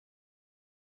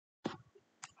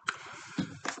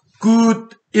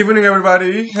Good evening,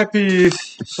 everybody. Happy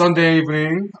Sunday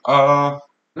evening.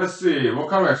 Let's see. What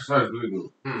kind of exercise do we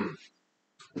do?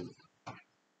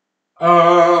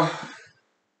 Uh,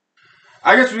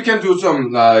 I guess we can do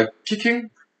some like kicking,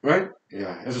 right?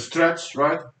 Yeah, as a stretch,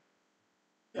 right?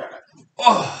 Yeah.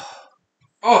 Oh,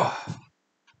 oh,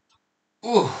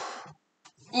 ooh,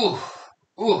 ooh,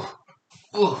 ooh,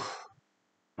 ooh.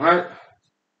 Right?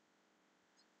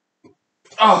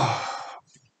 Oh,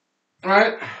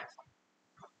 right?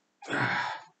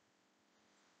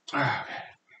 Ah,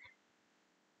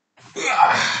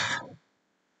 ah,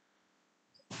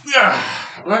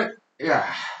 yeah, right?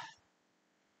 Yeah.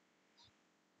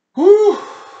 Whew.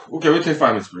 Okay, we take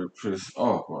 5 minutes, please.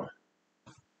 Oh boy.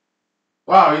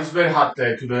 Wow, it's very hot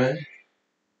day today.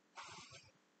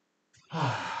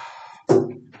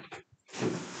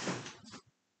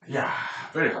 Yeah,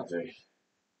 very hot day.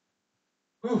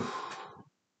 Whew.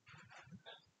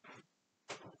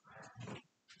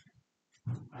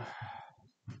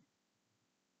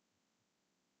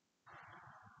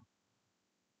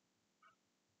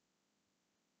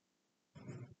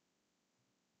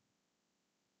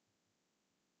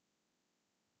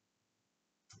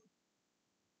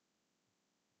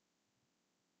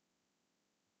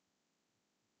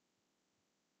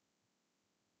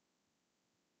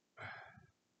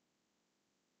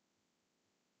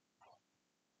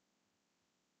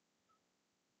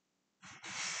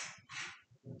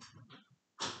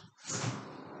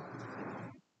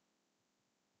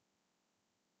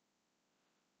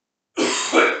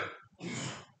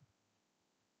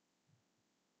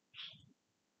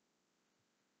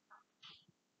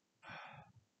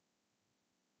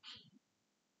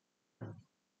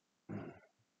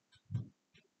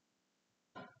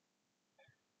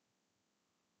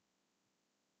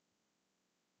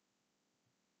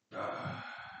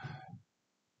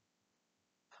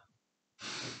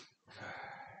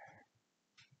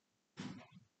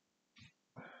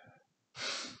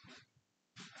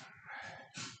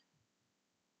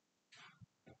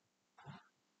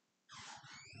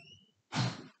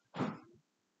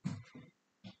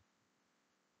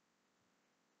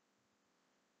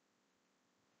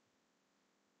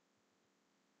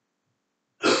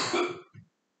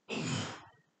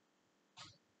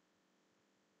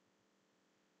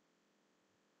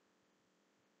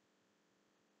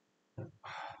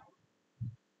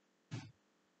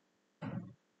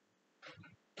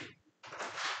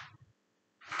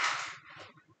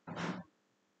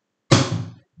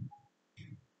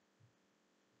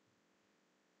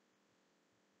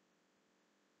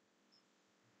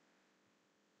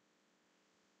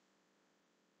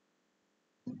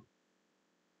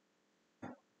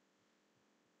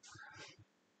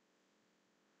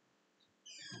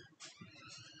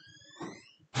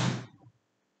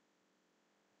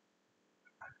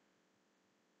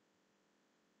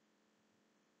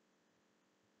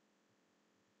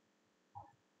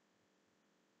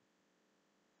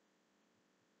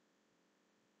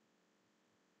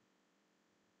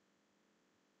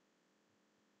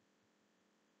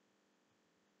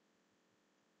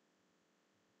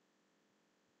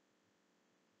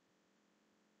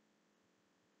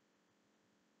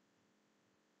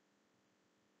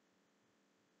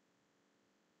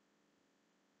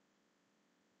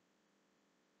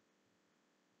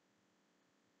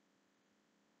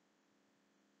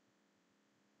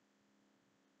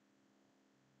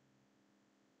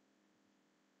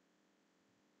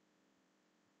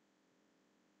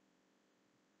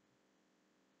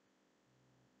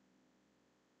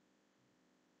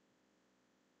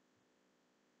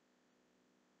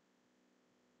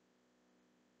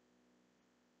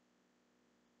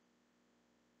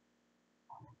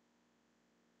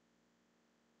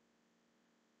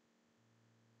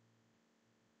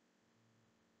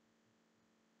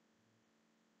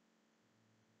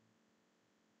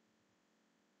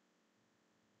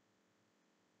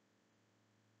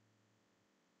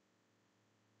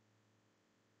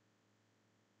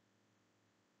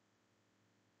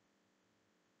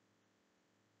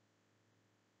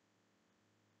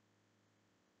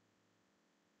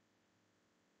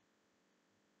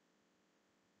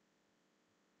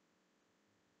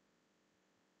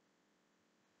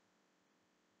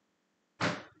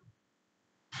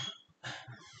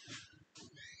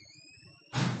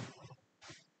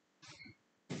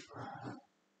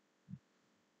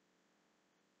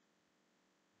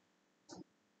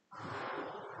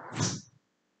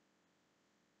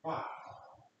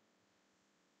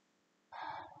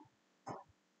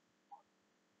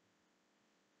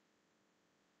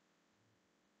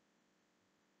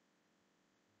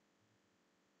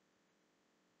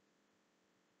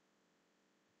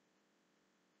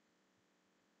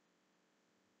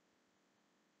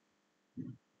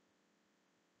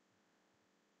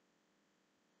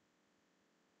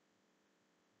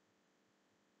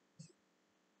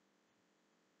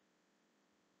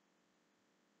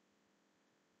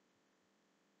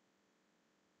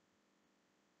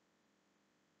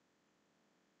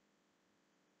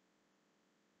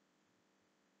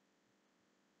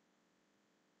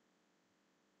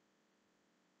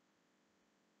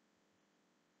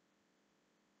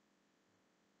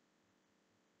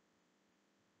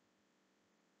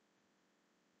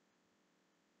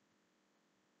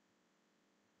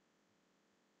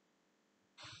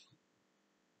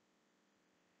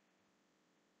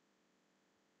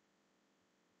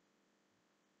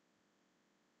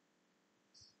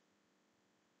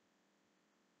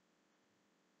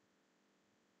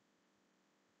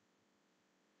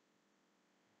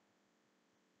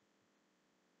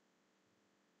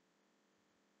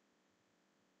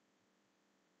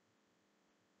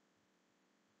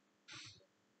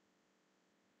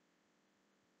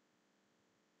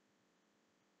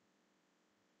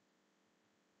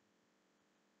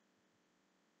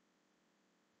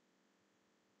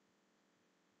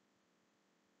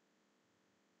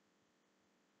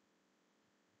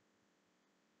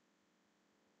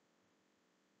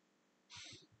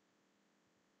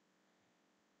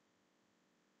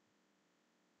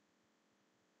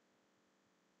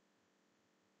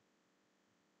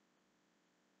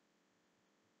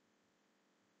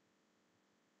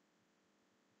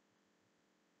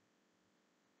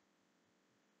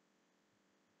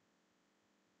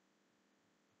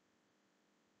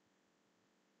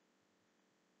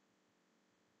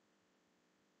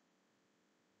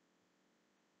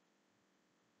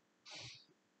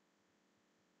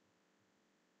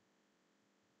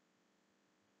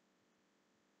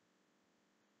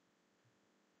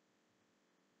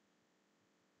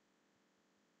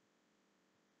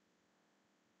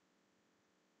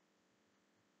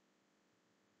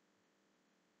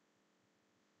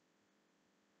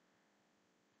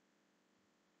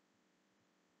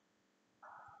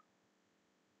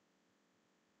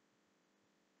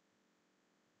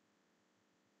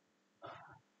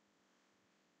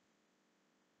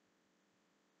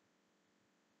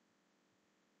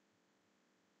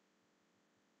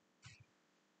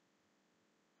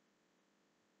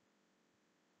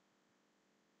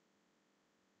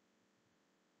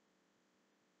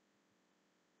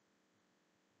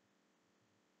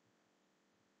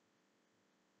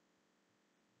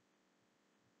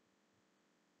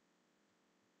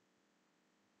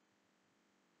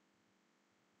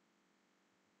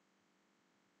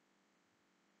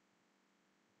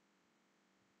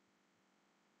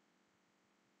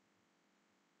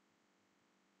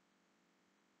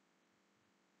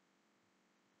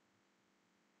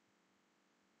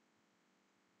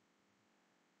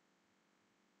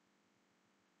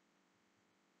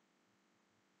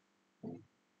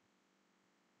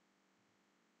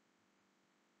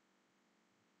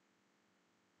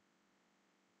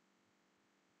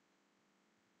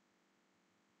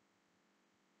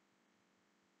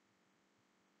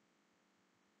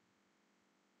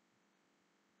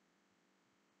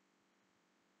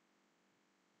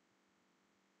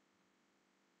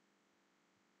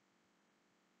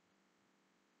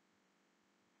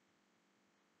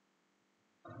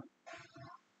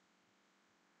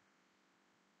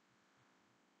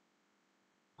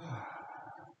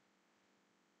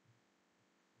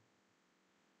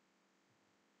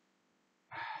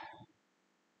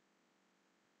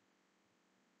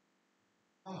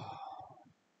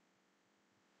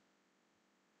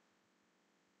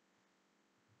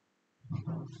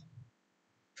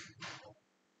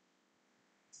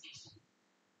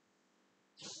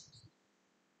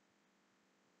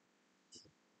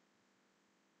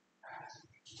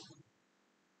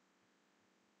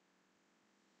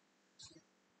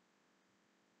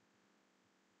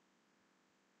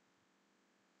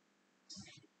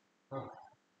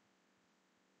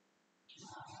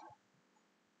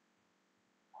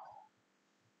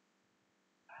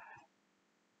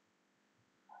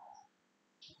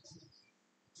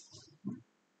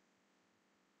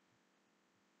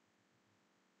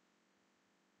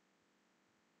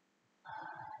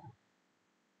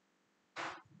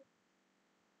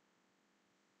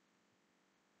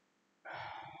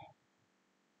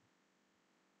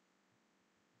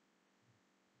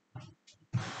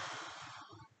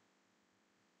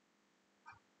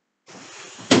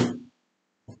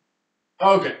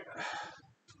 Okay.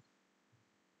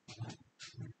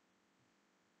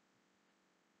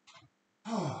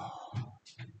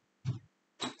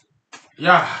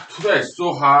 Yeah, today is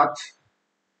so hot.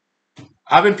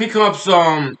 I've been picking up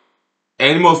some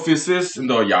animal feces in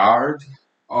the yard.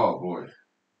 Oh boy.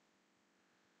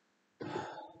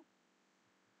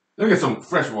 Let me get some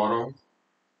fresh water.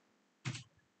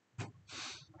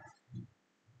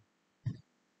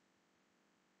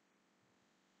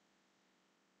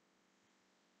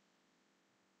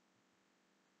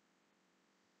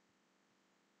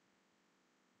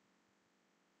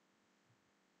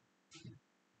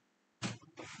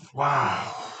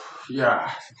 Wow.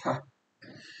 Yeah.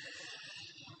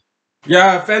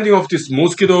 Yeah, fending off these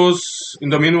mosquitoes in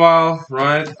the meanwhile,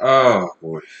 right? Oh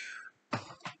boy.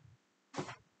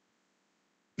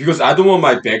 Because I don't want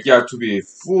my backyard to be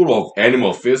full of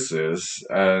animal feces,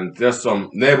 and there's some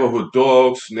neighborhood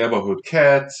dogs, neighborhood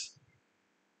cats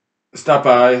stop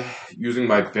by using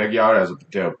my backyard as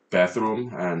their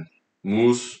bathroom, and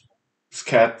moose,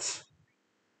 scat.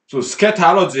 So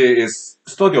scatology is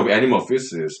study of animal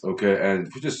feces, okay, and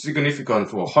which is significant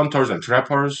for hunters and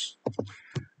trappers,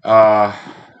 uh,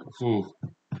 who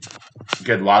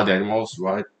get wild animals,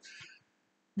 right?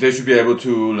 They should be able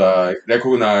to like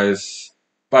recognize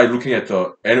by looking at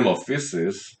the animal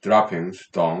feces, droppings,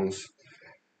 dungs.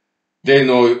 They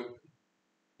know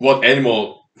what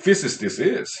animal feces this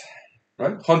is,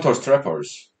 right? Hunters,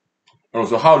 trappers, and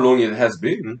also how long it has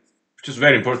been, which is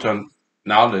very important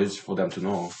knowledge for them to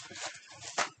know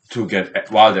to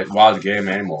get wild game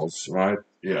animals, right?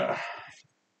 Yeah.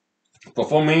 But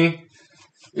for me,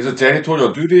 it's a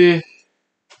janitorial duty.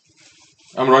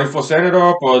 I'm running for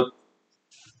senator, but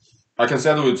I can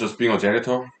settle with just being a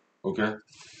janitor. Okay,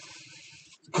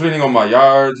 cleaning on my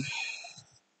yard,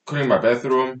 cleaning my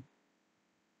bathroom,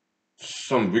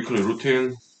 some weekly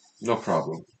routine, no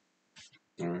problem.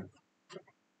 Alright.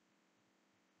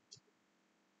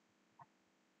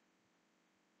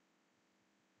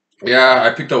 Yeah,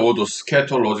 I picked up all those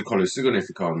scatologically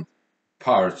significant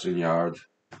parts in yard.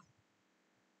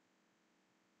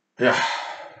 Yeah,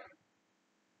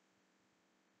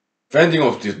 fending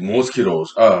off these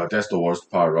mosquitoes. That's the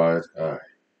worst part, right?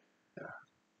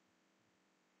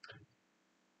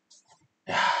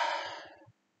 Yeah,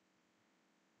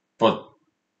 but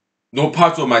no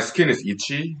parts of my skin is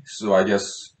itchy, so I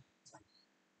guess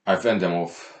I fend them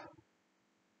off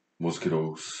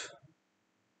mosquitoes.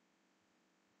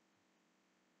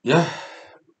 Yeah,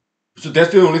 so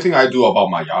that's the only thing I do about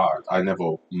my yard. I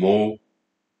never mow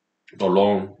the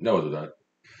lawn, never do that.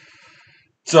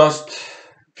 Just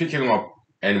picking up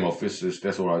animal feces.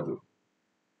 That's what I do.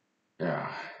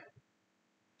 Yeah,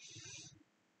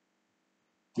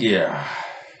 yeah,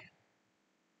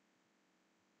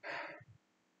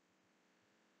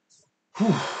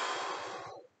 Whew.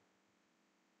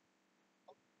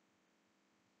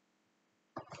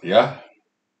 Yeah.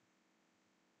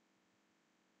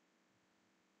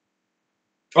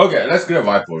 Okay, let's get a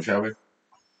whiteboard, shall we?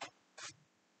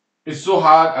 It's so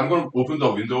hot. I'm gonna open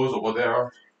the windows over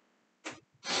there.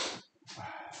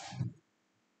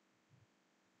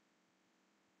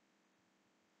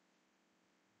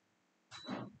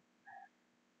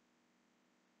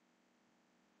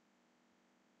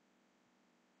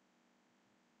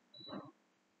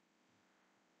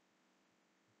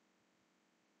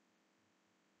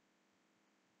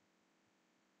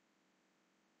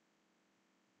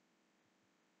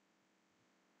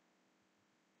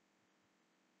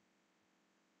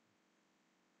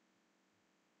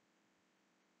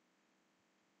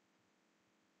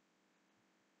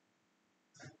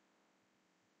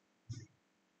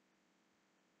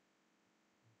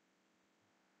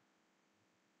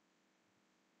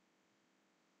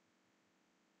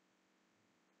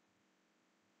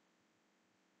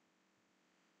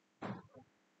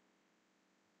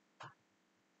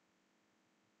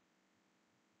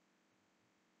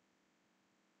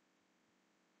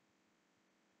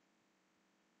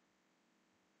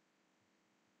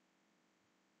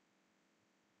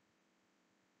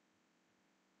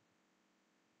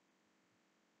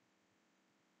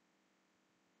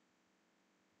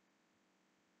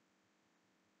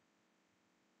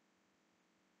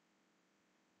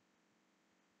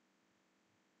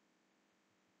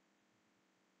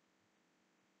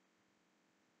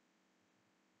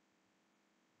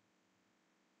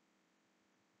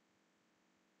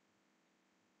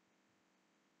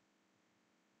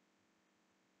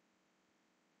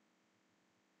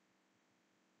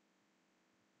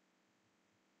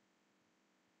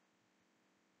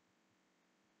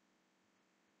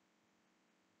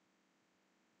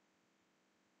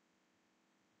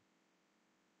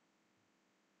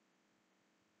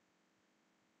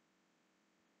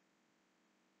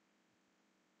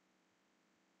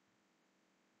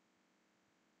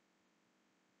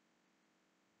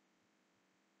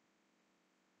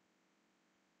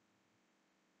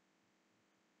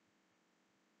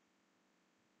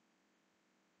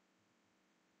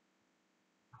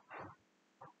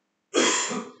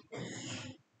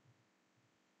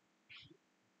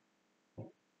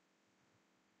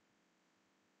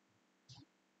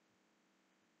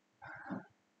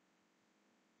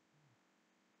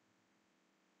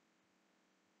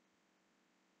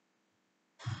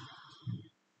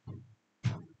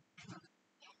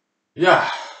 Yeah.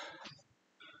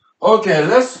 Okay,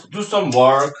 let's do some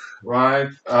work, right?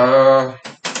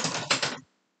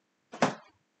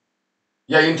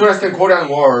 Yeah, interesting Korean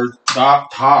word.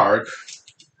 Dark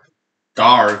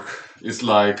is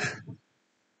like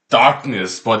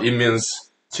darkness, but it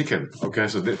means chicken. Okay,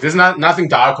 so there's not nothing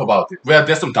dark about it. Well,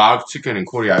 there's some dark chicken in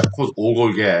Korea called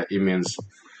ogolge. It means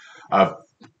uh,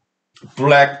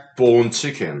 black bone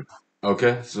chicken.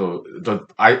 Okay, so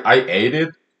I ate it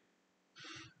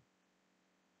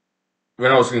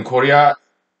when I was in Korea.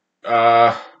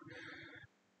 Uh,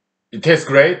 it tastes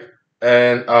great,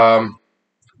 and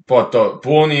but the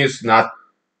bone is not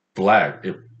black.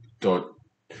 The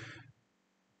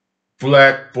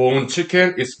black bone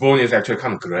chicken, its bone is actually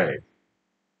kind of gray.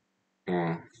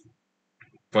 Mm,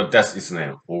 but that's its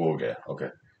name, ogolge. Okay.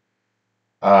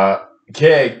 Uh,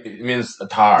 K means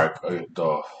dark.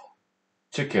 The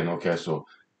chicken. Okay, so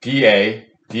DA,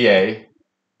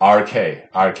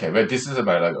 Well, this is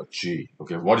about like a G.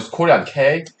 Okay, what is Korean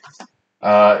K?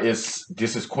 Is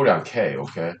this is Korean K?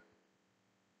 Okay,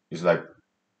 it's like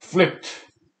flipped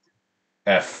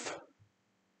F,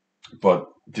 but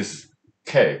this is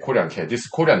K, Korean K. This is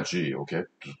Korean G. Okay,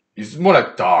 it's more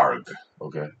like dark.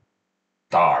 Okay,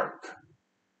 dark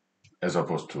as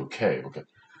opposed to K. Okay,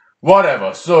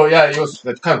 whatever. So yeah, it was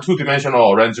that kind of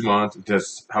two-dimensional arrangement.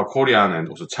 That's how Korean and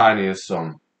also Chinese,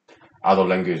 some other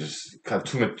languages, kind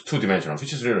of two-dimensional,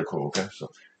 which is really cool. Okay, so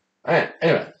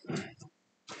anyway,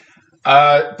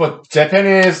 but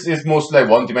Japanese is mostly like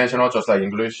one-dimensional, just like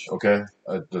English. Okay,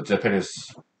 the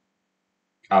Japanese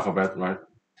alphabet, right?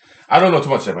 I don't know too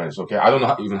much Japanese. Okay, I don't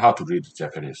know even how to read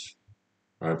Japanese.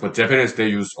 Right, but Japanese they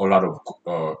use a lot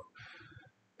of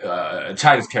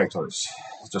Chinese characters,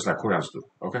 just like Koreans do.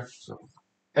 Okay, so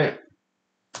anyway,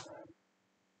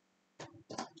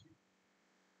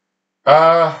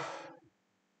 uh,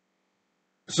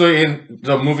 so in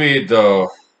the movie, the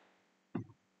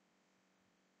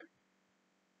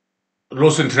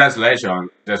lost in translation,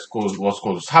 that's called what's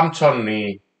called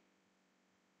삼천리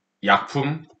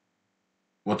약품.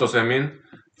 What does that mean?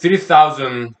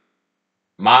 3,000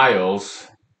 miles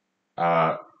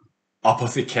uh,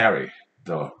 apothecary,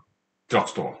 the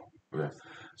drugstore. Okay.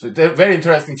 So they're very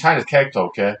interesting Chinese character.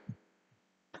 Okay,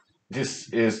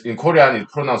 this is in Korean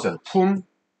it's pronounced as 품,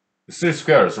 three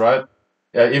squares, right?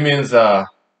 Yeah, it means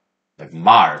like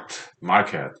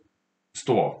market,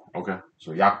 store. Okay,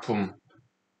 so 약품,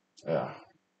 yeah,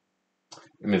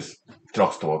 it means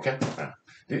drugstore. Okay, yeah.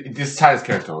 This Chinese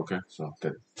character. Okay, so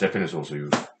the Japanese also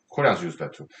use, Koreans use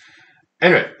that too.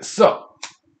 Anyway, so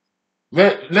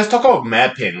well, let's talk about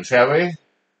mapping, shall we?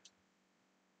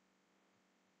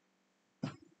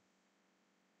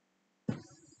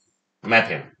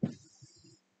 Mapping.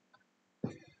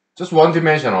 Just one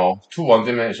dimensional, two one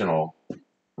dimensional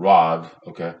rod.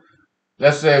 Okay.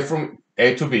 Let's say from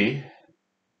A to B,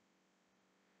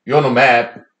 you want to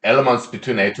map elements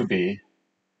between A to B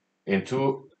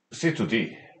into C to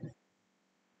D.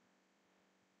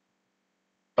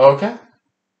 Okay.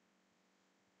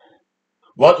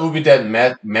 What would be that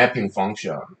mapping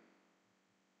function?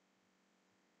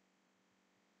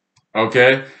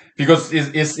 Okay. Because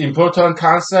it's important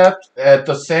concept at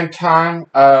the same time.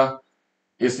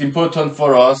 It's important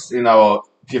for us in our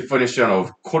definition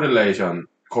of correlation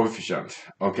coefficient.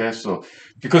 Okay. So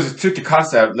because it's tricky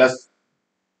concept, let's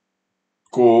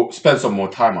go spend some more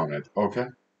time on it. Okay.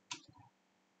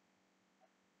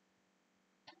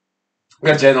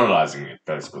 We're generalizing it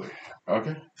basically.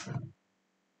 Okay.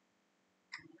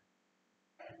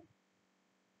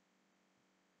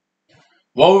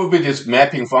 What would be this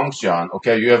mapping function?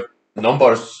 Okay, you have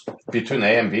numbers between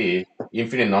A and B,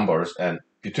 infinite numbers, and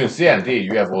between C and D,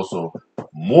 you have also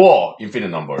more infinite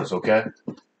numbers. Okay,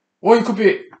 or it could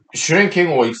be shrinking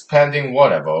or expanding,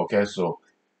 whatever. Okay, so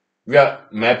we are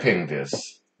mapping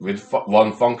this with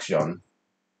one function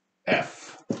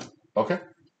f. Okay,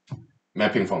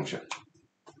 mapping function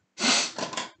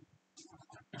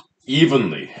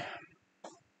evenly.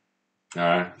 All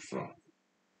right, so.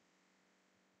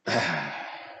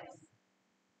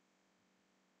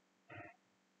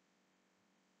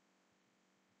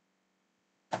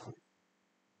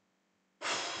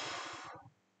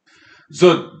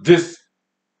 So this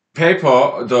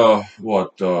paper, the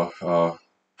what the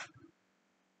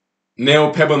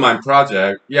Neo Pebblemind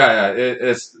project, yeah,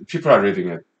 it's people are reading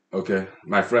it. Okay,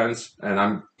 my friends, and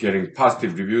I'm getting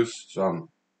positive reviews, so I'm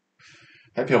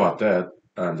happy about that.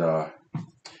 And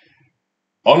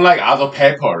unlike other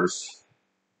papers,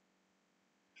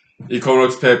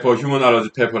 economics paper,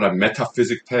 humanology paper, like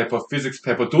metaphysics paper, physics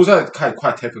paper, those are kind of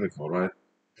quite technical, right?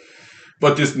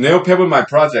 But this neo paper, my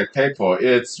project paper,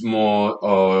 it's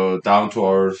more down to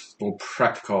earth, more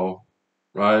practical,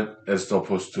 right? As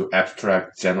opposed to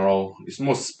abstract, general. It's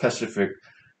more specifically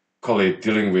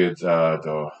dealing with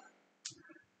the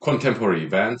contemporary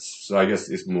events. So I guess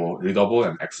it's more readable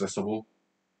and accessible.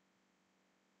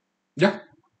 Yeah,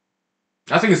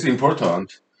 I think it's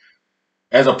important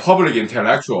as a public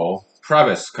intellectual,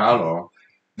 private scholar,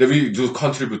 that we do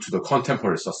contribute to the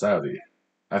contemporary society.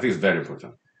 I think it's very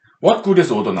important. What good is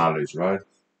all the knowledge, right?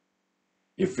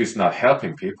 If it's not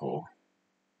helping people,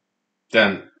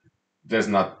 then there's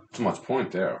not too much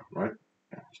point there, right?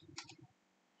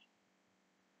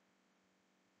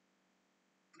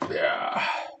 Yeah.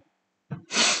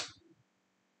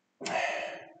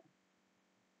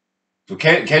 So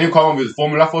can you come up with a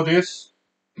formula for this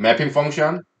mapping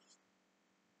function?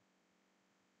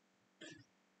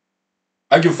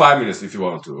 I'll give 5 minutes if you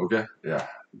want to. Okay. Yeah.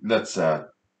 Let's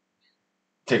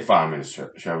take 5 minutes,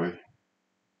 shall we?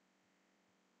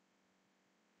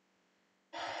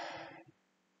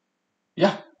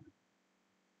 Yeah.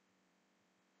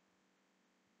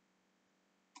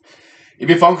 It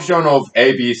be function of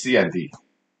A, B, C, and D.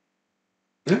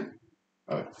 Yeah.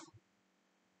 Uh,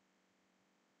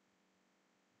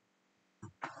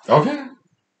 okay.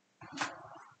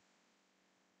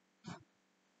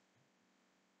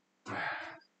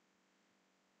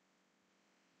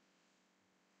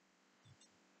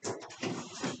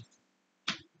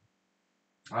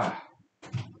 Ah.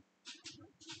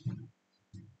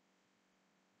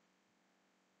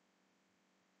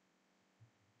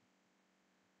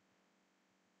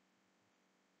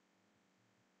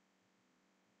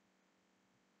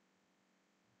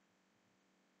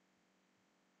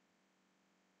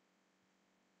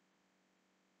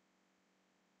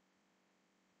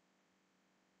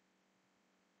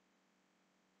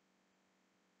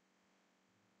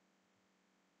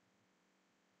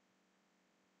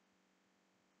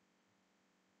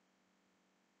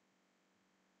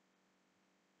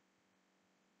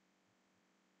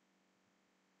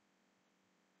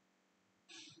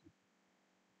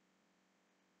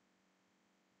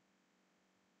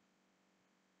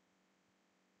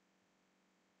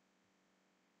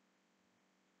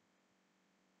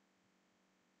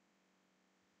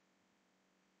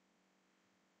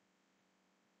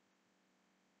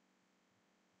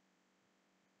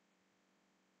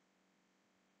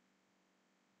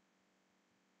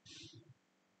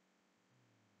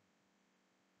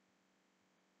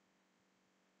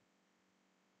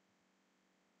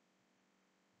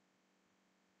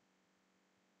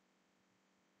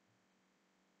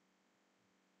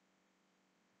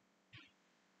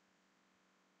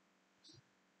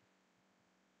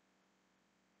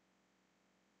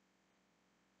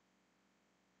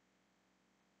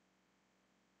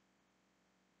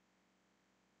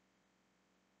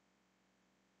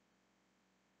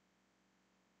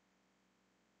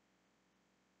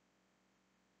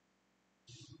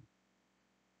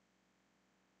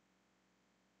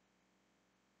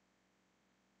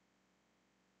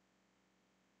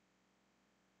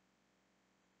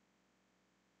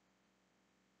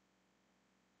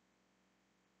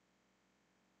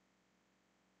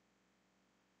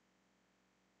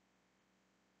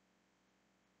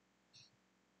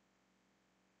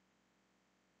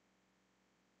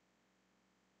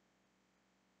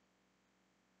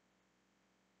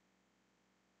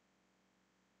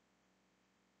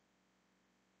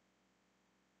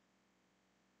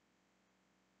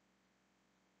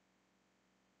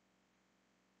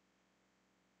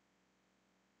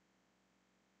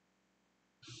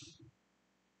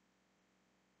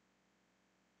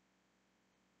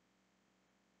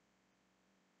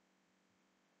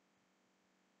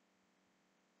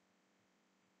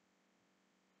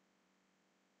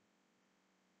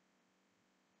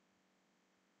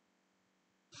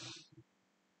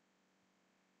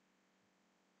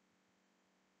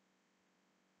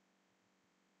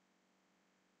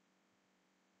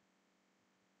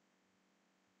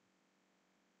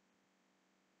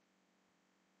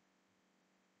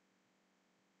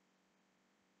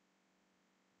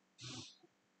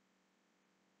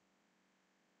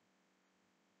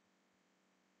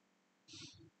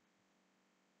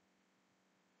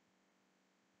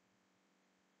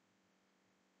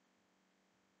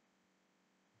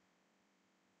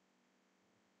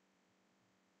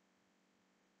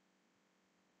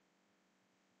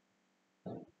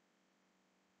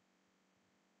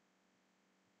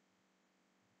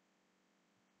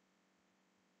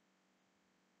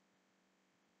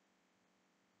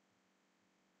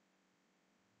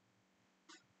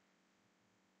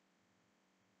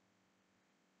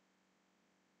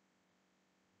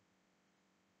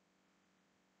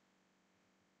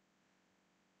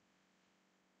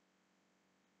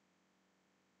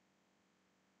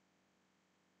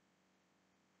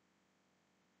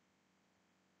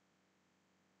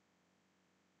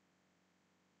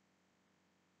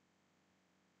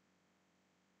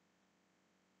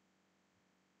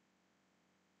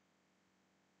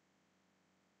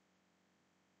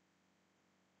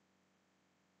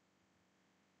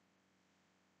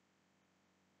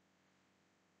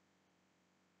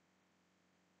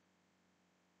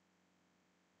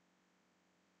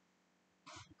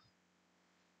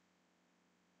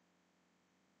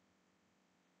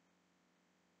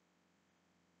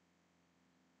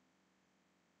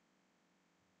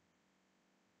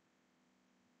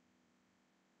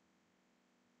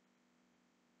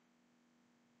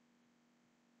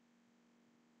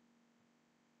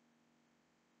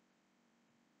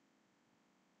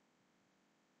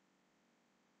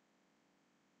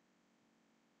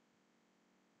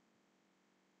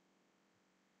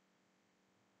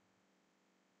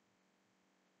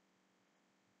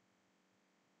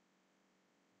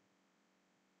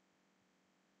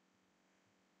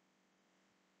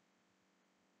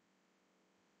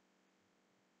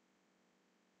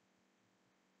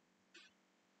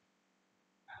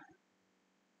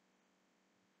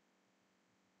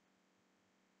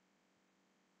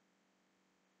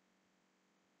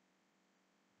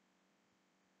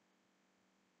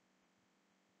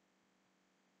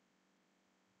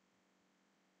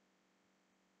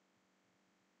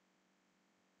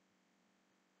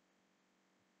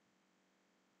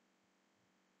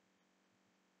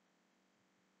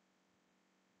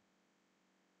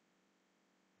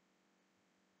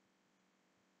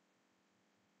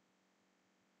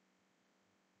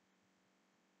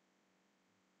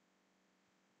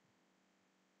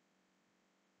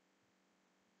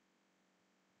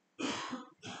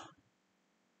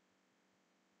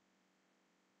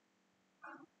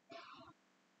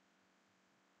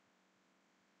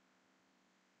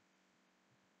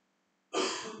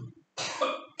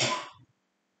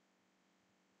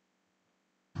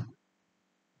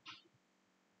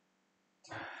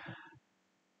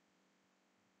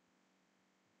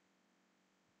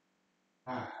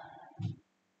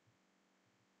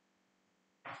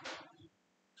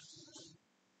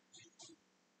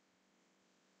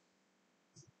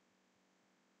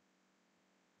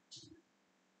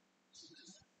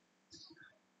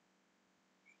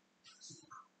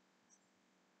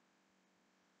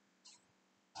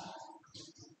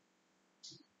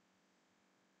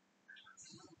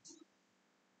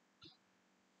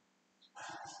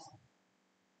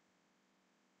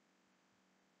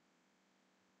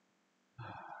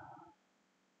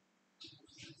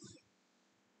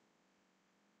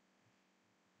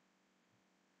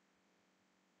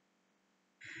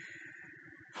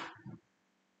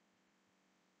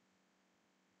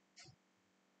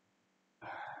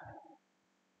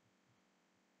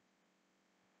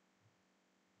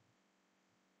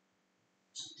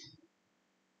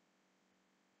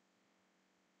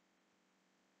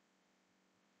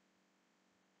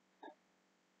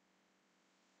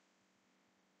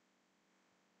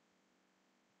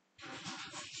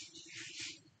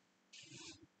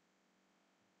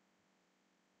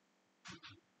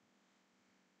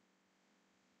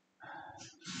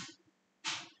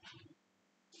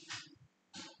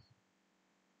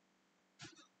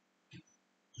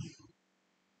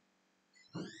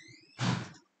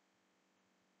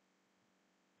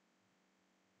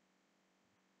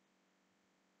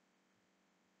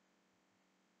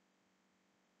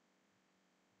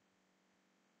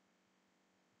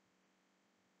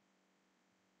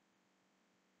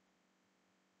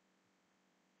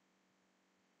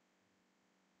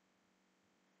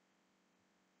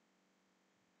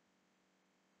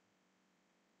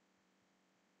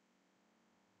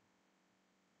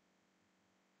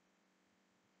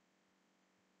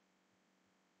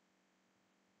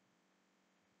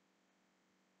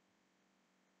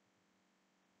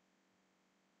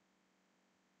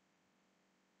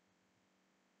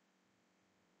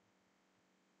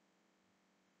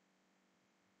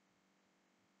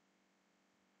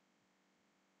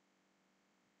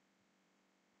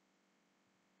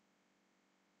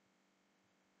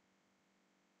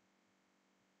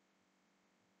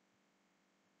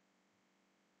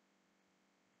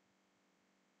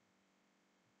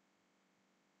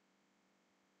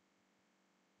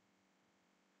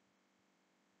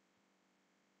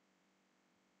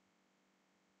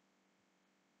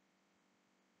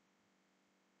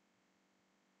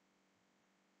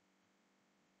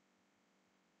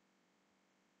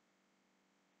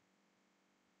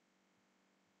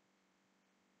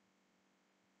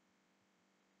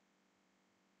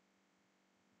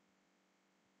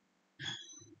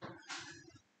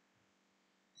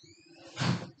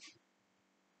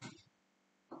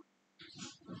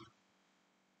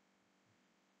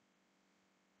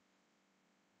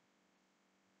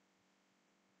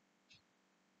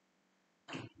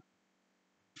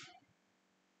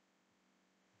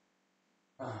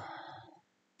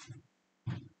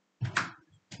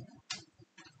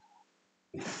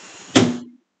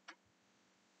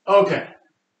 Okay.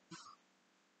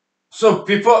 So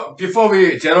before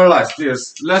we generalize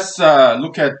this, let's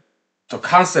look at the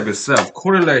concept itself,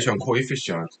 correlation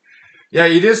coefficient. Yeah,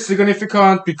 it is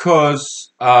significant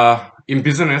because in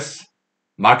business,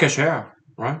 market share,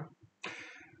 right?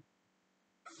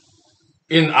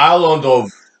 In island of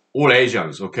all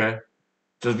Asians, okay,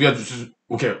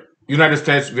 okay. United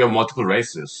States, we have multiple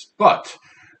races, but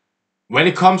when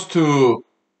it comes to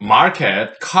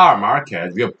car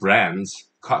market, we have brands,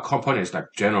 companies like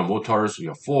General Motors, you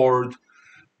have Ford,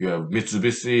 you have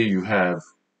Mitsubishi, you have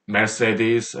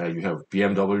Mercedes, you have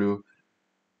BMW,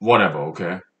 whatever,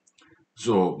 okay?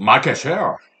 So market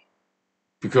share,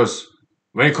 because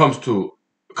when it comes to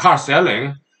car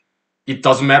selling, it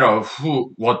doesn't matter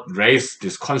what race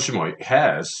this consumer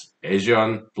has,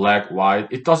 Asian, black, white,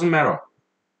 it doesn't matter,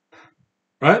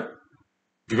 right?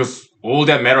 Because all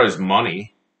that matters is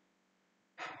money.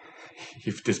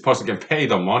 If this person can pay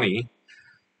the money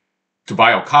to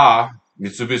buy a car,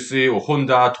 Mitsubishi or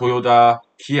Honda, Toyota,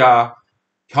 Kia,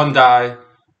 Hyundai,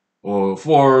 or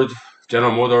Ford,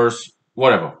 General Motors,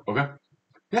 whatever. Okay.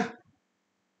 Yeah.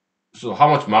 So how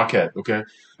much market? Okay.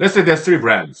 Let's say there's three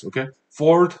brands. Okay.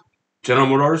 Ford, General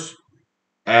Motors,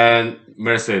 and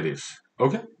Mercedes.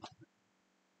 Okay.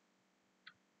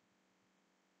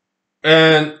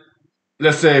 And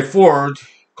let's say Ford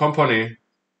company,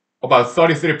 about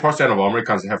 33% of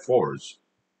Americans have Fords,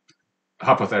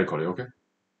 hypothetically. Okay.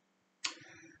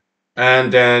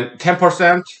 And then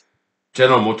 10%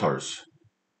 General Motors,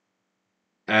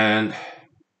 and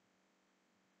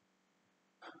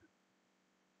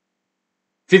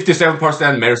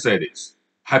 57% Mercedes,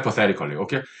 hypothetically,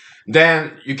 okay?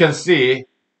 Then you can see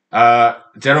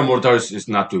General Motors is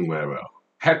not doing very well.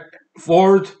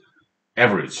 Ford,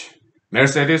 average.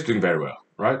 Mercedes doing very well,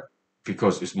 right?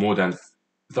 Because it's more than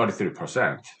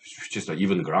 33%, which is the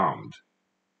even ground.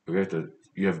 Okay,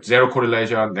 you have zero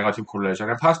correlation, negative correlation,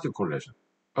 and positive correlation.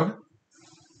 Okay,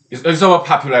 it's about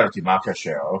popularity, market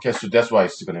share. Okay, so that's why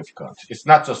it's significant. It's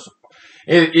not just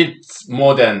it's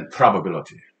more than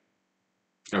probability.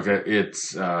 Okay,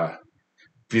 it's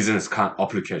business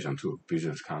application too,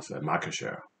 business concept, market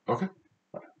share. Okay,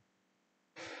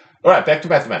 all right, back to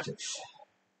mathematics.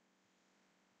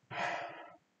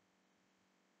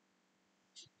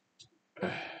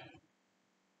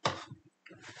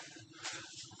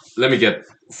 Let me get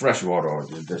fresh water.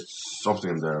 There's something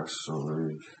in there, so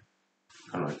really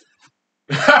kind of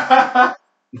like.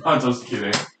 I'm just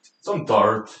kidding. Some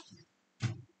dirt.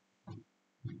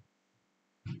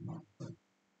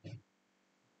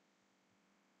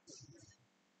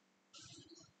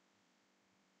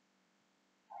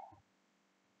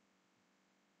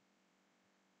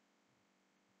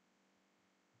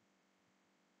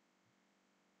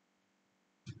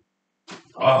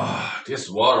 Ah, this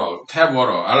water, tap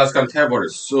water, Alaskan tap water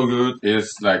is so good.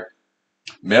 It's like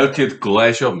melted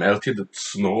glacier, melted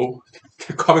snow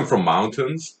coming from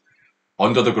mountains.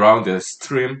 Under the ground, there's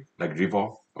stream, like river.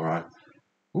 All right.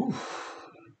 Ooh,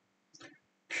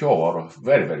 pure water.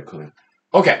 Very, very clean.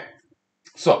 Okay.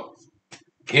 So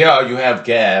here you have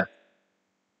gap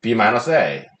B minus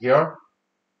A. Here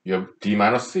you have D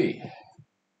minus C.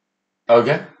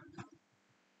 Okay.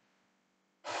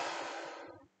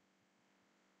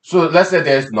 So let's say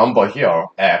there's number here,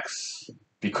 X,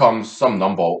 becomes some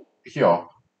number here,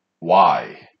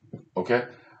 Y. Okay.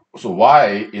 So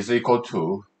Y is equal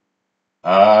to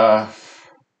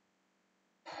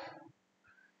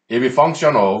if a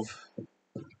function of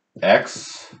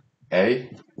X, A,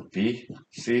 B,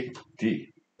 C,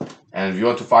 D. And we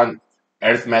want to find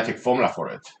arithmetic formula for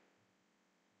it.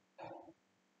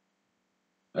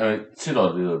 Chill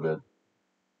a little bit.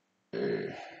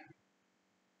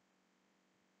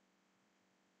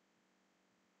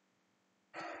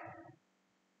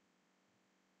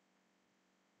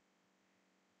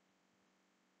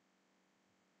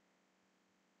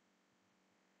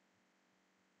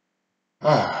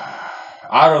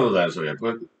 I don't know the answer yet,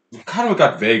 but we kind of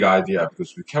got vague idea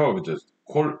because we came up with this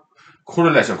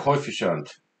correlation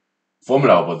coefficient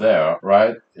formula over there,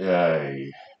 right? Yeah.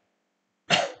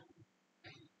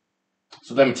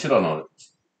 So let me chill on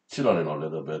it a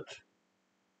little bit.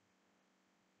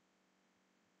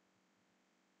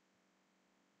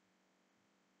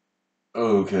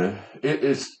 Okay,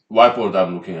 it's whiteboard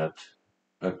I'm looking at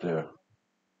back there.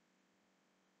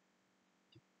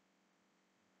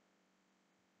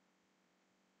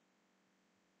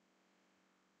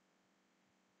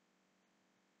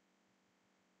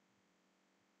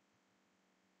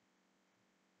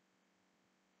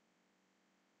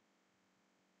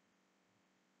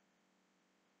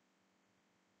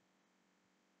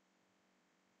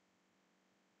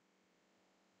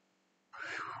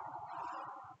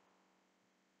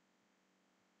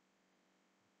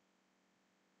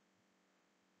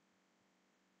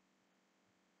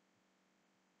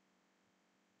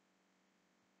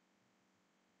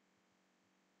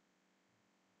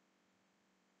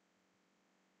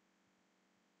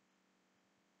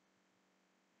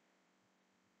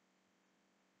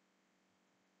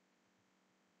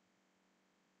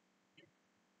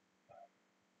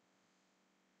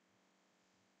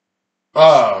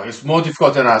 Oh, it's more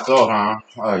difficult than I thought, huh?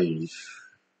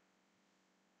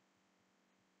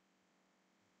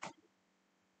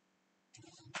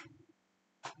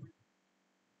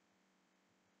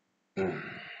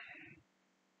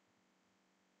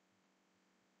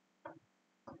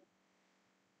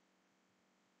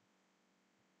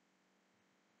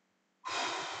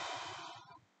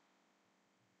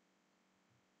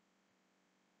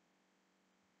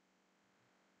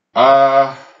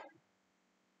 Uh,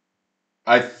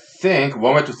 I think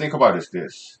one way to think about it is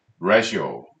this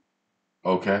ratio.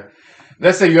 Okay,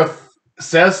 let's say you have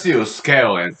Celsius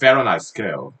scale and Fahrenheit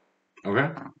scale. Okay,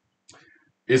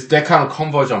 it's that kind of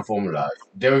conversion formula.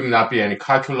 There will not be any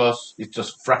calculus. It's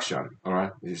just fraction. All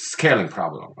right, it's scaling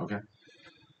problem. Okay,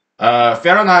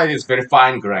 Fahrenheit is very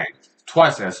fine grained,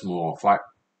 twice as more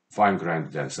fine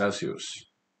grained than Celsius.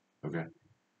 Okay,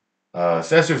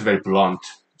 Celsius is very blunt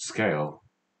scale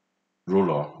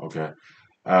ruler. Okay,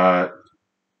 uh,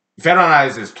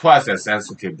 Fahrenheit is twice as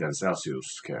sensitive than Celsius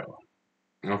scale.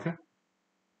 Okay,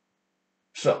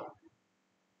 so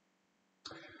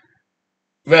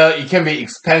well, it can be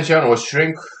expansion or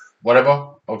shrink,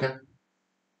 whatever. Okay,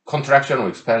 contraction or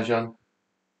expansion.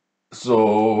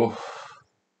 So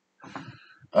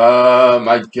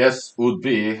My guess would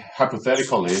be,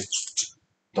 hypothetically,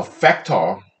 the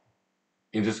factor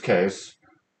in this case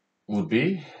would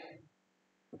be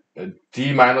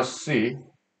D minus C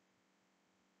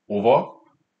over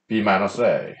B minus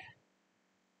A.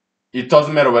 It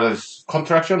doesn't matter whether it's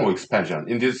contraction or expansion.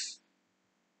 In this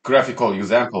graphical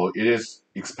example, it is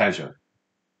expansion.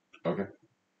 Okay.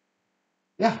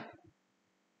 Yeah.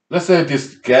 Let's say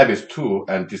this gap is 2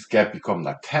 and this gap become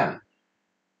like 10.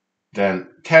 Then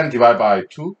 10 divided by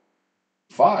 2,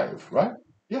 5, right?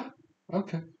 Yeah.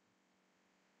 Okay.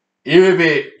 It will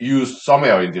be used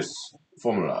somewhere in this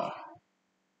formula.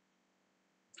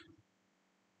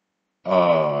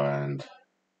 And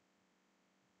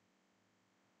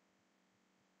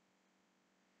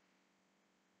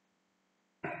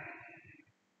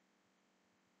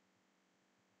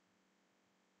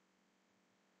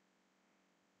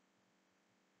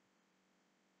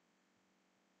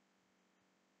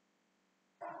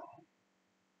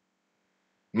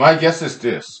my guess is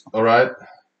this, all right?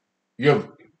 You have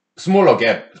smaller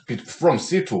gap from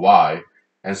C to Y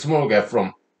and smaller gap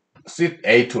from C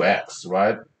A to X,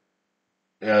 right?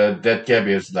 That gap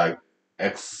is like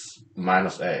X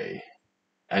minus A.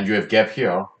 And you have gap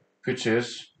here, which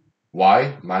is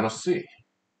Y minus C.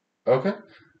 Okay?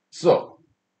 So,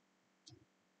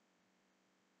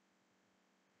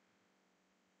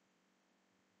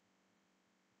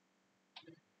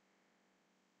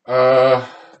 uh,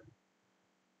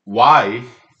 Y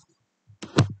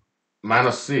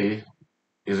minus C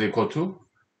is equal to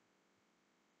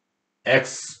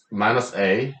X minus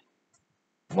A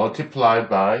multiplied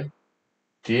by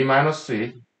D minus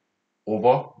C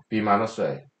over B minus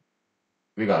A.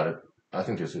 We got it. I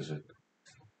think this is it.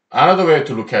 Another way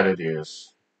to look at it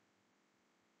is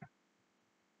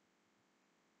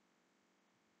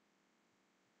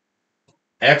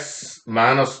X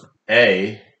minus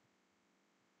A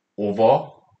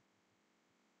over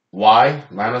Y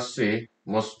minus C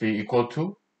must be equal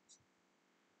to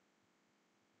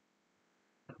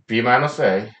B minus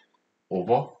A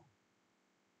over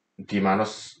D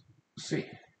minus C.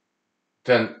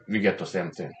 Then we get the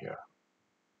same thing here.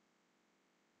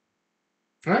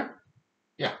 Right?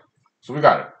 Yeah. So we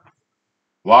got it.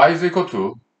 Y is equal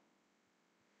to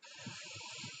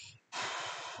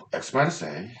X minus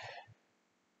A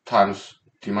times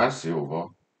D minus C over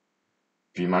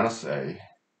B minus A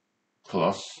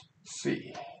plus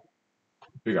C.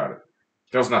 We got it.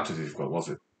 That was not too difficult, was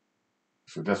it?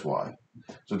 So that's why.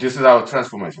 So this is our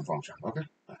transformation function. Okay?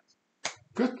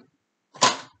 Good.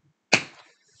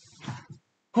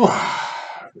 Whew.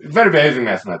 Very basic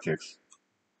mathematics.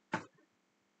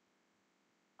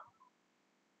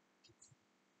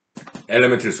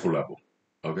 Elementary school level.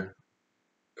 Okay?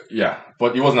 Yeah,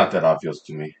 but it was not that obvious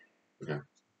to me. Okay?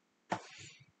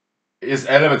 It's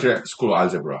elementary school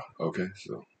algebra. Okay?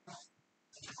 So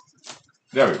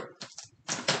there we go.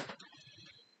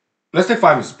 Let's take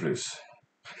 5 minutes, please.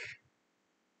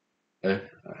 Eh?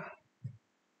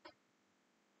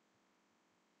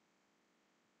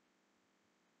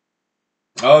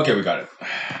 Okay, we got it.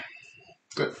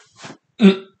 Good.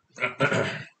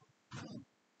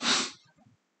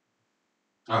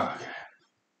 Okay.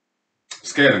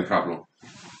 Scaling problem.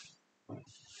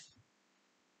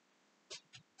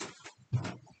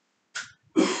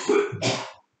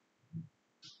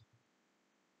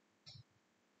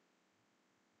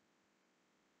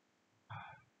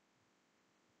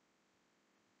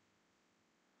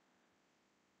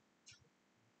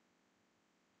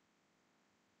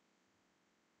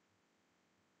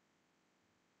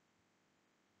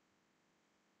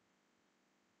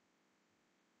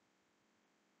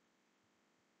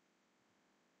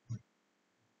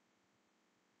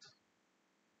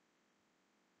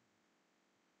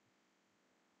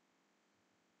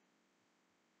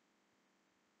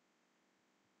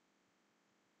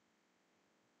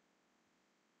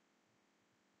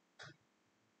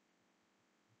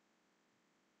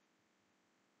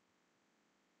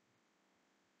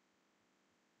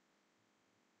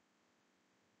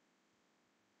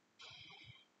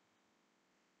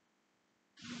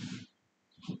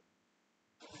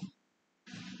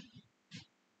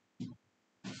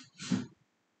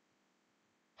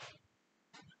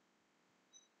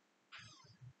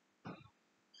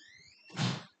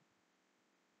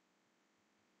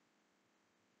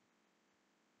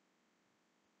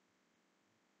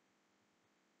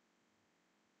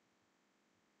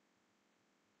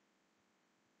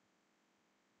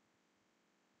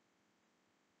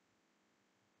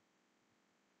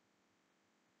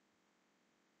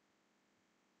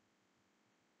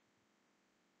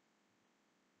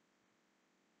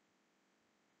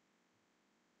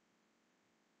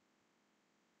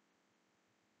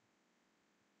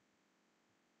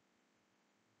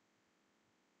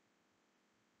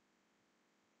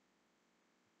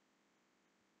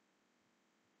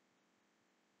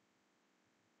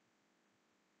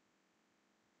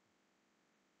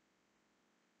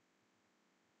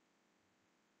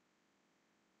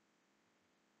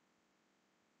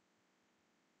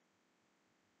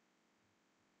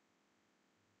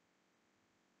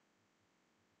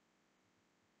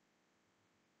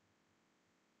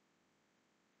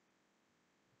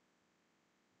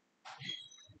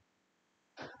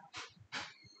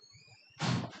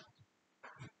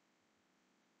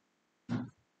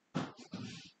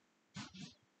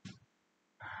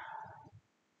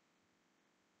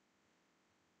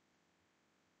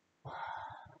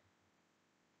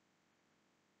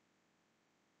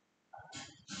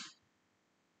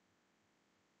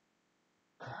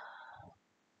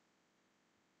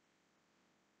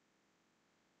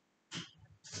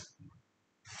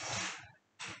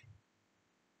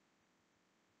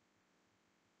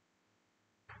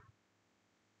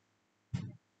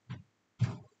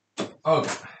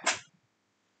 Okay.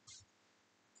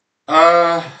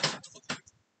 Uh,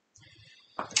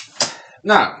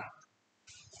 Now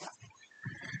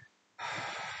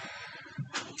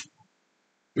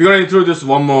we're gonna introduce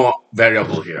one more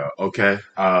variable here. Okay.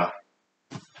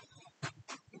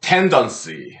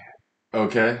 Tendency.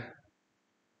 Okay.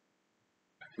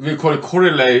 We call it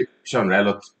correlativity.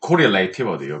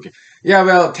 Okay. Yeah.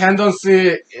 Well,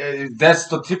 tendency. That's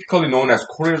the typically known as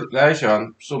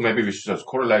correlation. So maybe we should just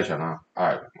correlation. Huh?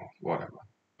 I don't know. Whatever.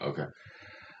 Okay.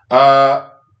 Uh.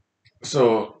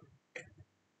 So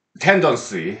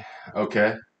tendency.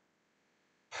 Okay.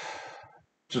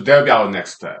 So that'll be our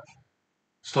next step.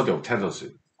 Study of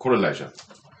tendency correlation.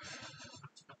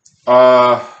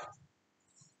 Uh.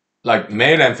 Like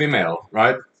male and female,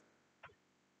 right?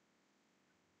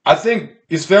 I think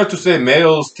it's fair to say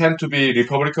males tend to be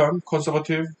Republican,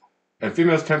 conservative, and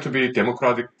females tend to be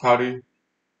Democratic Party,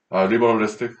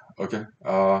 liberalistic. Okay.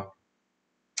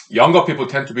 Younger people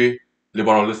tend to be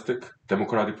liberalistic,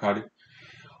 Democratic Party.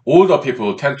 Older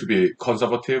people tend to be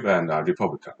conservative and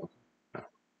Republican. Okay.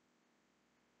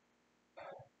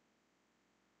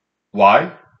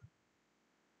 Why?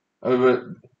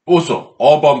 Also,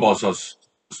 urban versus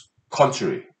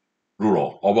country,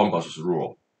 rural, urban versus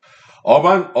rural.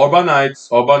 Urban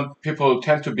people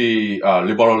tend to be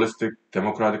liberalistic,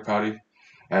 Democratic Party,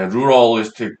 and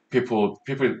ruralistic people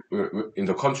in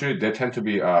the country, they tend to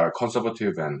be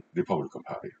conservative and Republican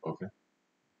Party. Okay.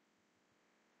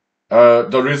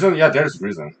 The reason, yeah, there's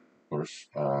reason, of course.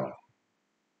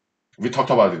 We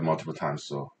talked about it multiple times,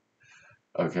 so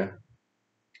okay.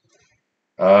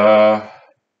 Uh,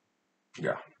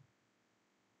 yeah.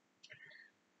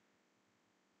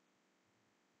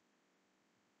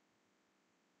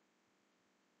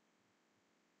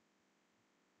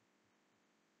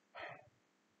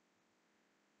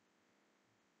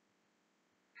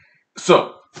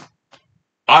 So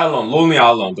Lonely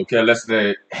Island. Okay, let's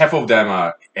say half of them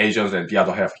are Asians and the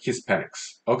other half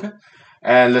Hispanics. Okay,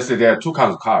 and let's say there are two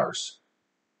kinds of cars: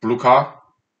 blue car,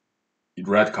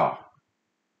 red car.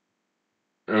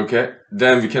 Okay,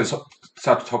 then we can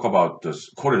start to talk about this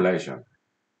correlation.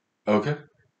 Okay,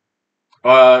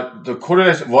 the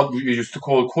correlation, what we used to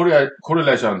call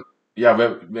correlation, yeah,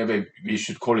 well, maybe we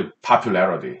should call it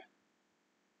popularity.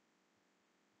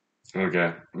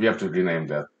 Okay, we have to rename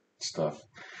that stuff,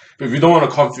 but we don't want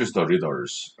to confuse the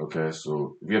readers. Okay,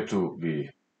 so we have to be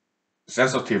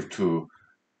sensitive to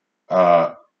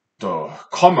uh, the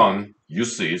common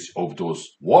usage of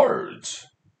those words.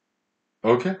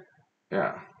 Okay,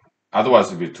 yeah. Otherwise,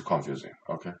 it'll be too confusing.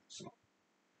 Okay, so.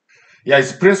 Yeah,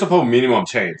 it's principal minimum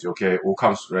change. Okay,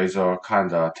 Occam's razor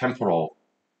kind of temporal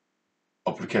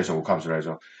application of Occam's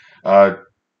razor. Uh,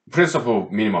 Principal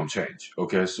minimum change.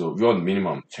 Okay, so we want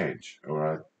minimum change. All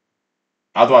right.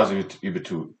 Otherwise,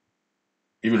 it will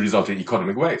result in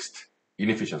economic waste,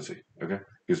 inefficiency. Okay,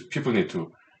 because people need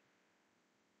to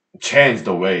change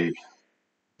the way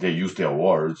they use their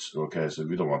words. Okay, so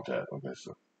we don't want that. Okay,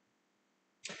 so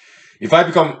if I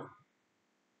become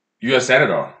U.S.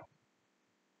 senator,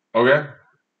 okay,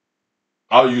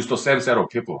 I'll use the same set of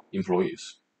people,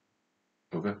 employees.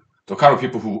 Okay, the kind of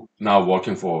people who now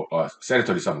working for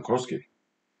Senator Isam Korosky.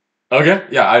 Okay,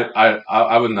 yeah,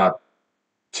 I will not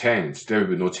change. There will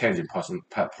be no change in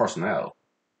personnel.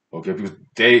 Okay, because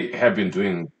they have been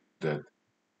doing the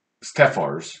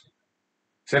staffers.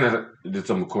 Senator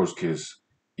Isam Korosky's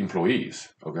employees.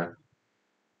 Okay,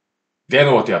 they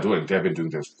know what they are doing. They have been doing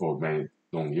this for many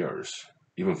long years,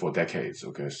 even for decades.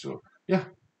 Okay, so yeah,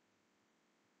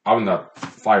 I will not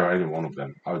fire any one of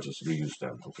them. I will just reuse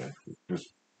them. Okay, because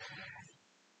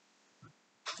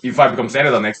if I become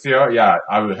senator next year, yeah,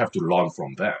 I will have to learn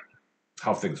from them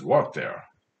how things work there.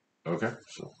 Okay,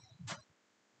 so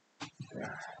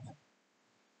yeah.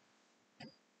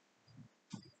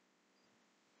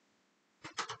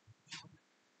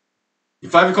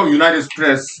 If I become United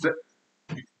States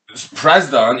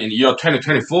president in year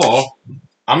 2024,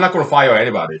 I'm not going to fire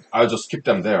anybody. I'll just keep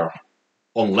them there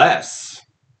unless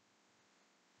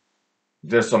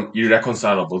there's some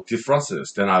irreconcilable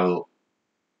differences. Then I'll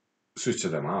switch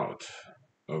them out.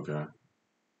 Okay.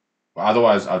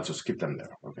 Otherwise, I'll just keep them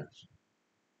there. Okay.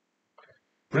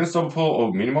 Principle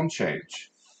of minimum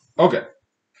change. Okay.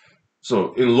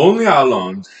 So in Lonely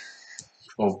Island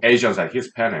of Asians and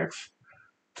Hispanics,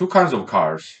 two kinds of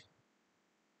cars.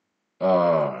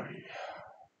 Uh,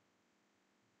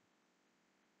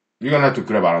 you're gonna have to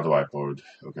grab another whiteboard.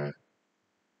 Okay.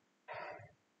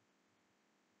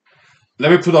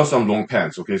 Let me put on some long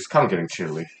pants. Okay, it's kind of getting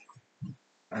chilly.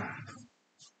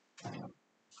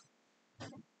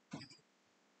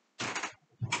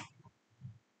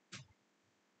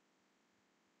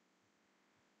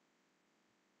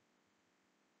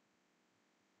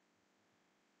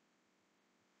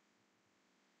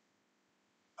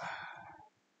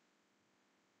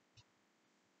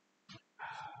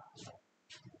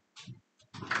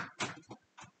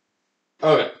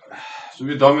 Okay, so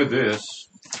we're done with this.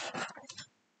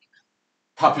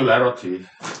 Popularity.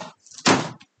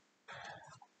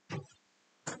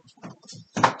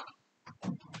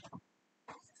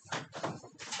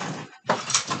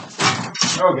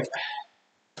 Okay.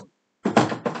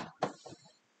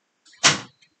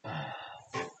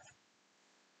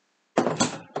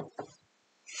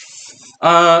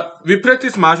 We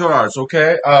practice martial arts,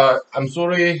 okay? I'm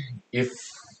sorry if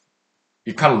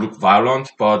it can look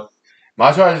violent, but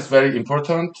martial arts is very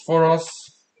important for us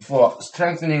for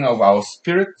strengthening of our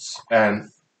spirits and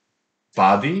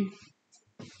body,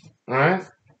 right?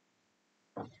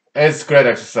 It's great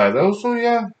exercise. Also,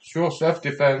 yeah, sure,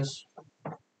 self-defense,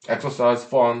 exercise,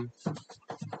 fun.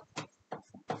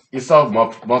 It serves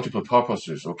multiple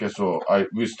purposes, okay? So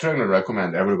we strongly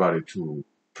recommend everybody to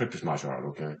practice martial art,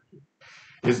 okay?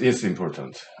 It's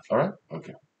important, all right?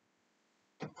 Okay.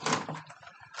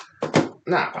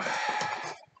 Now,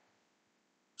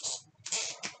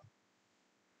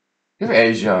 you have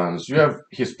Asians, you have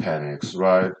Hispanics,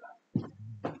 right?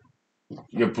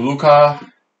 You have blue car,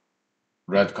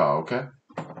 red car, okay?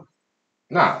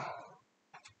 Now,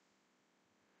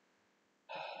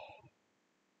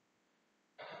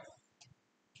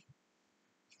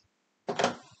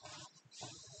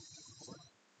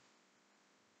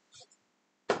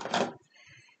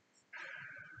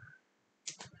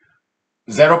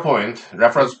 0 point,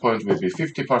 reference point will be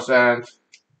 50%,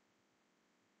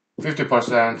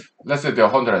 50%. Let's say there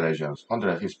are 100 Asians,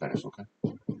 100 Hispanics, okay?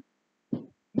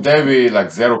 There will be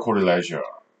like zero correlation,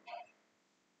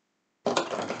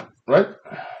 right?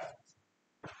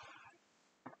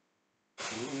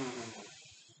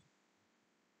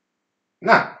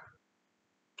 Now,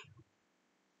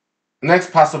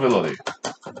 next possibility.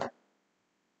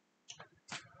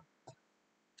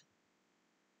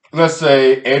 Let's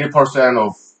say 80%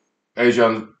 of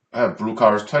Asians have blue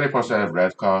cars, 20% have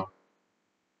red car,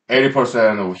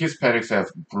 80% of Hispanics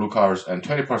have blue cars, and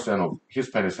 20% of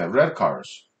Hispanics have red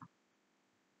cars.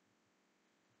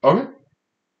 Okay?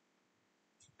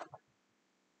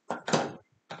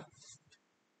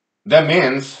 That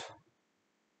means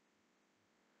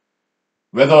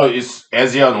whether it's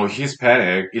Asian or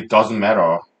Hispanic, it doesn't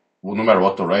matter. No matter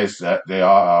what the race that they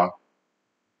are,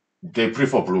 they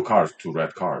prefer blue cars to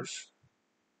red cars.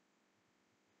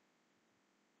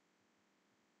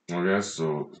 Okay,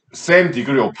 so same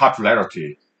degree of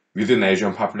popularity within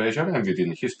Asian population and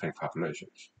within Hispanic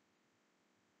populations.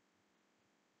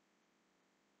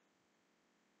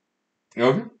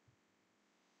 Okay?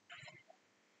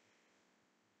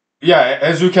 Yeah,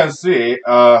 as you can see,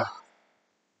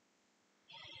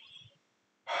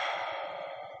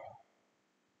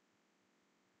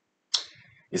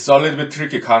 it's a little bit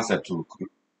tricky concept to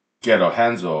get our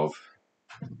hands of,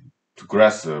 to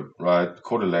grasp, right?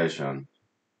 Correlation.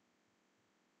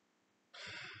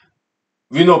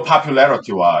 We know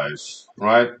popularity wise,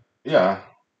 right? Yeah,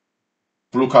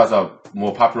 blue cars are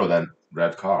more popular than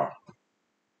red car,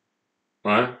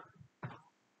 right?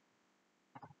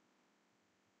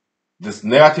 This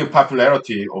negative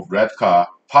popularity of red car,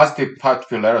 positive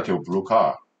popularity of blue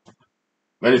car.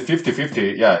 When it's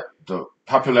 50-50, yeah, the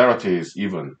popularity is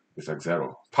even. It's like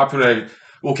zero.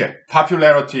 Okay,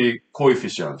 popularity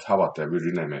coefficient. How about that? We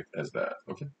rename it as that.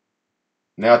 Okay.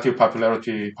 Negative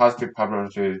popularity, positive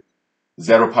popularity,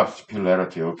 zero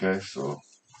popularity. Okay, so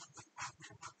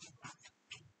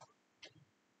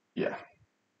yeah.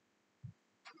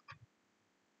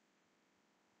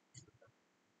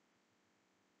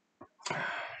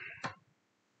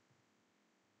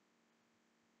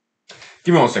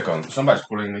 Give me 1 second. Somebody's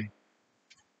calling me.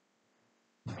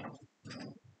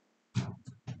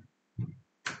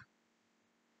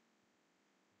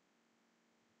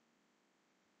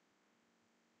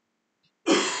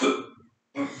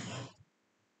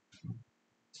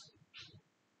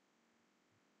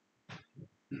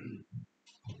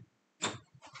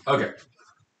 Okay.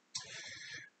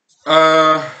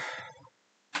 Uh.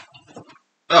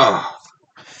 uh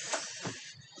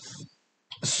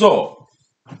so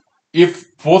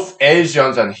if both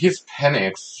Asians and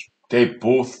Hispanics they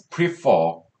both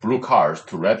prefer blue cars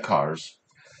to red cars,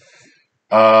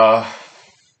 uh,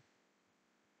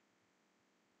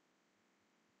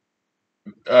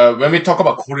 when we talk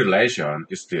about correlation,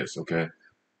 it's this, okay?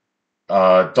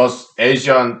 Does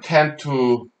Asian tend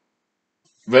to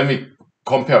when we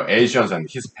compare Asians and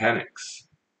Hispanics,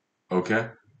 okay?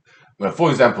 Well, for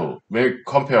example, when we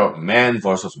compare men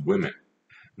versus women,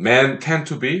 men tend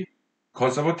to be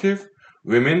conservative,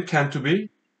 women tend to be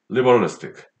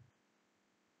liberalistic.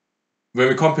 When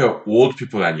we compare old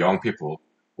people and young people,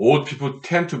 old people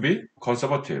tend to be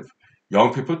conservative,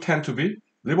 young people tend to be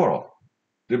liberal.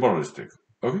 liberalistic.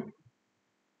 Okay.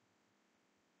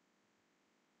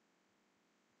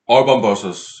 Urban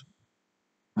versus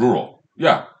rural.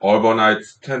 Yeah,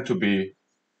 urbanites tend to be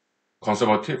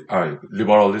conservative,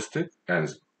 liberalistic, and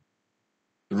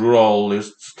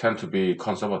ruralists tend to be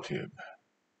conservative.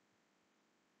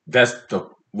 That's the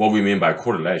what we mean by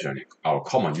correlation, our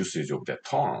common usage of that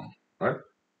term, right?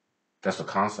 That's the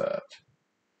concept.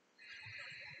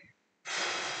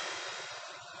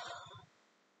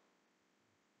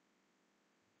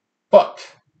 But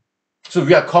so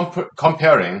we are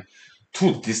comparing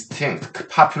two distinct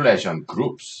population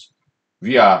groups.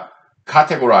 We are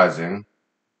categorizing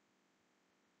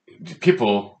the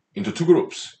people into two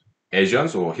groups,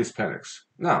 Asians or Hispanics.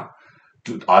 Now,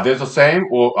 are they the same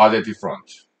or are they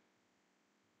different?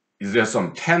 Is there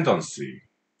some tendency,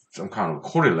 some kind of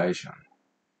correlation?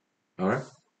 All right.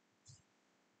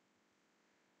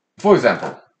 For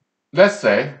example, let's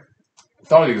say,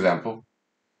 third example,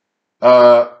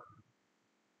 uh,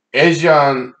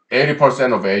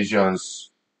 80% of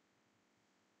Asians,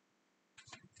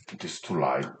 this is too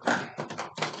light.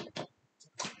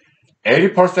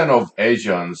 80% of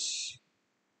Asians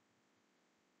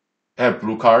have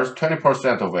blue cars,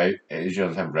 20% of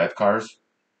Asians have red cars,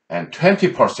 and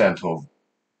 20% of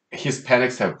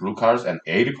Hispanics have blue cars, and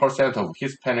 80% of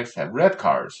Hispanics have red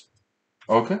cars.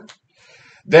 Okay?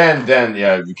 Then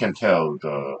yeah, we can tell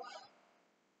the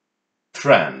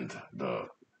trend, the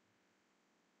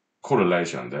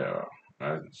correlation there.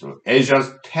 Right? So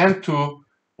Asians tend to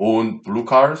own blue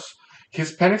cars,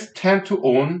 Hispanics tend to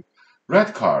own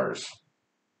red cars.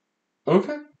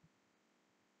 Okay?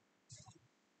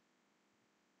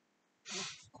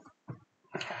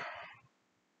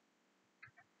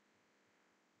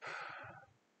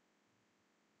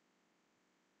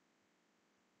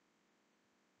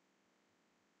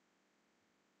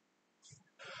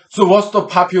 So what's the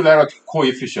popularity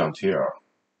coefficient here?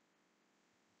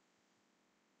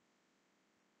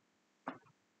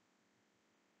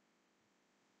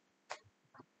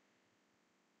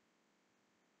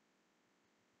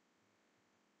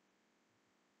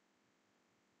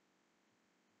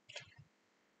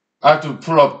 I have to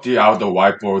pull up the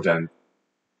whiteboard and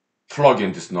plug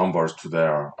in these numbers to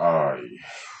there.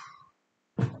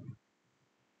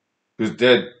 Because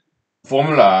that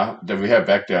formula that we have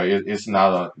back there is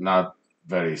not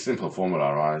very simple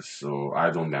formula, right? So I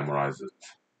don't memorize it.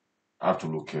 I have to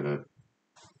look at it.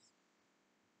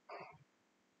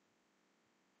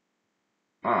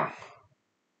 Ah,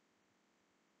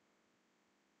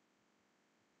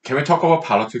 can we talk about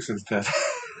politics instead?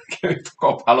 Can we talk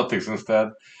about politics instead?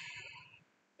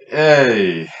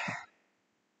 Hey,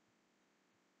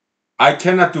 I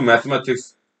cannot do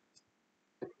mathematics.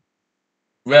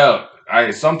 Well,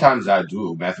 I sometimes I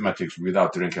do mathematics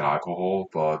without drinking alcohol,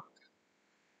 but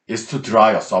it's too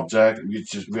dry a subject. We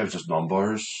have just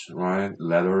numbers, right?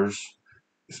 Letters.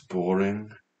 It's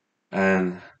boring,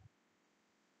 and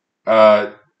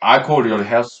alcohol really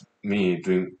helps me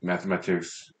doing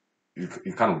mathematics.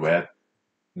 It's kind of wet,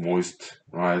 moist,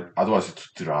 right? Otherwise,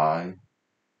 it's too dry.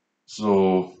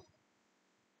 So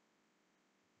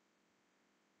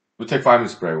we take 5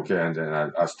 minutes break, okay, and then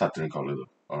I start drinking a little.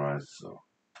 All right. So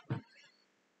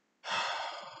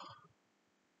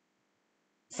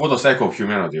for the sake of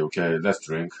humanity, okay, let's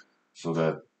drink so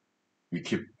that we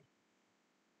keep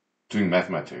doing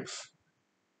mathematics.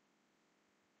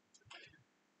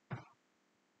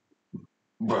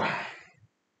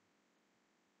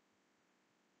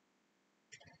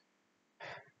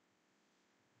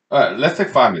 Let's take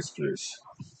 5 minutes, please.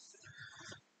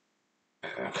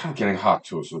 I'm kind of getting hot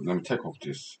too, so let me take off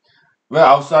this. Well,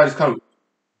 outside it's kind of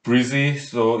breezy,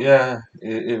 so yeah,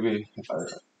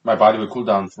 my body will cool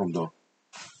down from the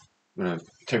when I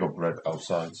take a break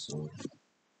outside. So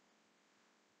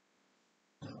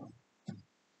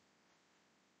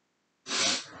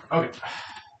okay.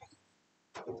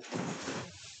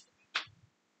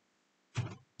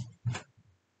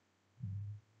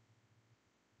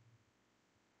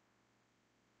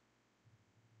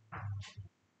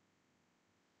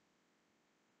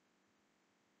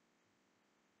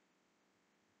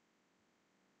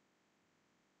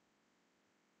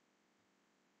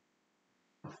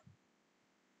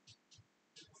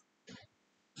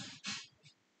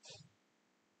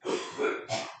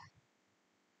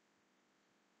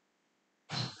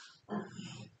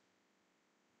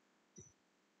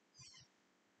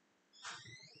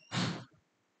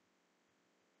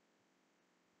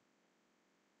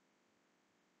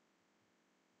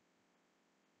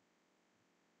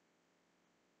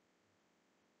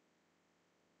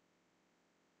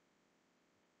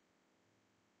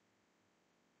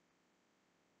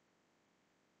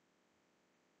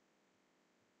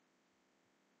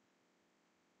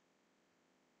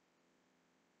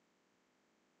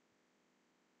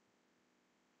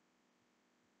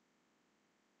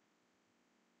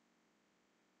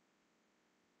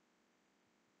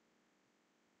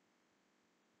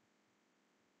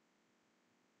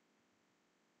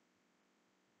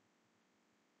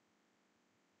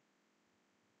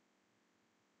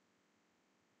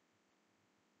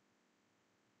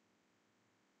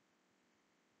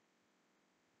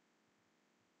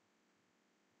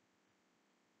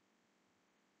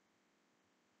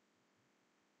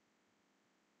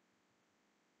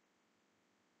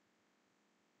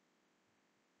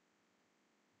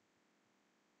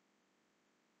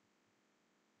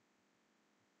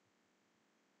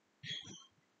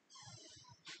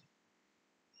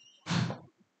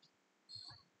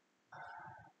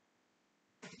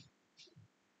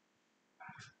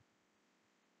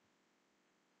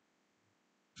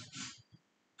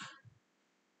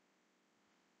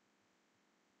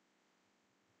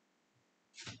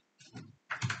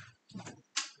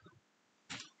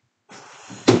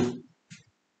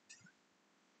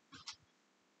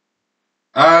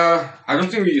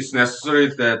 don't think it's necessary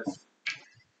that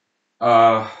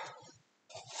uh,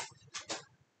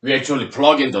 we actually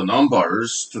plug in the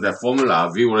numbers to that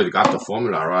formula. We already got the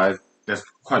formula, right? That's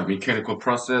quite mechanical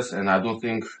process, and I don't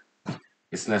think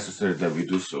it's necessary that we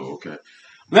do so. Okay,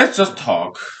 let's just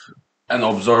talk and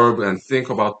observe and think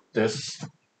about this.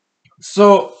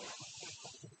 So,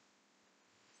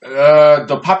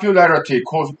 the popularity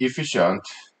coefficient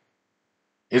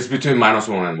is between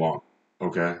 -1 and 1.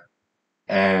 Okay,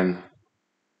 and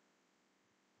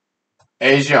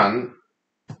Asian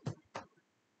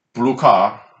blue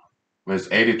car with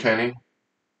 80-20,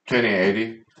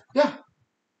 20-80. Yeah,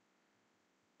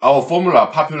 our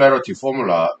formula, popularity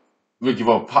formula, we give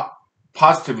a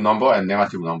positive number and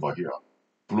negative number here.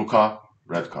 Blue car,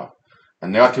 red car.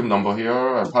 And negative number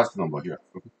here and positive number here.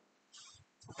 Okay.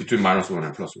 Between -1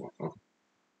 and +1.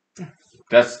 Okay.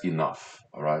 That's enough.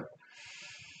 All right.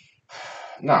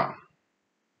 Now,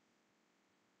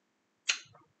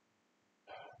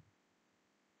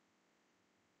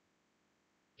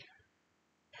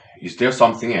 is there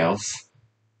something else?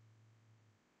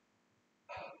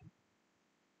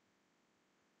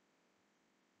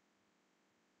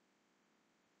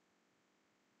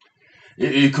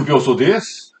 It could be also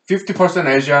this. 50%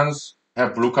 Asians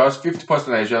have blue cars,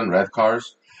 50% Asian red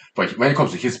cars. But when it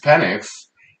comes to Hispanics,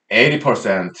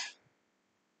 80%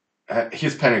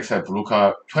 Hispanics have blue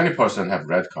car, 20% have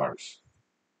red cars.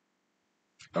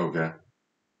 Okay.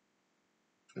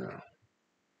 Yeah.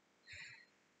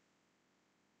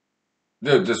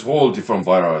 There's whole different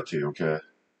variety. Okay.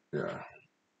 Yeah.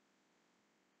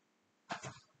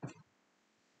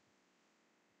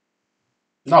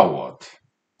 Now what?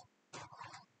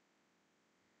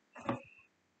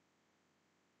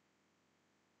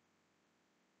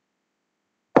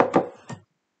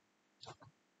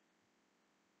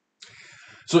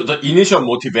 So the initial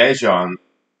motivation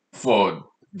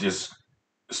for this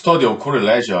study of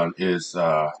correlation is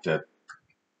that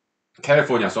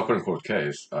California Supreme Court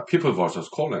case, People versus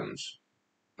Collins.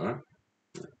 Right?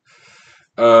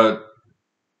 Uh,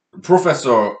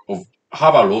 Professor of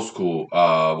Harvard Law School,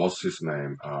 what's his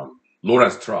name?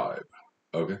 Lawrence Tribe.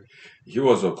 Okay, he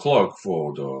was a clerk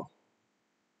for the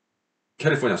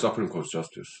California Supreme Court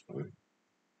Justice. Okay?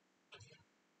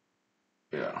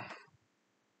 Yeah,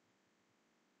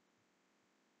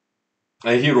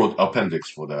 and he wrote appendix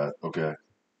for that. Okay,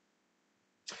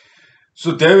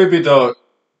 so there will be the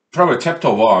probably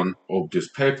chapter one of this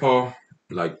paper,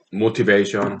 like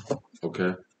motivation.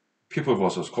 Okay, People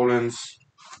versus Collins.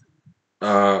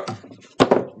 Uh,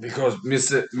 because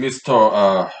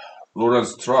Mr.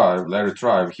 Lawrence Tribe, Larry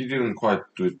Tribe, he didn't quite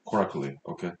do it correctly.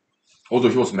 Okay, although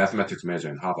he was mathematics major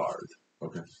in Harvard.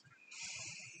 Okay,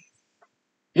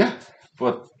 yeah,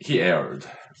 but he erred.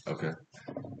 Okay,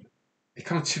 he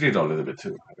kind of cheated a little bit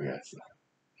too. Okay, so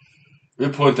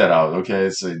we'll point that out. Okay,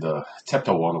 it's in the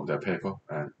chapter one of that paper,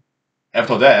 and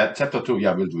after that, chapter two,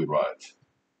 yeah, we'll do it right.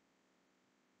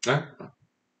 Yeah?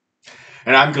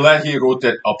 And I'm glad he wrote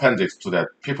that appendix to that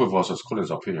People versus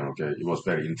Collins opinion. Okay, it was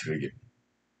very intriguing.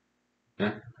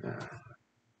 Yeah? Yeah.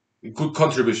 Good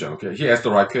contribution. Okay, he asked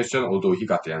the right question, although he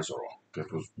got the answer wrong. Okay,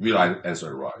 because we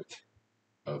answered right.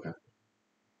 Okay,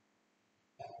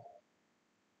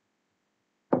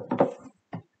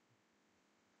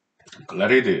 glad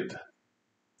he did.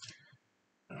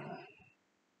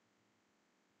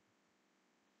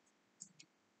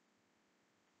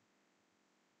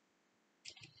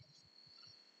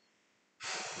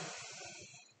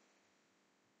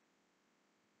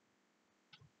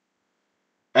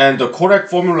 And the correct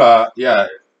formula, yeah,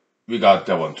 we got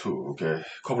that one too. Okay,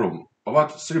 couple of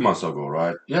about 3 months ago,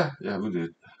 right? Yeah, yeah, we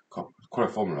did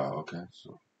correct formula. Okay,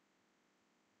 so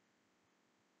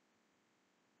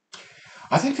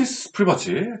I think this is pretty much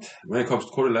it when it comes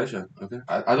to correlation. Okay,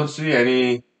 I don't see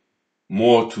any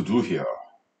more to do here.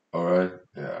 All right,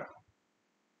 yeah,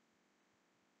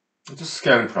 it's a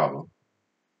scaling problem.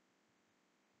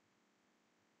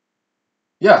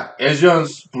 Yeah,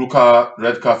 Asians, blue car,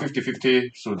 red car, 50-50.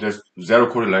 So there's zero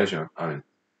correlation. I mean,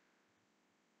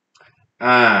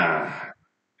 ah,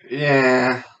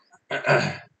 yeah.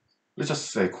 We just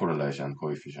say correlation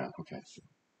coefficient. Okay. So,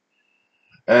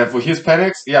 for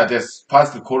Hispanics, yeah, there's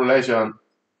positive correlation.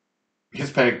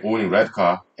 Hispanic owning red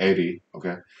car, 80.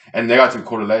 Okay, and negative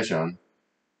correlation.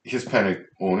 Hispanic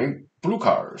owning blue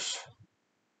cars.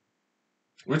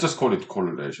 We just call it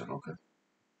correlation. Okay.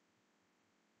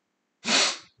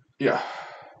 Yeah.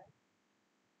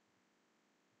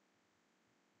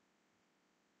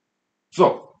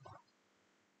 So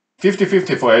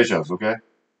 50-50 for Asians. Okay.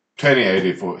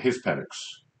 20-80 for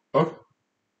Hispanics. Okay.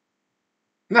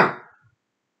 Now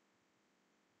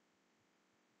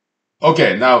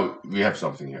Okay, now we have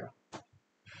something here.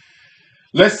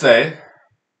 Let's say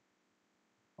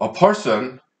a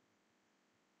person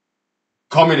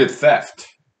committed theft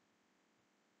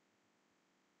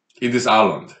in this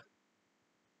island.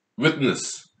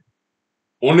 Witness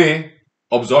only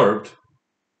observed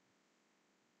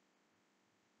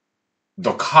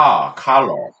the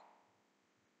color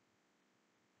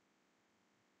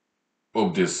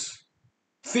of this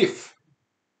thief.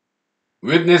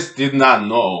 Witness did not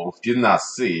know, did not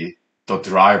see the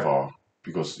driver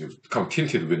because it come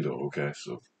tinted window. Okay,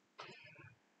 so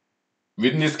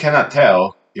witness cannot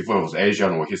tell if it was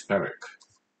Asian or Hispanic.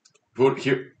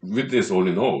 Witness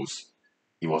only knows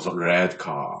it was a red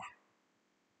car.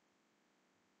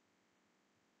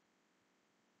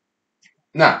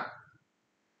 Now,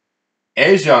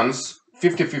 Asians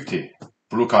 50-50,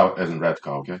 blue car and red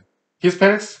car. Okay,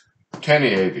 Hispanics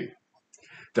 20-80.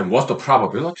 Then what's the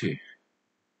probability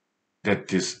that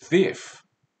this thief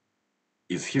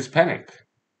is Hispanic?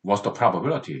 What's the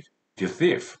probability this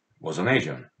thief was an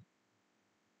Asian?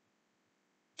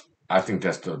 I think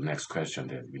that's the next question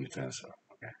that we need to answer.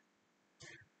 Okay.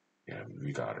 Yeah,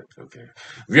 we got it. Okay.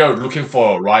 We are looking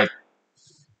for right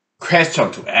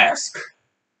question to ask.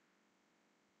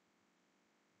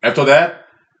 After that,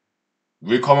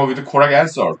 we come up with the correct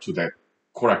answer to that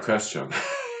correct question.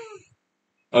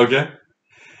 Okay.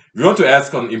 We want to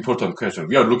ask an important question.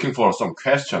 We are looking for some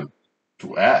question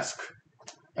to ask.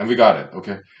 And we got it.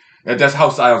 Okay. And that's how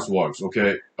science works.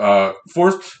 Okay.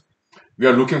 First, we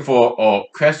are looking for a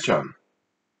question,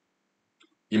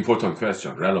 important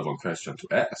question, relevant question to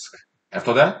ask.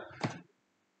 After that,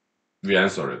 we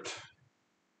answer it.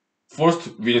 First,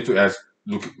 we need to ask,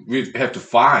 look, we have to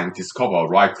find, discover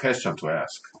right question to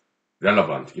ask.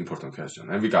 Relevant, important question.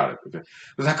 And we got it, okay?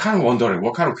 Because I'm kind of wondering,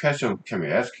 what kind of question can we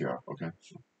ask here, okay?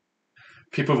 So,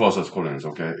 people versus Collins,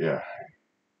 okay? Yeah.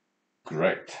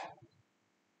 Great.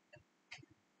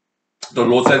 The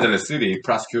Los Angeles City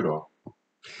prosecutor,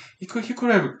 he could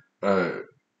have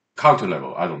counter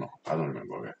level. I don't know. I don't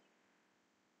remember, okay?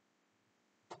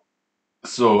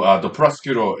 So the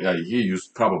prosecutor, yeah, he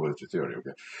used probability theory,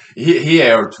 okay? He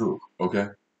erred too, okay?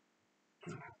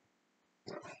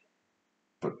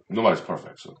 But nobody's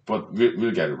perfect, so but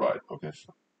we'll get it right. Okay,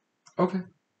 so okay,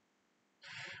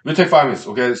 we'll take 5 minutes.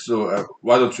 Okay, so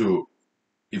why don't you,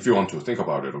 if you want to think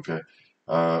about it, okay,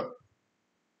 uh,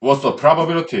 what's the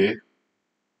probability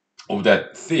of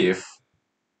that thief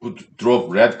who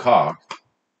drove red car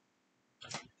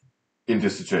in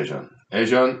this situation?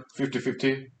 Asian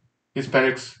 50-50,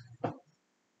 Hispanics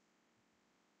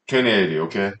 20-80.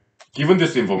 Okay, given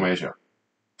this information,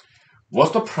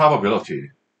 what's the probability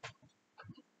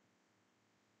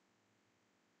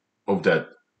of that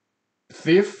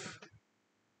thief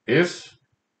is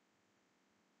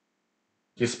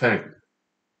Hispanic?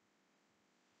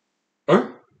 Huh?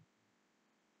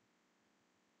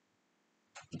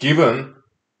 Given,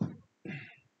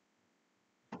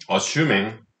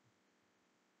 assuming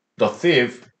the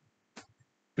thief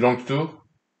belongs to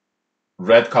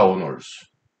red car owners.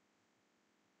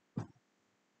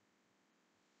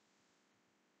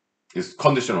 It's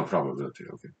conditional probability,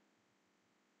 okay?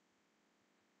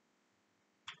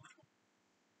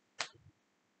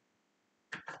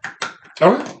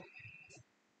 All right.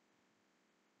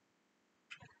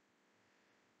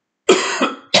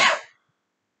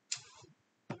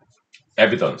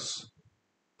 Evidence.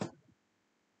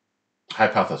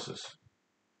 Hypothesis.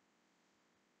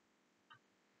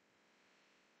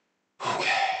 Okay.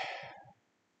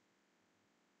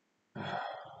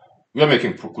 We are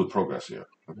making good progress here.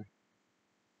 Okay.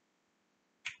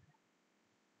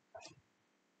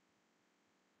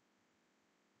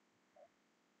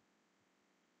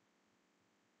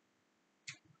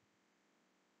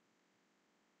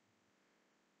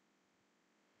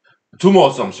 Two more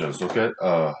assumptions, okay?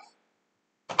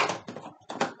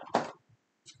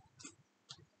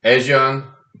 Asian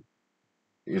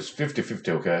is 50-50,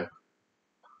 okay?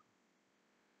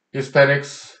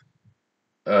 Hispanics,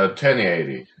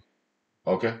 20-80,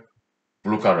 okay?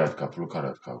 Blue car, red car,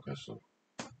 okay? So,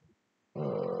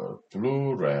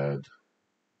 blue, red,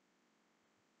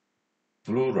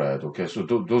 okay? So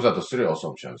those are the three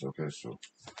assumptions, okay? So,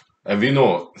 and we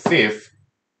know thief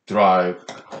drive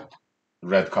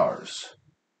red cars,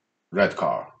 red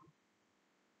car.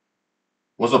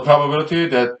 What's the probability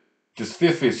that this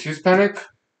thief is Hispanic?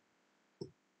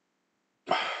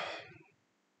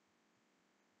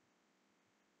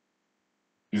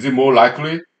 Is it more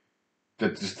likely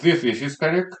that this thief is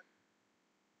Hispanic?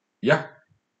 Yeah.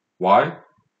 Why?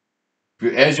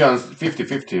 Because Asians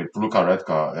 50-50, blue car, red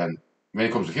car, and when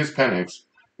it comes to Hispanics,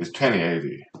 it's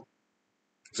 20-80.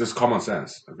 It's just common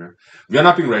sense. Okay, we are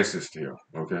not being racist here.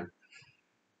 Okay,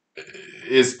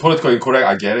 it's politically incorrect.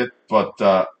 I get it,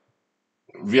 but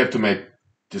we have to make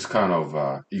this kind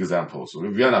of examples.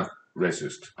 We are not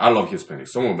racist. I love Hispanics.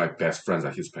 Some of my best friends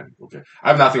are Hispanic. Okay, I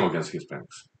have nothing against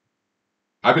Hispanics.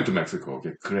 I've been to Mexico.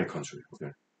 Okay, great country.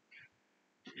 Okay,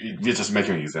 we're just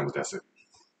making an example. That's it.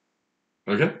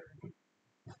 Okay,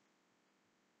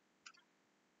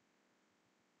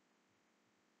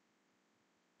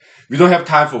 we don't have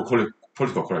time for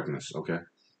political correctness. Okay,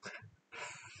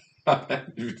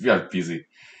 we are busy.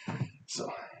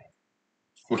 So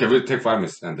okay, we'll take 5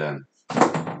 minutes and then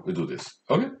we do this.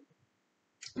 Okay,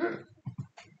 good.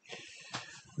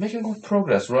 Making good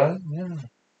progress, right? Yeah.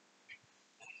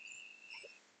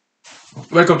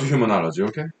 Welcome to humanology.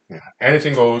 Okay. Yeah.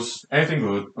 Anything goes. Anything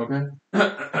good. Okay.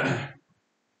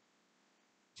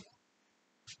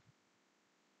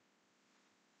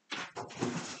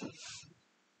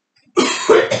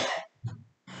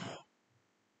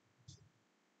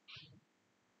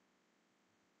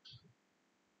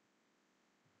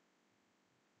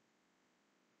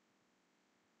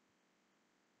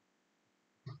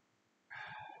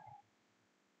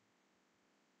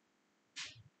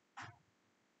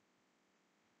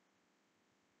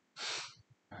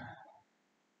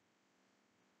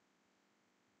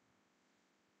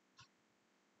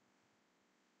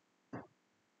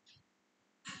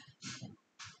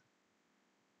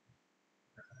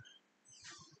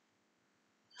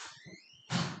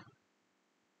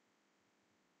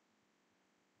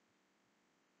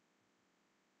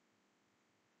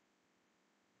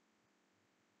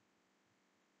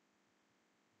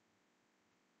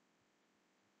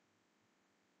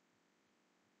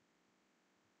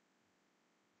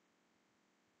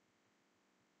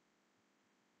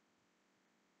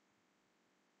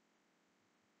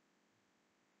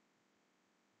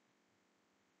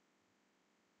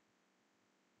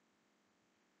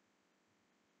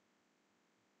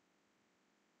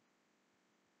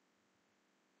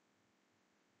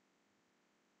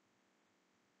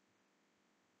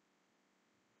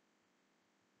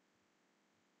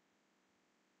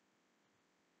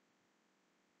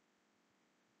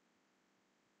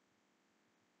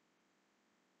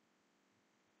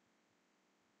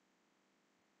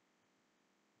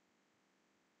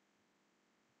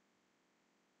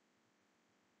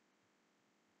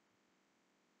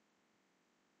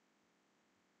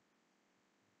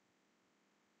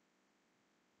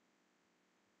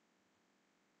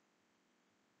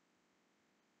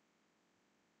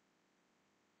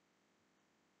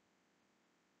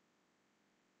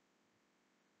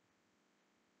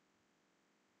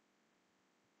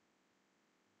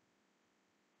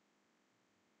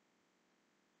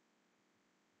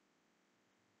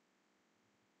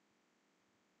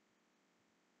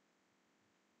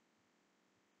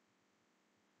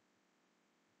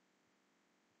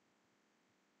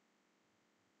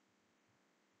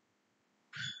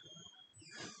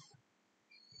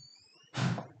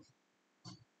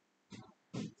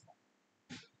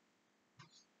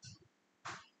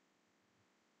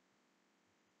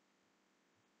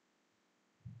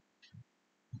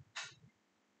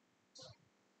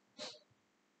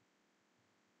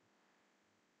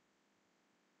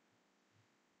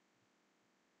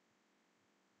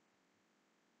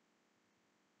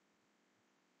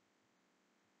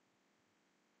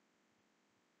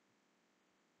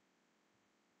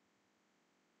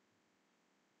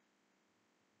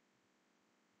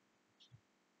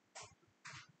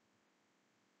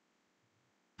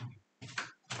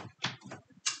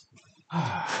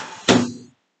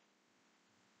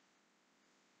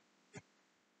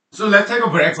 So let's take a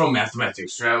break from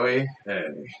mathematics, shall we?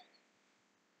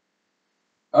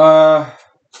 Uh,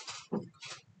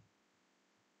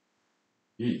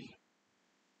 e.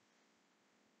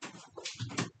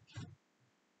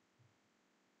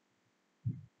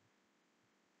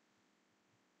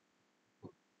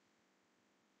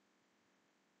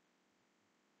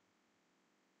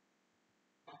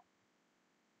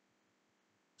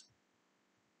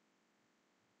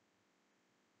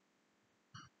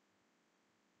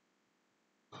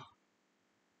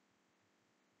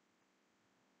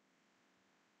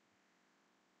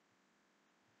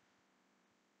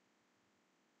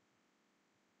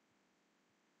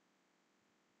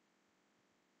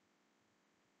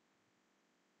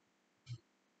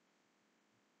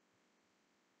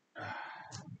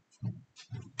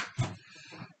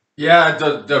 Yeah,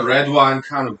 the red wine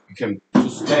kind of became too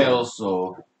stale,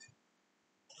 so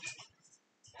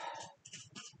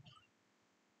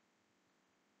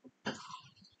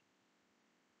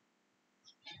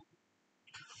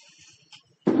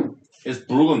it's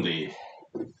Burgundy.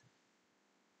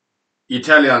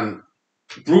 Italian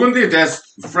Burgundy,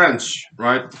 that's French,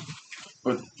 right?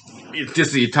 But this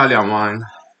is Italian wine.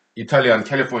 Italian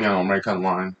Californian American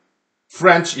wine.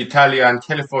 French, Italian,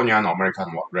 Californian American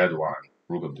red wine.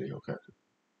 Burgundy, okay.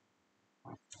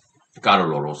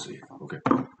 Carlo Rossi, okay.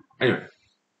 Anyway,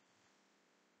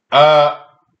 uh,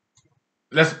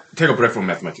 let's take a break from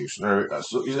mathematics.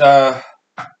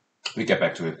 We get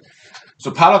back to it.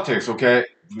 So politics, okay.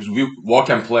 We work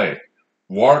and play.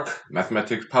 Work,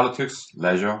 mathematics, politics,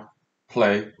 leisure,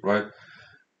 play, right?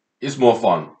 It's more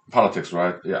fun. Politics,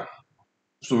 right? Yeah.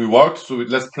 So we worked.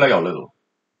 Let's play a little.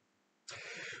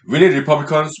 We need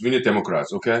Republicans. We need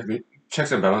Democrats. Okay.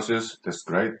 Checks and balances. That's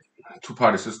great.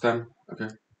 Two-party system. Okay.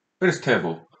 Very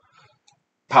stable.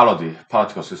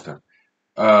 Political system.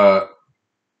 Uh,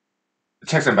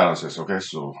 checks and balances. Okay.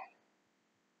 So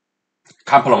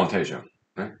complementation.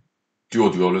 Right.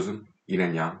 Dualism. Yin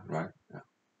and yang. Right. Yeah.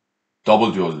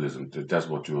 Double dualism. That's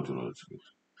what dualism is.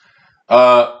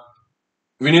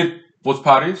 We need both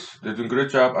parties. They're doing a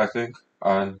great job, I think.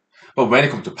 And but when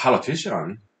it comes to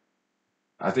politician,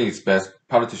 I think it's best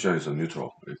politician is a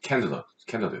neutral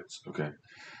candidates. Okay,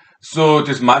 so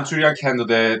this Manchurian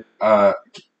candidate,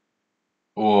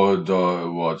 or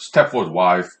the Stepford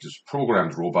wife, this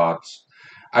programmed robots,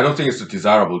 I don't think it's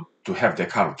desirable to have that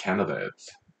kind of candidate.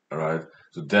 All right,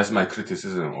 so that's my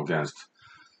criticism against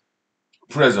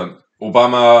President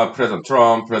Obama, President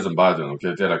Trump, President Biden.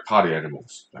 Okay, they're like party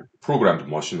animals, like programmed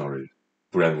machinery,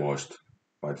 brainwashed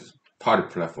by this party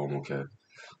platform. Okay,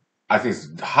 I think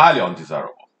it's highly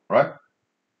undesirable, right?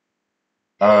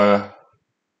 Uh,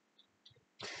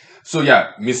 so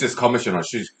yeah, Mrs. Commissioner,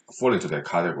 she's fall into that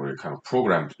category, kind of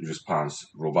programmed response,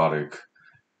 robotic,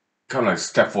 kind of like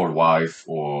Stepford wife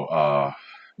or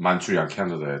Manchurian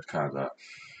candidate, kind of.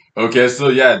 Okay, so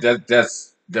yeah,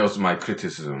 that was my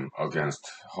criticism against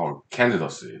her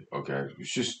candidacy. Okay,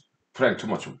 she's playing too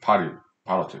much party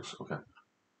politics. Okay,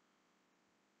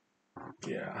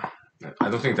 yeah, I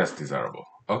don't think that's desirable.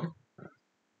 Okay,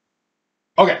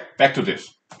 okay, back to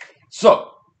this.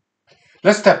 So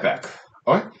let's step back.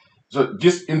 Okay, so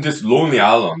this in this lonely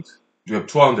island, you have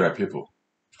 200 people,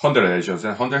 100 Asians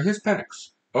and 100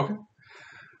 Hispanics. Okay,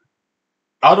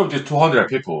 out of these 200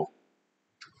 people,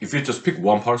 if you just pick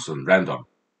one person random,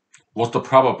 what's the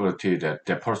probability that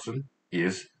that person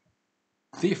is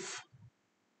thief?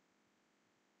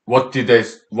 What did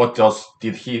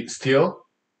he steal?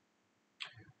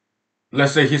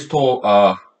 Let's say he stole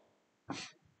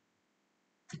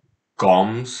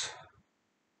gums,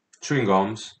 chewing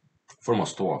gums from a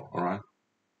store, all right?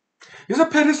 It's a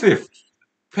petty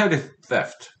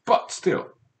theft, but still,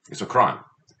 it's a crime.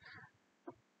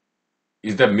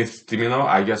 Is that misdemeanor?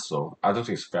 I guess so. I don't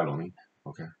think it's felony.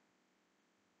 Okay.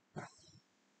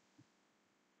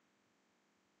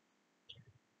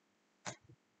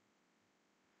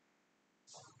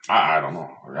 I don't know.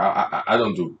 I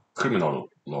don't do criminal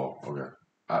law. Okay.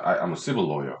 I'm a civil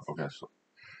lawyer. Okay. So,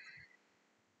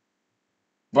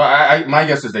 but my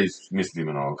guess is that it's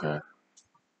misdemeanor. Okay.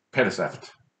 Petty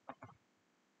theft.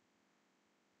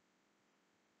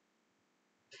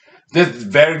 There's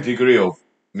varying degree of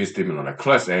misdemeanor, like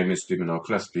class A misdemeanor,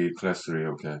 class B, class 3.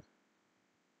 Okay.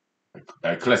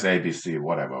 Class A, B, C,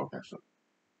 whatever. Okay. So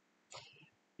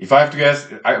if I have to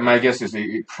guess, my guess is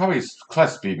it probably is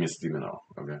class B misdemeanor.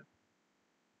 Okay.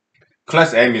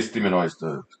 Class A misdemeanor is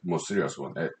the most serious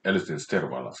one, at least in the state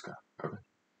of Alaska. Okay.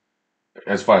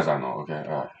 As far as I know. Okay.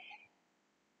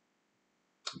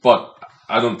 But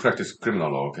I don't practice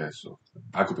criminal law. Okay. So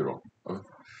I could be wrong. Okay.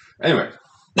 Anyway,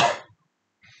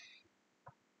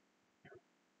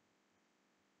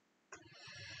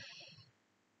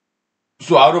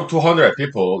 so out of 200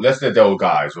 people, let's say they're all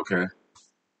guys. Okay.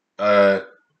 Uh,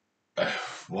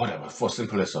 whatever for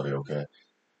simplicity. Okay.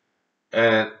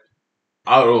 And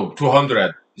out of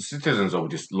 200 citizens of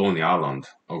this lonely island.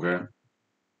 Okay.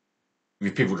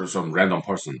 We pick some random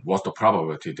person. What's the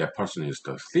probability that person is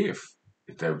the thief?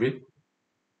 Is that big?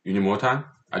 You need more time?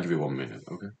 I'll give you 1 minute.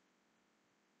 Okay.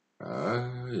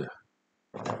 Yeah.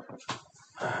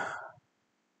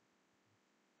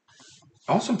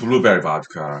 I want some blueberry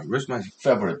vodka. Where's my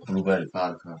favorite blueberry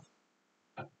vodka?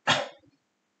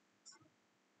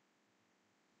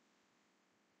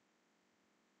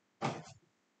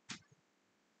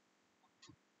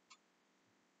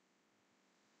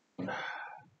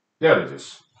 There it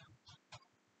is.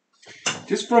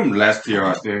 This from last year,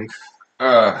 I think.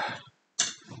 Uh,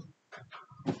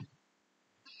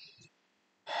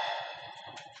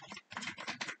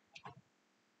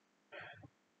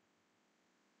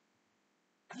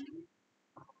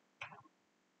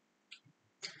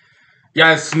 yeah,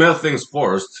 I smell things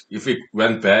first. If it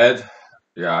went bad,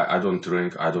 Yeah, I don't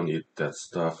drink. I don't eat that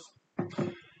stuff.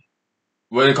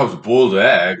 When it comes to boiled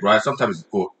egg, right? Sometimes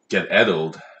it go get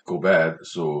addled, go bad.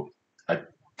 So I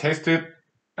taste it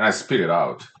and I spit it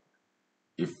out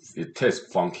if it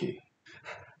tastes funky.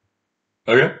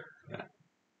 Okay.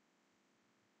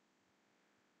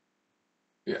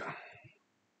 Yeah.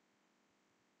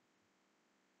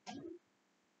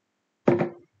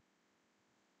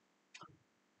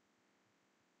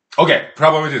 Okay.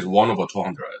 Probability is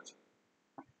 1/200.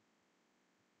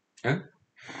 Yeah?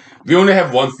 We only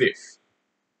have one thief.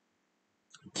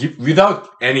 Without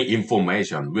any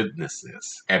information,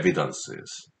 witnesses,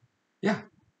 evidences. Yeah.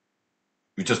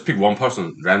 You just pick one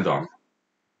person random.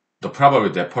 The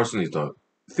probability that person is the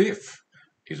thief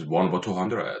is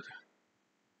 1/200.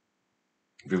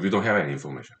 We don't have any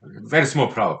information. Very small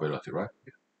probability, right?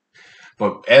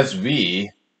 But as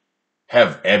we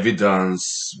have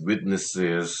evidence,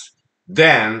 witnesses,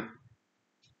 then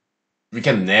we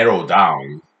can narrow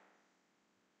down.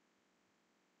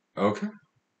 Okay.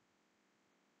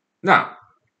 Now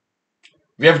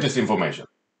we have this information.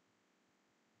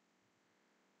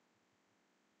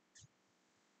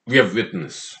 We have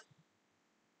witness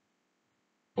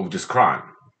of this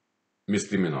crime,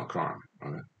 misdemeanor crime.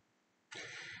 Okay.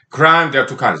 Crime, there are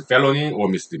two kinds: felony or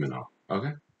misdemeanor.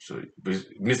 Okay. So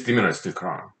misdemeanor is still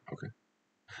crime. Okay.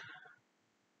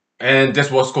 And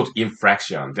that's what's called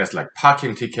infraction. That's like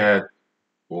parking ticket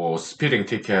or speeding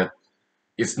ticket.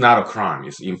 It's not a crime.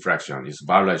 It's infraction. It's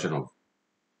violation of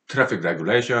traffic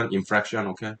regulation, infraction.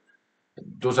 Okay.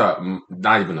 Those are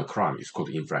not even a crime. It's called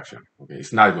infraction. Okay.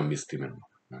 It's not even misdemeanor.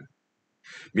 Right?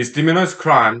 Misdemeanor is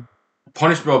crime,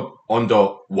 punishable under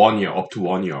 1 year, up to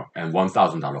 1 year, and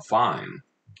 $1,000 fine.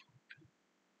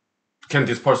 Can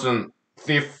this person,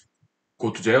 thief, go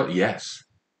to jail? Yes.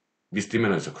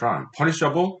 Misdemeanor is a crime,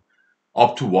 punishable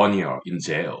up to 1 year in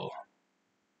jail.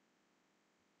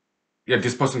 Yeah,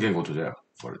 this person can go to jail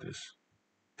for this.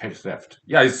 Petty theft.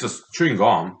 Yeah, it's just chewing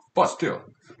gum, but still.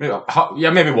 Maybe,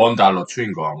 yeah, maybe $1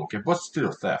 chewing gum, okay, but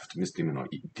still theft, misdemeanor.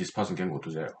 This person can go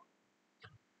to jail,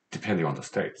 depending on the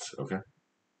states, okay?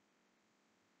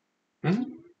 Hmm.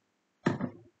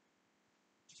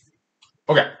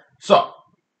 Okay, so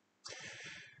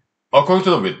according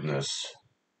to the witness,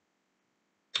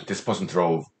 this person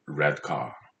drove red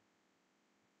car.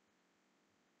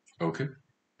 Okay.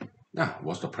 Now,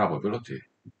 what's the probability?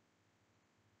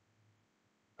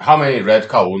 How many red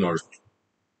car owners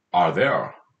are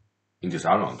there in this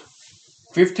island?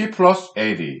 50 plus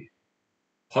 80,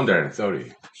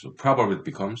 130. So probability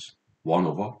becomes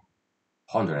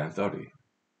 1/130.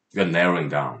 We are narrowing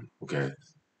down. Okay.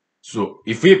 So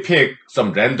if we pick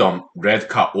some random red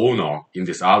car owner in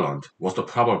this island, what's the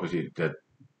probability that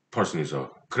person is a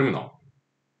criminal?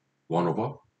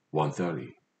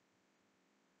 1/130,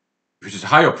 which is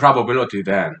higher probability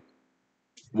than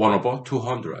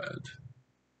 1/200.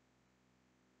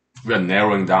 We are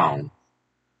narrowing down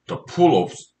the pool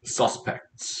of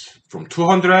suspects from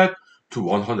 200 to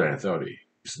 130.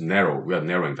 It's narrow. We are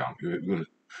narrowing down. We're going to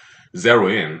zero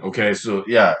in. Okay, so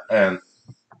yeah, and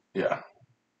yeah.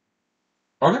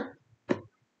 Okay,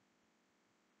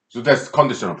 so that's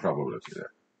conditional probability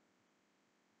there.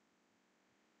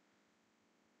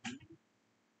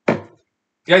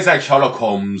 Yeah, it's like Sherlock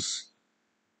Holmes,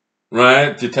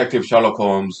 right? Detective Sherlock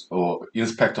Holmes or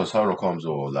Inspector Sherlock Holmes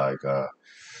or like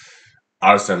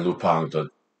Arsène Lupin,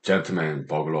 the gentleman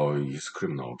burglar is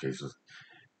criminal cases.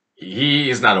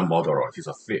 He is not a murderer. He's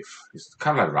a thief. He's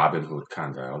kind of like Robin Hood,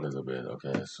 kind of a little bit.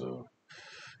 Okay, so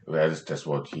that's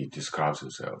what he describes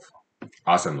himself.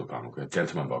 Arsène Lupin, okay,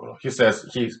 gentleman burglar. He says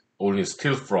he only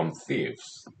steals from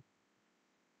thieves.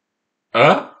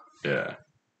 Huh? Yeah.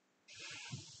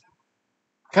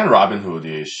 Kind of Robin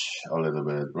Hoodish a little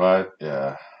bit, right?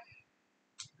 Yeah.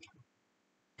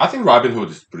 I think Robin Hood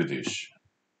is British.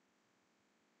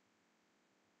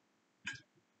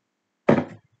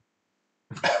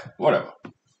 Whatever.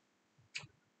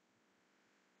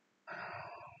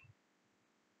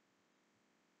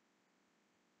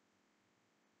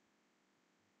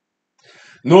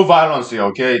 No violence here,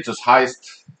 okay? Just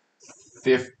heist,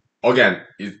 theft. Again,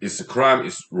 it's a crime,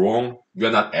 it's wrong.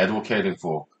 We're not advocating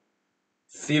for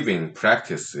thieving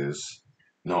practices.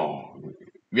 No.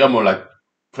 We are more like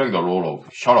playing the role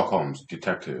of Sherlock Holmes,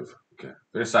 detective. Okay.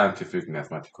 Very scientific,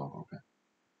 mathematical. Okay.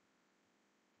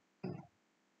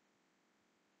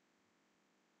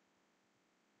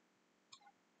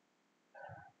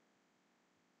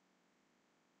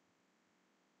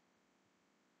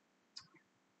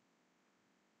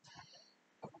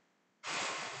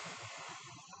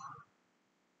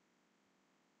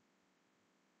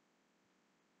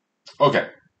 Okay.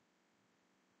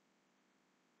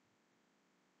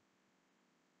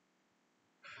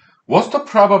 What's the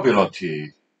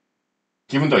probability,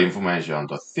 given the information,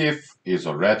 the thief is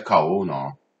a red car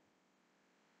owner,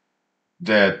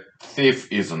 that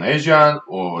thief is an Asian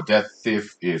or that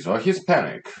thief is a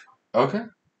Hispanic? Okay?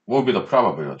 What would be the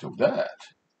probability of that?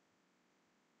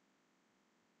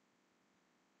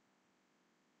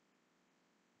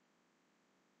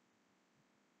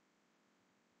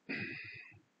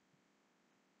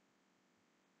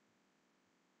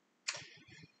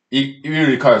 It will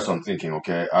require some thinking,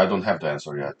 okay? I don't have the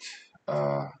answer yet.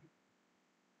 Uh,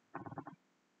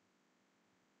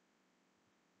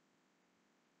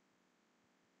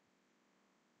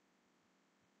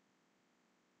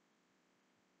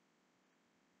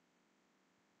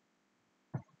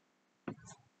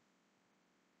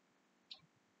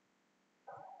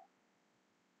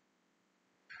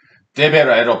 they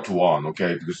better add up to one,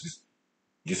 okay? Because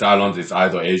this island is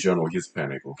either Asian or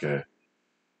Hispanic, okay?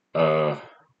 Uh,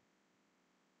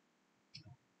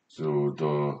 so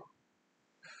the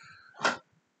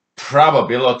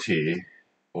probability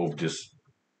of this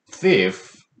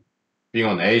thief being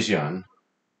an Asian,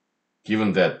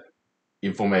 given that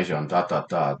information, dot, dot,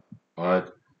 dot, alright?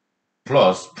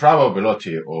 Plus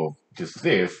probability of this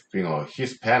thief being a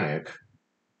Hispanic,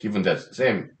 given that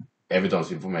same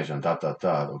evidence information, dot, dot,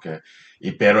 dot, okay?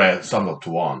 It better sum up to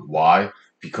one. Why?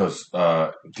 Because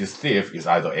this thief is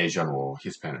either Asian or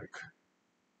Hispanic.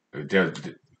 There,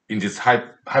 in this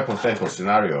hypothetical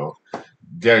scenario,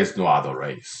 there is no other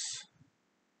race.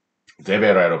 They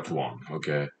better add up to one,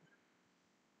 okay?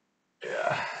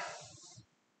 Yeah.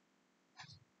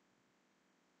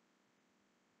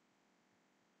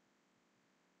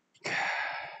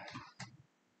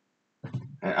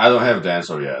 And I don't have the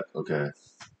answer yet, okay?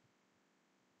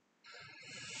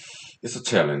 It's a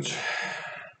challenge.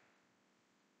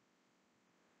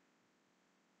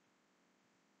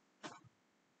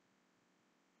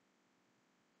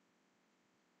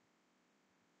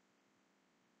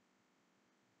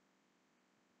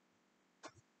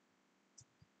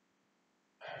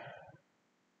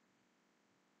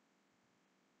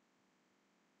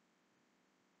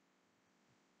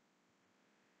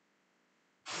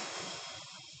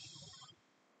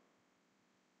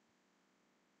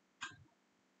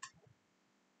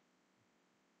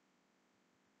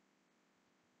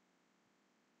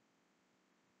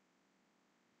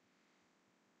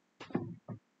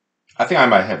 I think I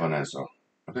might have an answer.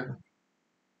 Okay.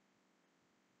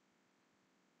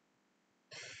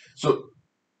 So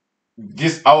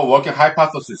this our working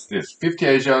hypothesis is 50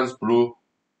 Asians blue,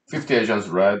 50 Asians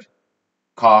red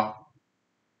car,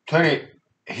 20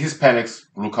 Hispanics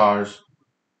blue cars,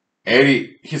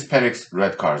 80 Hispanics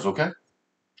red cars, okay?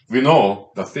 We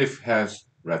know the thief has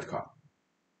red car.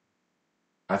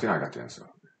 I think I got the answer.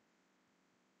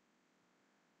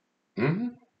 Hmm.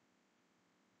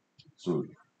 So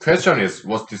question is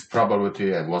what's this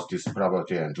probability and what's this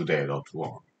probability and do they add up to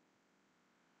one?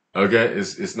 Okay,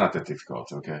 it's not that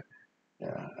difficult, okay?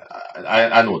 Yeah.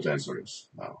 I know what the answer is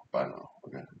now, by now.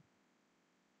 Okay.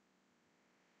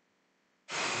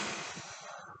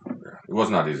 It was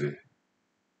not easy. It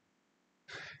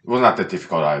was not that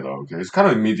difficult either, okay? It's kind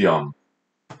of a medium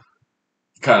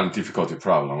kind of difficulty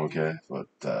problem, okay? But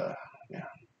yeah.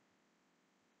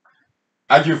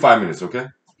 I give you 5 minutes, okay?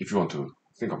 If you want to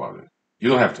think about it. You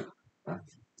don't have to. Right?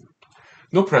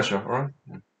 No pressure, alright?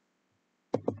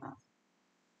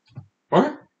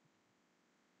 Okay?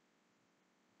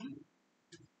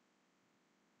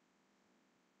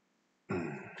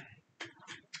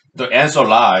 The answer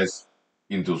lies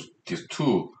in these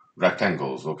two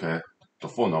rectangles, okay? The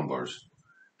four numbers.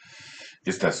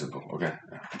 It's that simple, okay?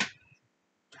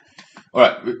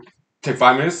 Alright, take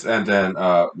 5 minutes and then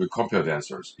we compare the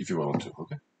answers if you want to,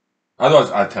 okay? Otherwise,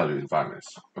 I'll tell you in 5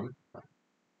 minutes. Okay?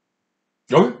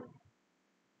 Okay?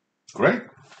 Great.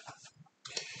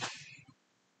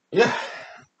 Yeah.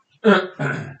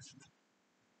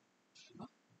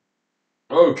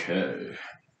 Okay.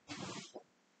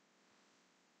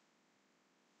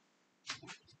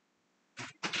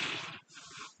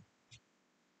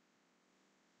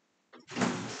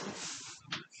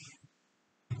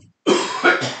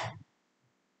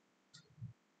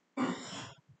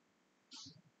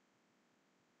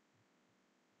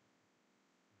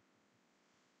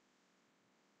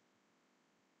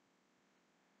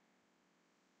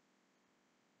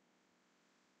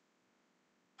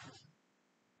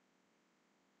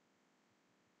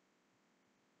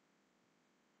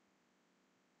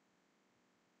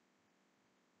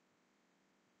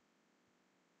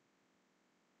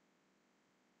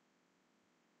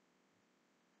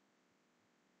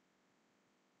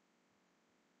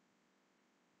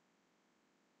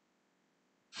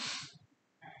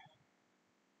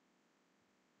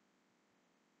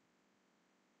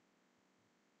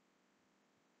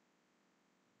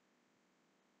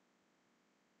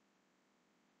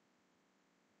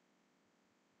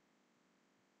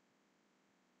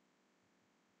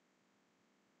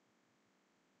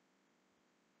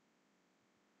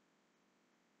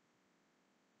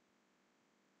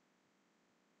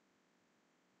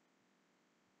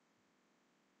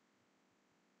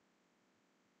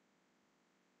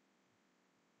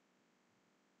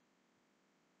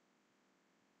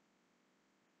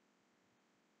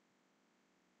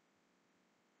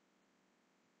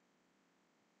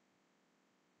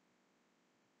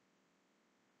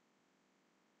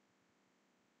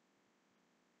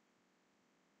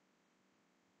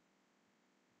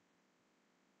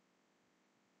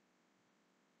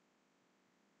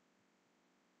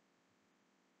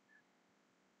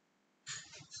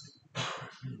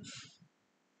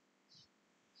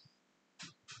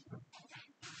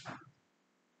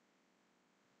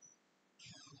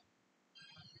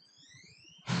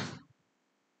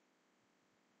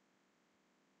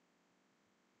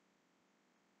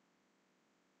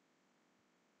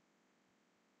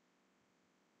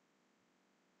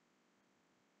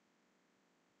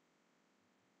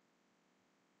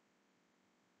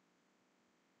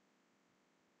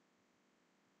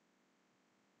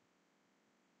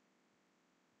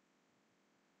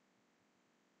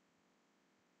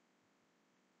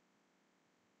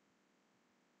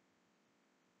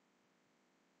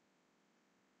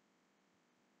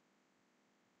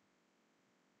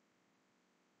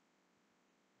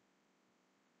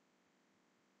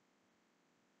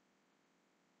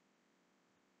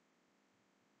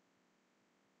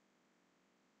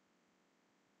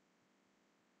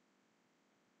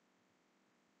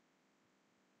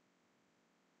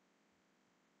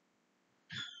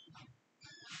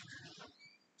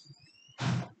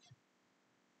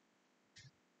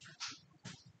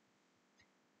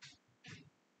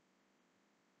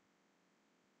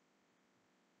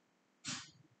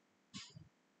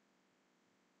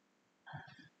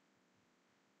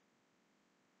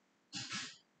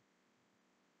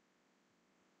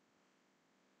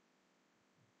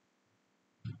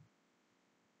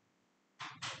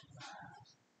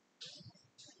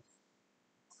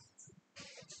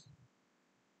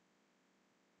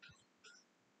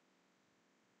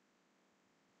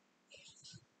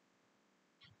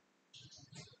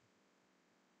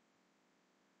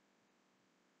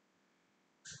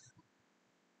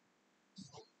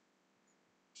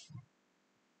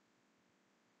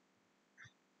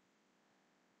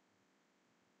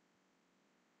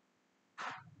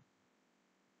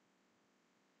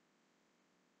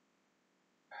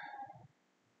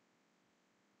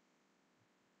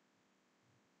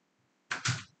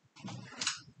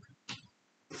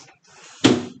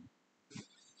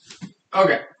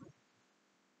 Okay,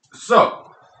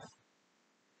 so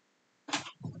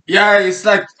yeah, it's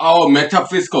like our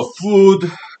metaphysical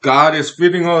food. God is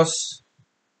feeding us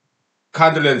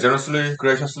kindly and generously,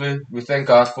 graciously. We thank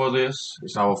God for this.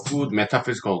 It's our food,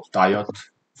 metaphysical diet,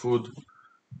 food,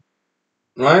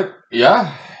 right?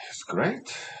 Yeah, it's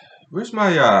great. Where's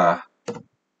my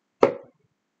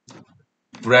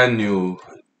brand new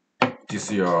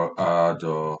this year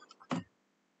the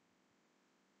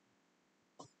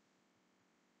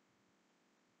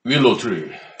willow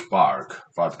tree bark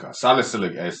vodka,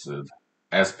 salicylic acid,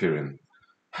 aspirin.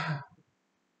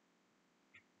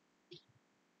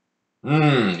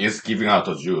 It's giving out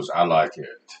the juice. I like it.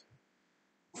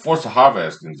 Forced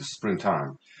harvest in the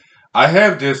springtime. I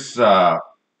have this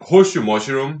horseshoe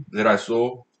mushroom that I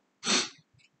saw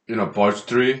in a birch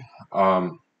tree.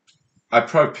 Um, I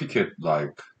probably pick it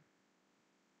like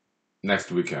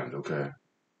next weekend. Okay.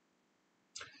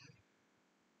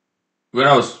 When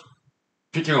I was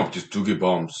picking up these doogie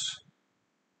bombs,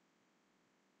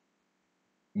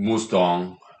 moose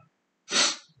dung,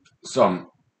 some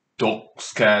dog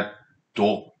scat,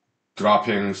 dog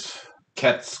droppings,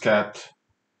 cat scat.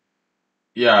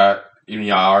 Yeah, in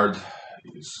yard,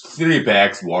 it's 3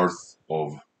 bags worth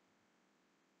of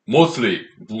mostly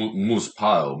moose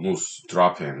pile, moose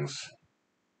droppings,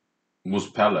 moose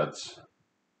pellets.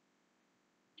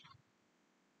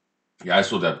 Yeah, I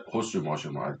saw that horseshoe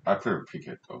mushroom. I could pick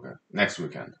it. Okay, next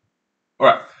weekend. All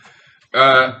right.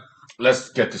 Uh, let's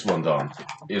get this one done.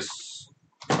 It's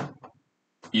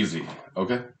easy.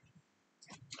 Okay.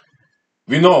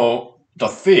 We know the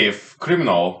thief,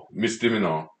 criminal,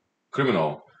 misdemeanor,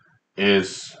 criminal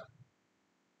is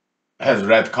has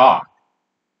red car.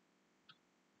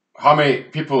 How many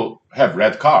people have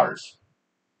red cars?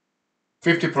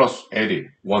 50 plus 80,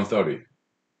 130.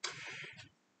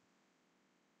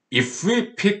 If we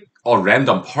pick a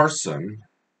random person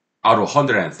out of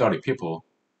 130 people,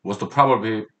 what's the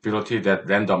probability that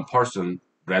random person,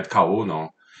 red car owner,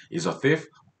 is a thief?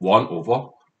 1 over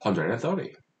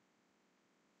 130.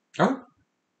 Huh?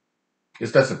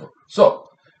 It's that simple. So,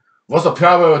 what's the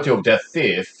probability of that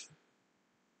thief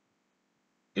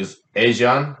is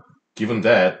Asian, given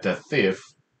that the thief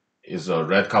is a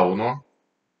red car owner?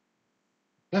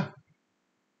 Yeah,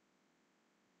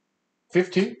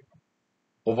 50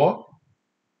 over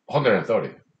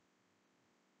 130.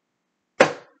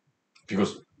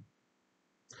 Because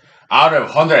out of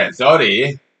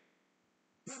 130,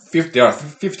 50, there are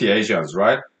 50 Asians,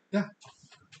 right? Yeah.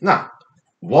 Now,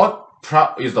 what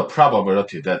is the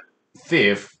probability that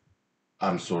thief,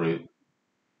 I'm sorry,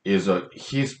 is a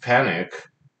Hispanic,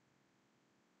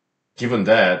 given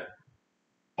that,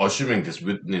 assuming this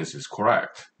witness is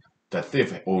correct, the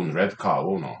thief own red car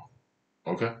owner,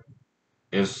 okay,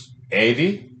 is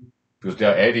 80, because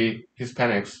there are 80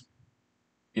 Hispanics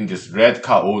in this red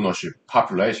car ownership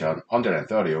population,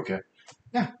 130, okay?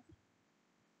 Yeah.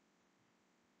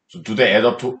 So do they add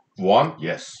up to 1?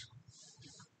 Yes.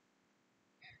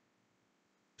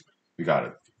 We got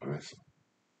it. Okay.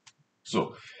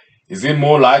 So, is it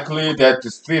more likely that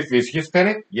this thief is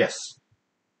Hispanic? Yes.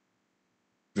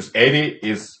 Because 80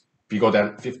 is bigger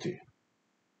than 50.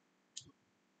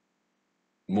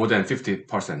 More than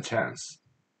 50% chance.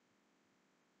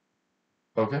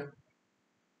 Okay?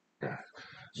 Yeah.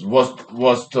 So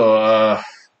what's the,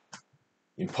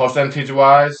 in percentage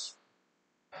wise?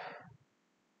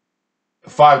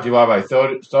 5 divided by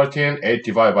 13, 8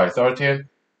 divided by 13.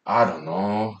 I don't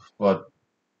know, but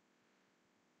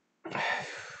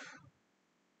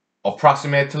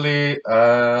approximately,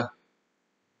 how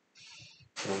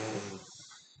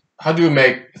do you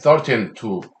make 13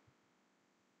 to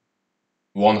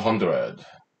 100?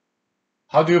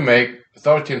 How do you make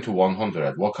 13 to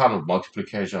 100? What kind of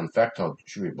multiplication factor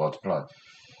should we multiply?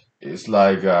 It's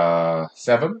like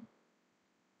 7,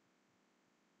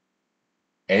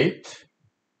 8?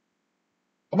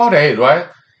 About 8, right?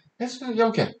 It's yeah,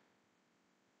 okay.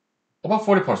 About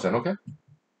 40%, okay?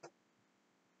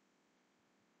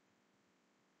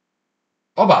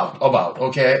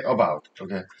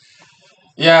 Okay.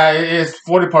 Yeah, it's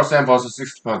 40% versus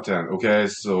 60%, okay?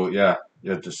 So, yeah,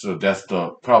 so that's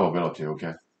the probability,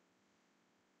 okay?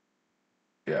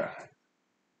 Yeah.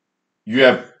 You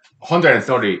have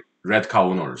 130 red car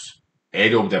owners.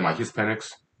 80 of them are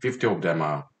Hispanics, 50 of them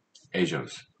are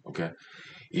Asians, okay?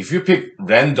 If you pick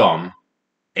random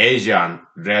Asian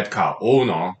red car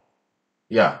owner,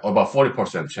 yeah, about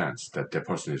 40% chance that the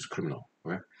person is criminal,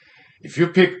 okay? If you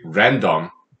pick random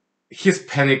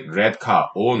Hispanic red car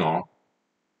owner,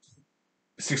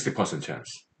 60%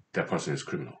 chance that person is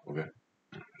criminal. Okay,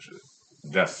 so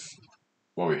that's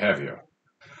what we have here.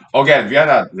 Again, we are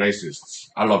not racists.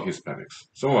 I love Hispanics.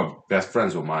 Some of my best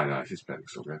friends of mine are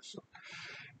Hispanics. Okay, so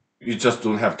you just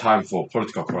don't have time for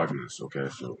political correctness. Okay,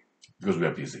 so because we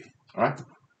are busy. All right.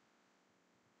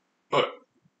 But,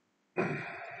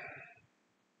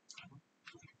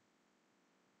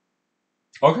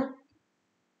 okay.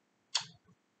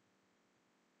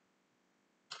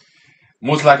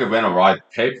 Most likely, when I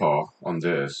write paper on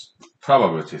this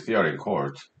probability theory in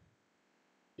court,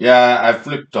 yeah, I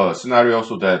flipped the scenario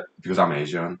so that because I'm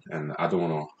Asian and I don't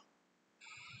want to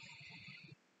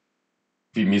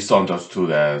be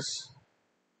misunderstood as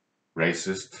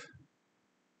racist.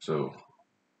 So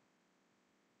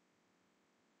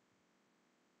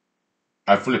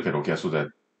I flip it, okay, so that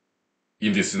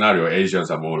in this scenario,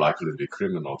 Asians are more likely to be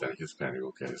criminal than Hispanic,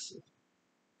 okay? So,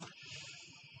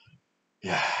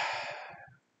 yeah.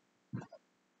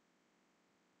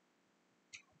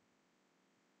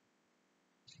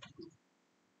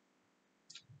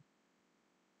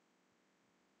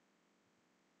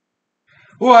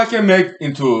 Or I can make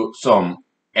into some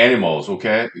animals,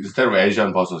 okay? Instead of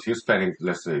Asian versus Hispanic,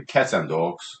 let's say cats and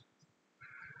dogs.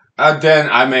 And then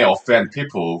I may offend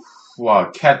people who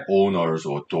are cat owners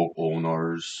or dog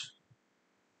owners.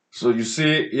 So you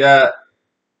see, yeah,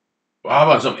 how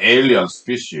about some alien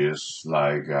species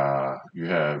like you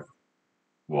have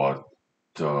what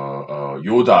the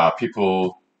Yoda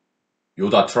people,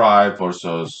 Yoda tribe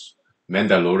versus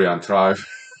Mandalorian tribe.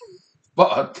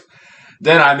 But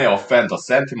then I may offend the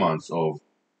sentiments of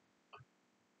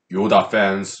Yoda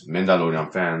fans,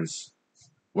 Mandalorian fans.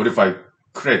 What if I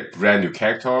create brand new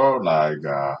character like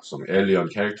some alien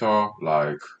character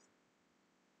like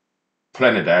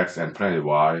Planet X and Planet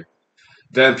Y?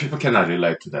 Then people cannot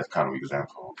relate to that kind of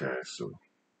example. Okay, so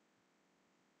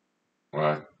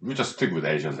right, we just stick with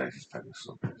Asians and Hispanics.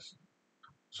 Okay,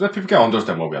 so that people can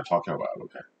understand what we are talking about.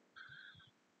 Okay.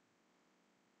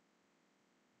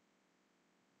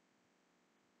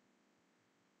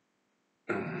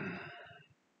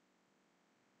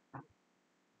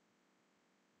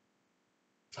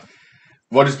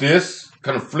 What is this?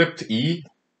 Kind of flipped E,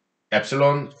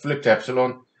 epsilon, flipped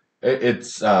epsilon.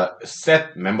 It's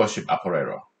set membership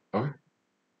operator. Okay,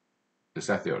 the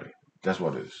set theory. That's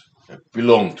what it is.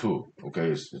 Belong to.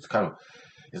 Okay, it's kind of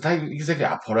it's not exactly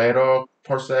operator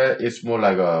per se. It's more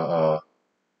like a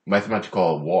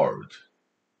mathematical word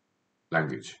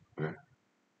language. Okay?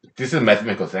 This is a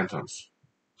mathematical sentence.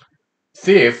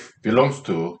 Thief belongs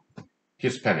to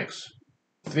Hispanics.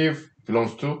 Thief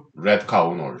belongs to red cow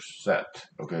owners set.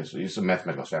 Okay, so it's a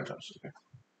mathematical sentence. Okay?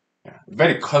 Yeah.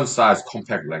 Very concise,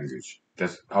 compact language.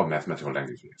 That's how mathematical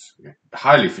language is. Okay?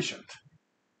 Highly efficient.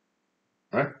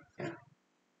 Right? Yeah.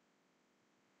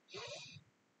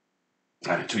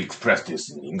 And to express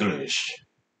this in English,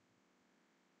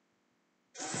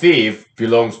 thief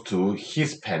belongs to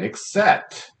Hispanic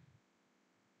set.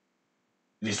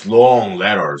 These long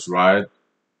letters, right?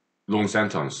 Long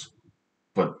sentence.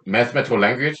 But mathematical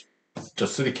language,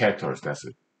 just 3 characters. That's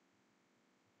it.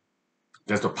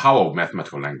 That's the power of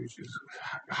mathematical language. It's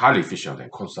highly efficient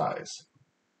and concise.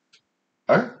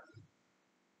 Right?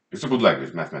 It's a good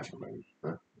language, mathematical language.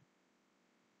 Right?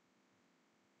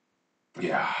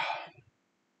 Yeah.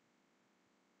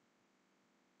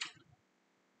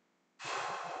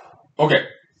 Okay.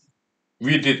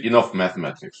 We did enough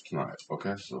mathematics tonight.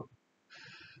 Okay, so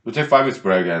we'll take 5 minutes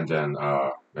break and then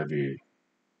maybe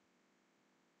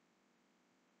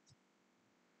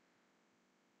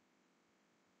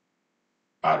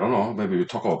I don't know. Maybe we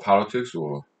talk about politics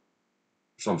or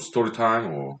some story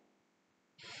time or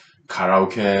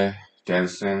karaoke,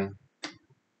 dancing,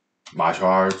 martial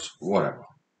arts, whatever.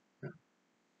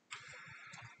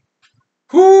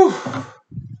 Whew.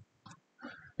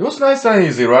 It was nice and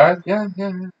easy, right? Yeah, yeah,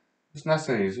 yeah. It's nice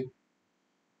and easy.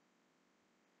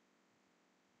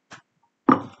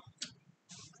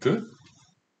 Good.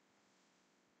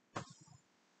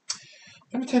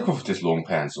 Let me take off these long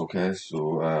pants, okay?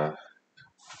 So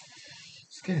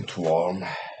it's getting too warm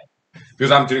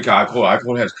because I'm drinking alcohol.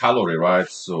 Alcohol has calorie, right?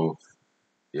 So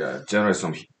yeah, generate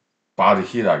some body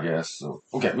heat, I guess. So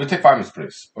okay, we'll take 5 minutes,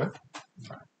 please. Okay?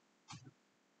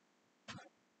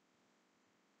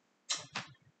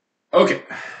 Okay.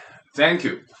 Thank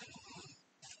you.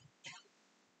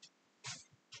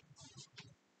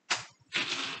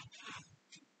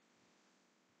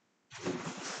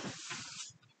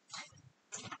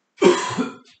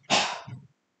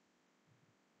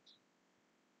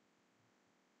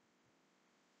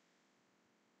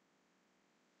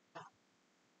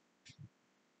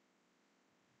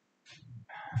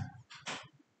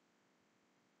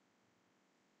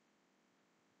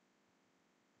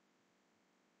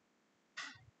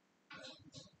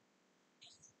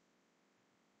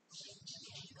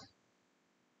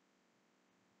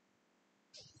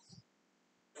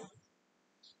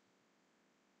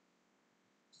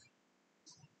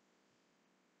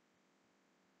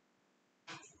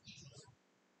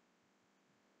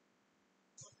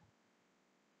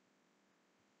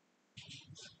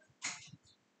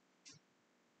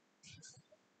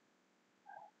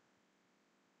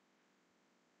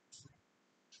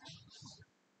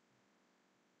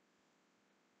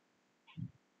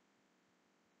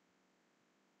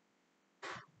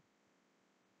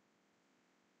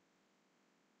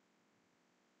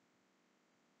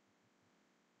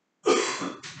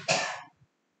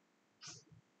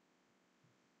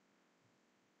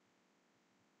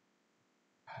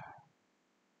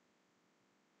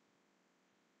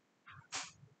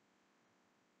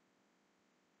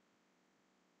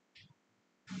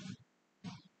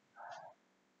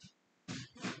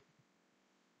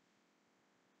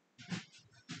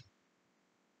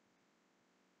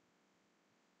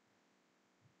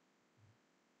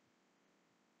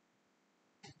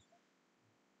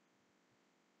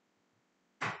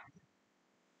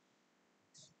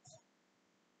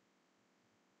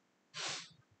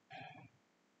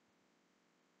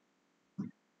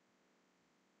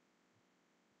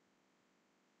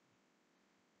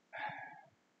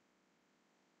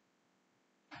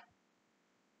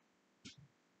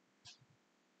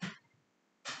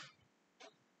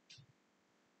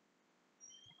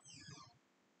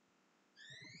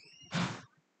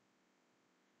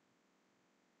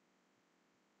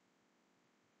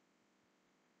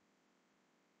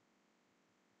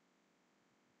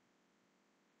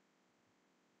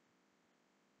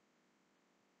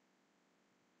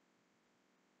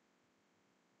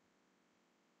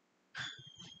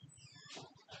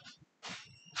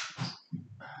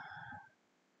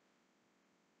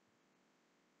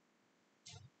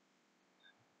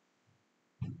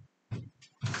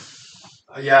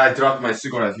 Yeah, I dropped my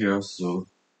cigarette here, so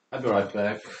I'll be right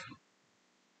back.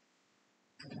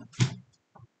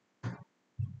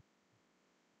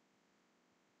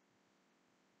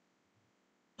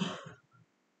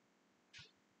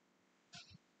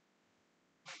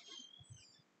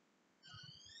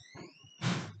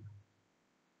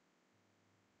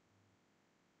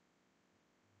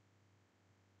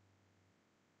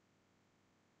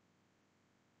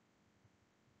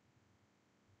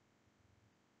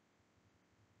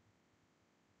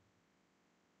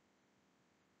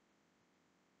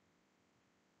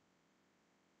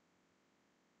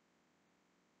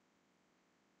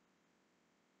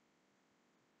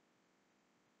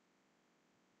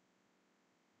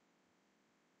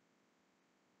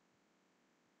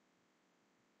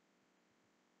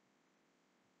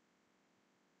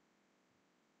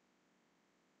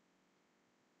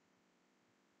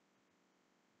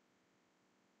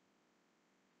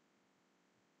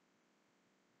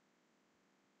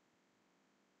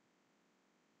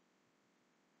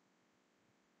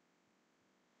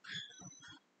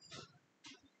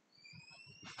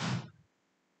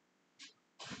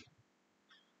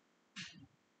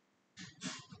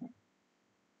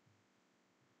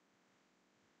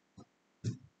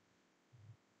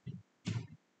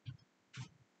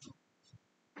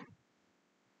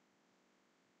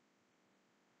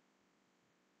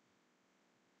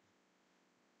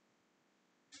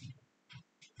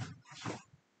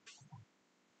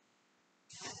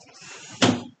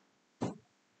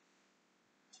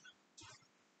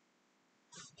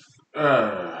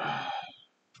 Uh,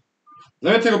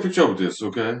 Let me take a picture of this,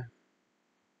 okay?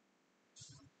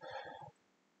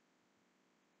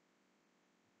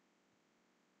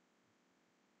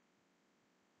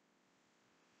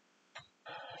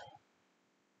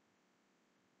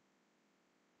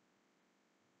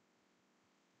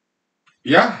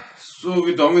 Yeah, so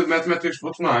we're done with mathematics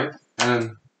for tonight.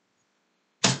 And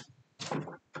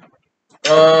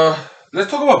uh, let's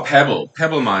talk about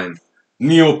Pebble Mine,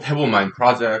 Neo Pebble Mine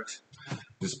project.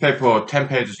 This paper, 10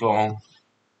 pages long.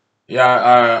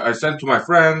 Yeah, I sent to my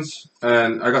friends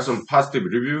and I got some positive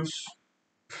reviews.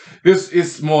 This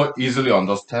is more easily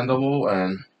understandable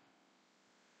and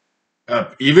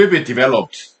it will be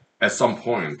developed at some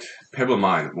point. Pebble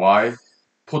Mine, why?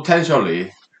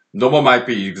 Potentially, number might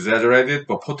be exaggerated,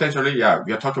 but potentially, yeah,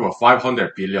 we are talking about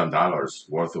 $500 billion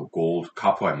worth of gold,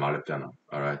 copper, and molybdenum.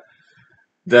 All right,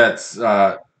 that's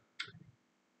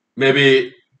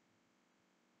maybe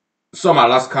some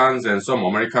Alaskans and some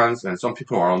Americans and some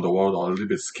people around the world are a little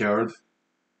bit scared.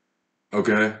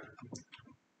 Okay,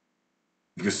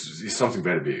 because it's something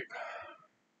very big.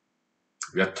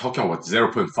 We are talking about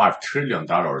 $0.5 trillion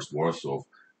worth of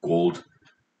gold,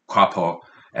 copper,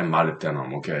 and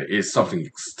molybdenum. Okay, it's something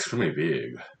extremely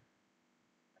big.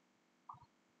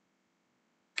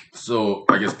 So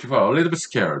I guess people are a little bit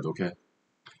scared. Okay,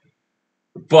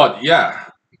 but yeah,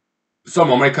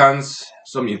 some Americans,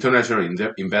 some international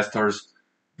investors,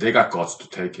 they got guts to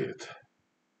take it,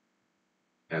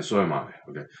 and so am I.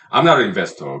 Okay, I'm not an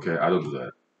investor. Okay, I don't do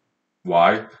that.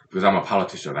 Why? Because I'm a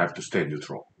politician. I have to stay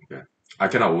neutral. Okay, I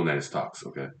cannot own any stocks.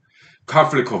 Okay,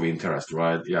 conflict of interest,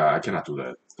 right? Yeah, I cannot do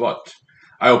that. But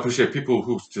I appreciate people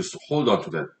who just hold on to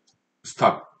that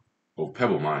stock of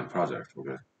Pebble Mine project.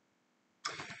 Okay,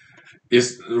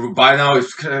 it's by now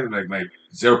it's kind of like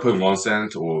 0.1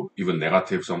 cent or even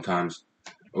negative sometimes.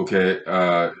 Okay,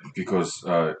 because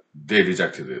they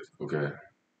rejected it. Okay,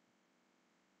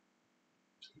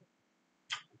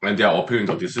 and they are appealing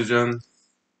the decision.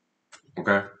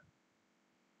 Okay,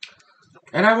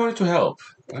 and I wanted to help.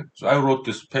 Okay? So I wrote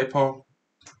this paper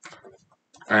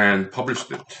and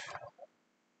published it.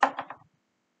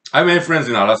 I have many friends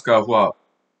in Alaska who are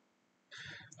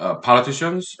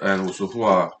politicians and also who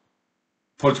are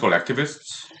political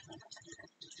activists,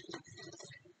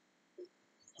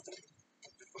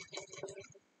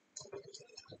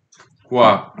 who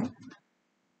are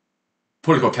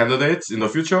political candidates in the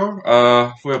future,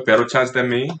 who have better chance than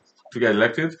me to get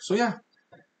elected. So yeah,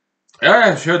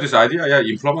 yeah, share this idea. Yeah,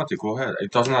 implement it. Go ahead.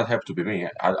 It does not have to be me.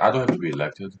 I don't have to be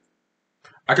elected.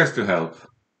 I can still help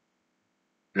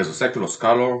as a secular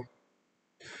scholar.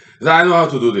 I know how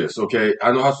to do this. Okay,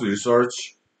 I know how to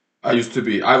research. I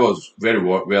was very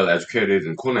well educated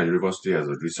in Cornell University as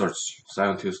a research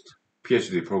scientist,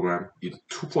 PhD program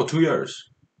for 2 years.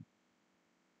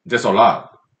 That's a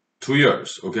lot. 2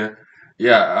 years, okay?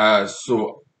 Yeah,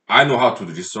 so I know how to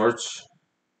research.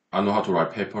 I know how to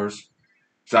write papers.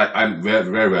 So I'm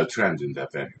very well trained in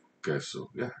that venue. Okay, so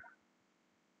yeah,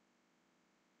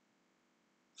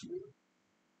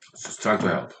 just trying to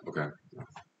help. Okay,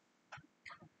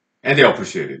 and they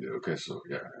appreciated it. Okay, so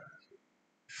yeah.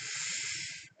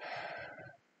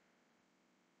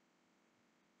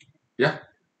 Yeah,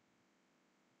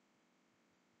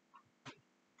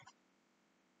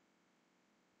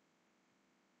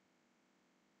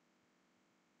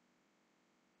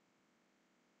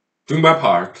 doing my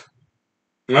part.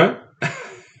 Right?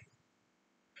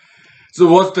 So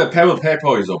what the pebble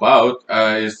paper is about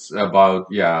is about,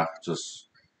 yeah, just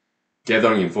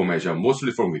gathering information,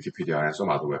 mostly from Wikipedia and some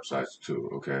other websites too.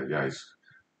 Okay, yeah, it's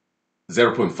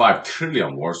 0.5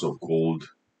 trillion worth of gold,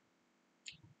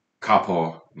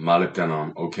 copper,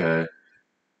 molybdenum. Okay,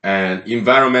 and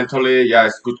environmentally, yeah,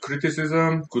 it's good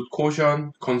criticism, good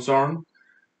caution, concern,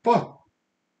 but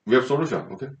we have solution.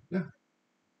 Okay, yeah,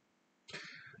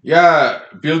 yeah,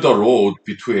 build a road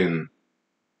between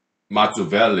Matsu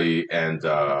Valley and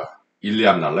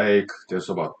Iliamna Lake. There's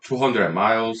about 200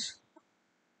 miles,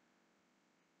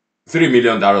 $3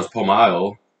 million per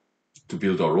mile to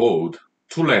build a road,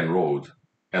 two-lane road,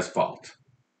 asphalt.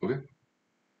 Okay,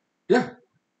 yeah,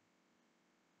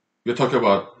 we're talking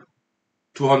about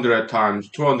 200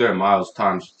 miles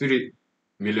times $3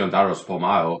 million per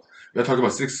mile. We're talking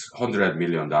about $600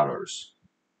 million.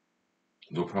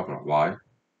 No problem. Why?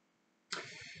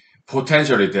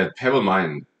 Potentially, that pebble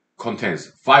mine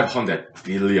contains $500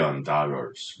 billion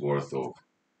worth of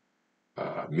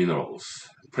minerals,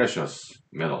 precious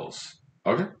metals.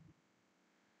 Okay,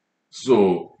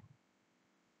 so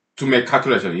to make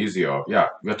calculation easier, yeah,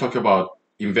 we're talking about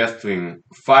investing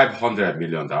 $500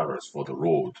 million for the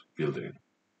road building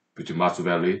between Matsu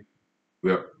Valley,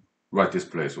 we're right this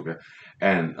place, okay,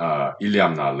 and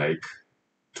Iliamna Lake,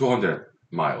 200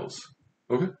 miles,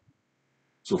 okay.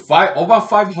 So over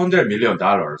 $500 million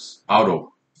out of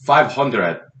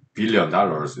 $500 billion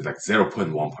is like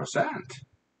 0.1%.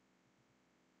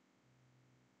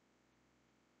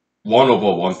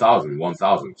 1/1000,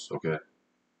 1,000, okay.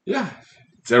 Yeah,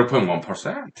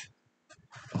 0.1%.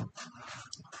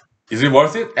 Is it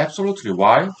worth it? Absolutely.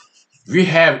 Why? We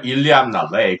have Iliamna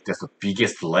Lake, that's the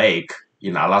biggest lake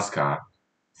in Alaska,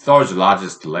 third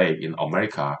largest lake in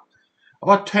America,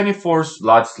 about 24th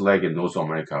largest lake in North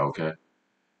America, okay?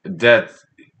 That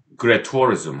great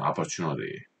tourism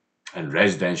opportunity and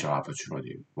residential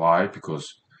opportunity. Why?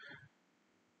 Because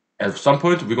at some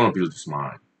point we're gonna build this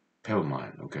mine, pebble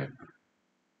mine, okay?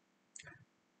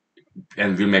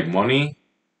 And we'll make money.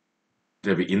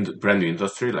 There'll be brand new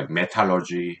industry like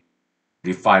metallurgy,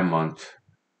 refinement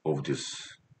of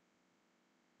this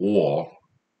ore,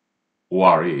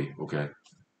 ORE, okay?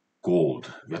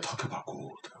 Gold. We're talking about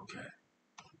gold, okay?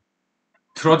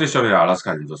 Traditional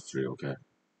Alaskan industry, okay?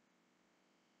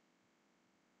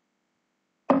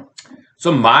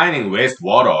 So mining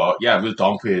wastewater, yeah, we'll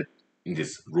dump it in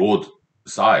this road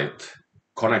site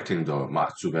connecting the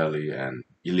Matsu Valley and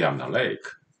Iliamna Lake,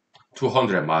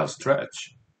 200-mile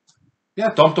stretch.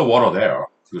 Yeah, dump the water there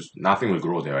because nothing will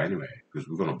grow there anyway because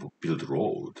we're gonna build a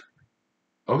road.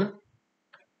 Okay,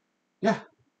 yeah,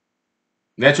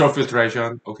 natural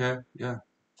filtration. Okay, yeah,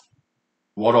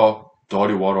 water,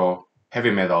 dirty water, heavy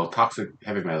metal, toxic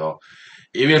heavy metal.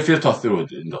 It will filter through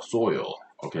in the soil.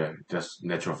 Okay, just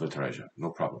natural filtration,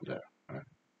 no problem there. Right?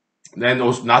 Then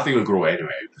also nothing will grow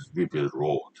anyway because we build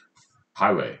road,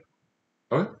 highway.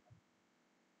 Okay,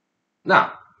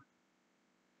 now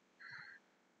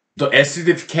the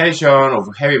acidification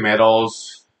of heavy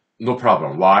metals, no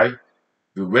problem. Why?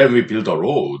 When we build a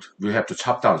road, we have to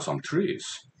chop down some trees.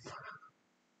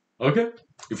 Okay?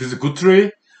 If it's a good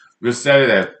tree, we'll sell it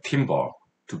as timber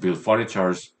to build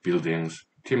furniture, buildings,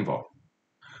 timber.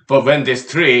 But when this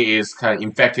tree is kind of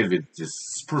infected with this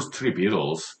spruce tree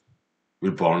beetles,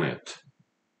 we'll burn it,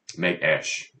 make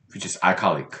ash, which is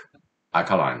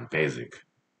alkaline, basic.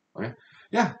 Okay?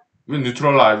 Yeah, we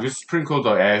neutralize, we sprinkle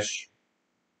the ash,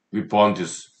 we burn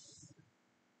this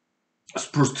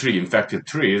spruce tree infected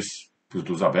trees because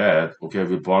those are bad. Okay,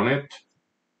 we burn it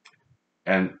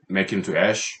and make into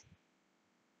ash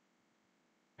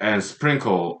and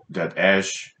sprinkle that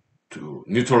ash to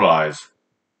neutralize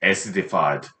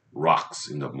acidified rocks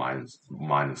in the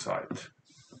mining site.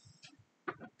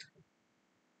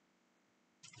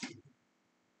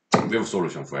 We have a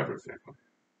solution for everything.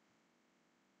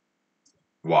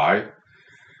 Why?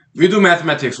 We do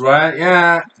mathematics, right?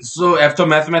 Yeah. So after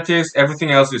mathematics,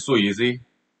 everything else is so easy.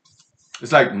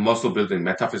 It's like muscle building,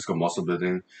 metaphysical muscle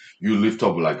building. You lift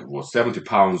up like what 70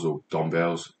 pounds of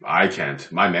dumbbells. I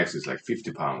can't. My max is like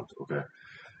 50 pounds. Okay.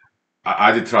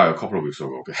 I did try a couple of weeks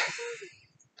ago. Okay.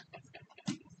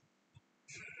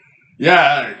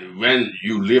 Yeah, when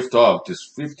you lift up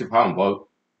this 50-pound, but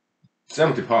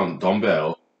 70-pound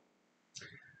dumbbell,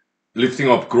 lifting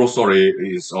up grocery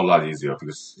is a lot easier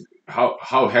because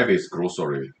how heavy is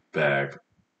grocery bag?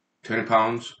 20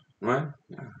 pounds? right?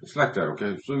 Yeah, it's like that.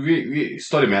 Okay, so we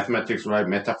study mathematics, right?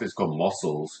 Metaphysical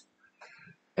muscles,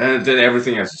 and then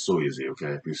everything else is so easy.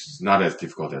 Okay, because it's not as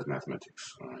difficult as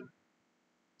mathematics. Right?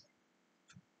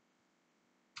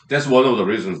 That's one of the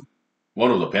reasons,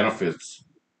 one of the benefits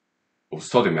of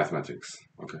studying mathematics.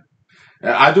 Okay,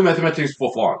 and I do mathematics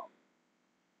for fun,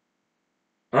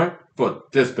 right?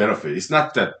 But there's benefit. It's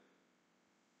not that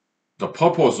the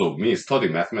purpose of me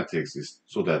studying mathematics is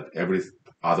so that every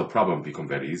other problem become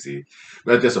very easy.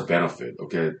 But there's a benefit,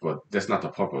 okay? But that's not the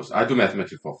purpose. I do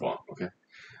mathematics for fun, okay?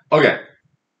 Okay,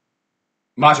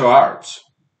 martial arts.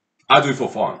 I do it for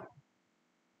fun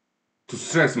to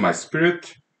strengthen my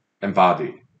spirit and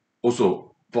body.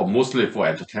 Also, but mostly for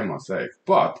entertainment sake.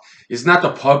 But it's not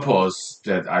the purpose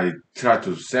that I try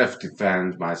to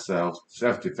self-defend myself,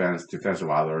 self-defense, defense of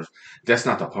others. That's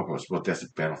not the purpose, but that's the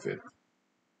benefit.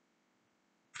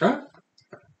 Okay?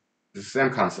 The same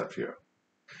concept here.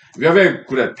 We are very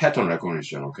good at pattern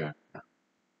recognition, okay?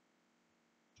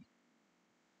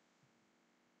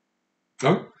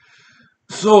 Huh?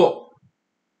 So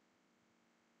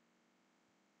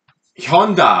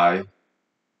Hyundai,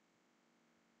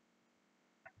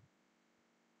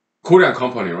 Korean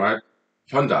company, right?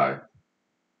 Hyundai.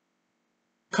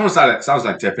 Kind of sounds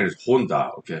like Japanese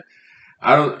Honda, okay?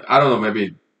 I don't know,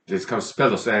 maybe it's kind of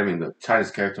spelled the same in the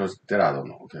Chinese characters, that I don't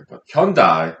know, okay? But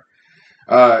Hyundai,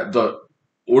 the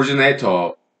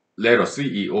originator, later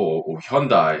CEO of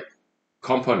Hyundai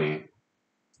company,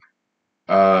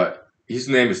 uh, his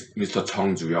name is Mr.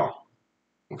 Chung Ju-young,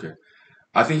 okay?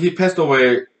 I think he passed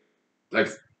away like,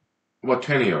 what,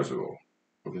 20 years ago,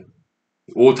 okay?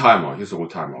 Old timer. He's old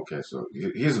timer. Okay, so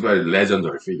he's a very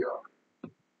legendary figure.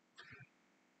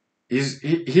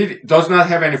 He does not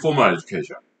have any formal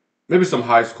education. Maybe some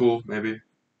high school, maybe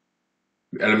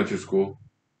elementary school.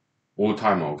 Old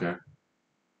timer. Okay.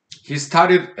 He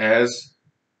started as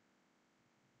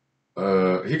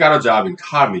he got a job in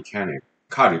car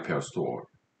repair store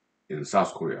in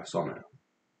South Korea somewhere.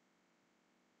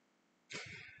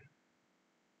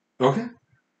 Okay.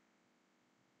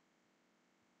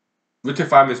 We take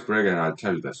 5 minutes break and I'll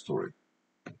tell you that story.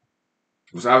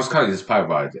 Because I was kind of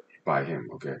inspired by him.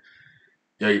 Okay.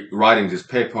 Yeah, writing this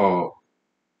paper,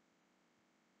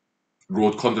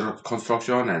 road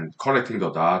construction and connecting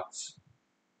the dots,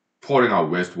 pouring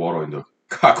out wastewater in the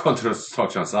car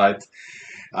construction site.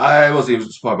 I was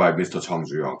inspired by Mr. Chung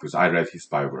Ju-young because I read his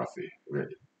biography,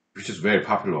 which is very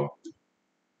popular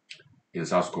in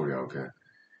South Korea. Okay,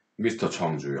 Mr.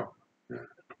 Chung Ju-young, yeah.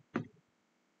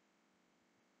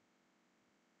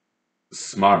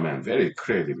 Smart man, very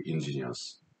creative,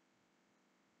 ingenious.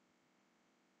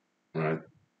 Right,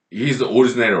 he's the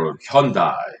originator of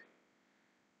Hyundai.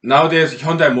 Nowadays,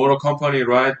 Hyundai Motor Company,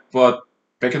 right? But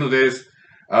back in the days,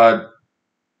 uh,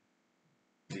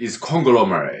 it's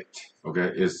conglomerate. Okay,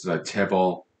 it's a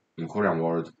chaebol in Korean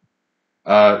word.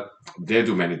 Uh, they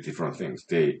do many different things.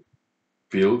 They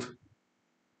build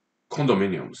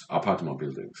condominiums, apartment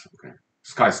buildings, okay,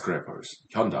 skyscrapers,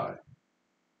 Hyundai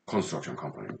construction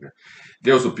company. Okay,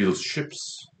 they also build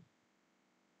ships,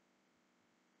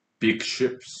 big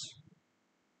ships,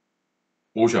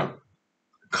 ocean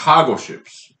cargo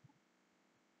ships.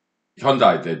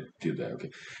 Hyundai they did that.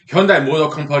 Okay, Hyundai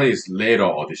Motor Company is later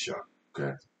addition.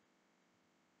 Okay,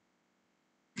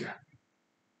 yeah,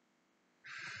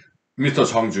 Mr.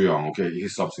 Chung Ju-young. Okay,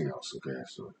 he's something else. Okay,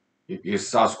 so he's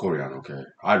South Korean. Okay,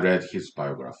 I read his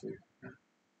biography.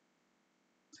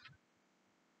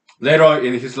 Later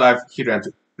in his life, he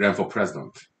ran for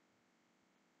president.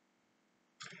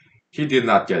 He did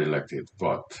not get elected,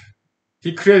 but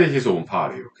he created his own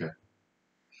party, okay?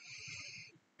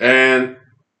 And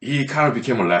he kind of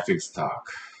became a laughing stock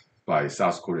by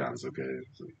South Koreans, okay?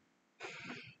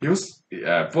 He was,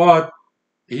 yeah, but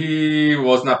he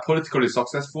was not politically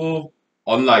successful,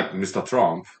 unlike Mr.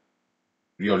 Trump,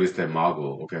 real estate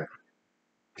mogul, okay,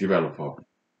 developer.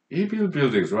 He built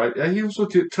buildings, right? Yeah, he also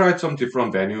tried some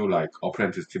different venue like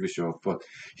Apprentice TV show, but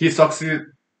he succeeded.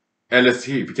 At least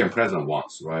he became president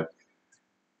once, right?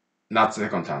 Not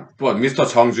second time. But Mr.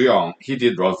 Chung Ju-young, he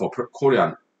did run for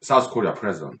Korean, South Korea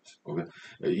president. Okay,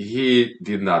 he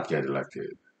did not get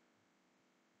elected,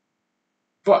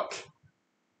 but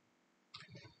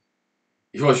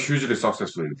he was hugely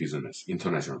successful in business,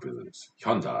 international business.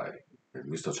 Hyundai,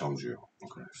 Mr. Chung Ju-young.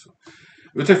 Okay, so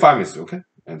we'll take 5 minutes, okay,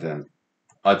 and then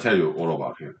I'll tell you all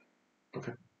about him.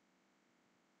 Okay.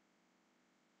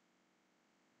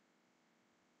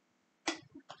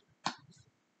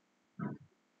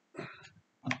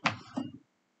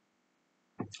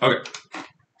 Okay.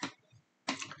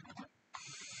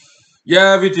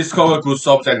 Yeah, we discovered good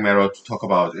subject matter to talk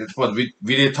about it, but we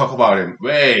did talk about it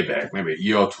way back, maybe a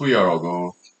year or 2 year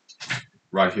ago,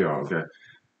 right here. Okay.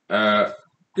 Uh,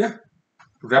 yeah,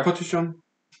 repetition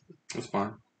is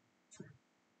fine.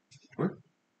 Okay.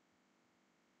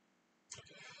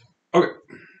 Okay.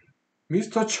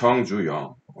 Mr. Chung Ju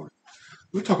Young.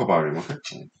 We talk about him. Okay.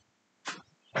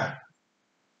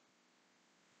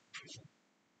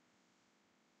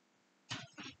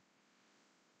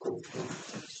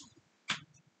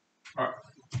 Alright.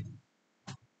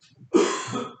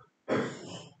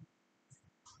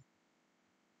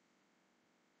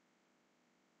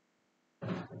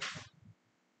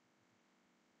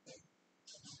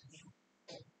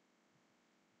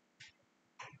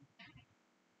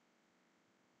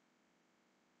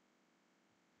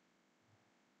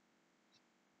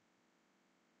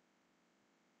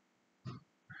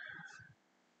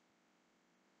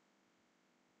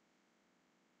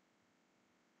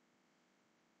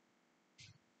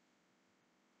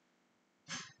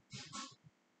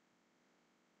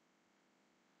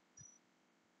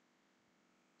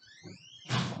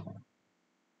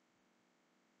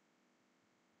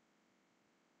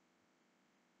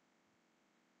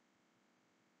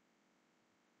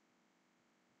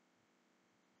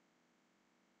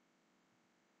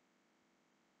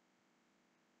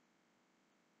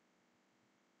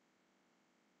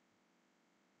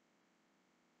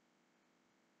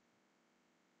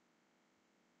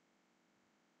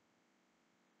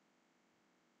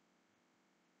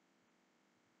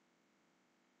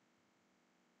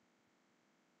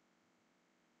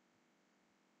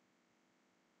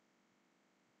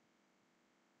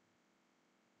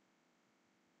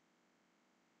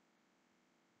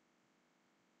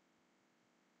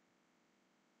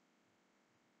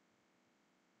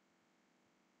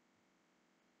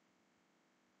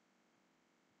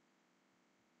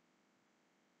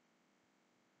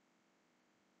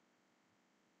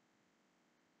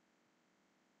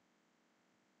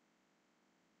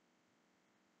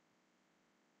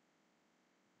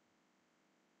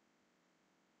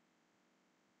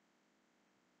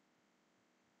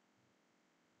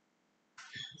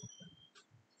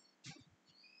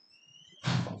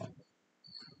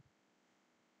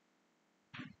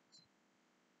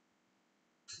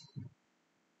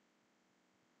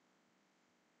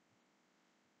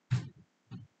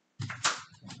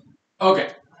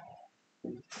 Okay.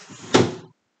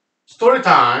 Story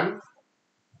time.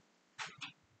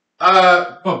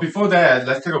 But before that,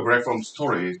 let's take a break from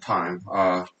story time.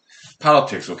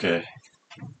 Politics. Okay.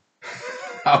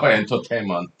 Our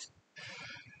entertainment.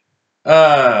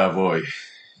 Boy.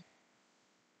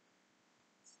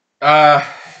 Uh,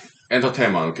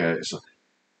 Entertainment. Okay. So,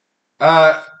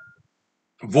 uh,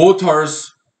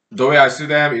 voters, the way I see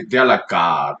them, they're like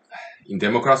God. In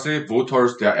democracy,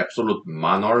 voters, they are absolute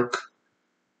monarch,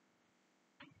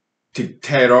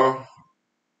 dictator,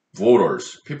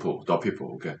 voters, people, the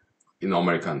people, okay, in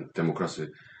American democracy.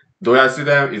 The way I see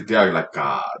them is they are like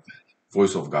God,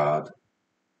 voice of God.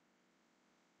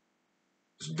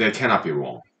 So they cannot be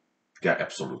wrong. They are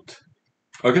absolute.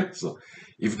 Okay, so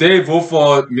if they vote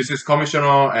for Mrs.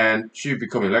 Commissioner and she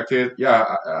become elected, yeah,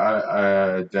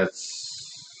 that's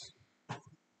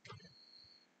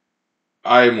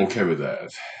I'm okay with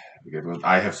that. Okay, but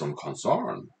I have some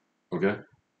concern. Okay,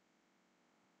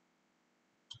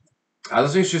 I don't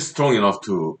think she's strong enough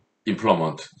to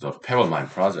implement the Pebble Mine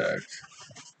project.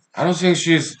 I don't think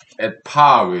she's at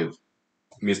par with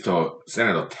Mr.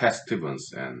 Senator Ted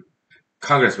Stevens and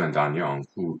Congressman Don Young,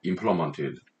 who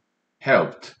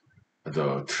helped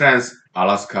the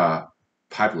Trans-Alaska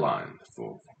pipeline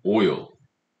for oil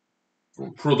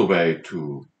from Prudhoe Bay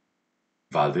to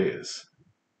Valdez,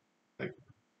 like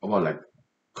about like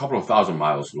a couple of thousand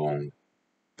miles long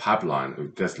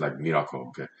pipeline. That's like miracle.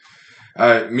 Okay,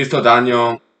 Mr. Don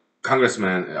Young,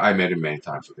 Congressman, I met him many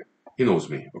times. Okay, he knows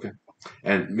me. Okay,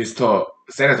 and Mr.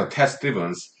 Senator Ted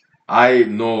Stevens, I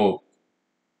know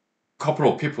a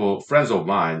couple of people, friends of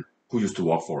mine, who used to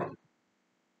work for him.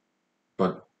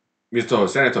 But Mr.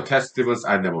 Senator Ted Stevens,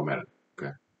 I never met him.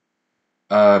 Okay,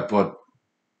 but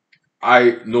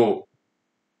I know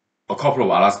a couple of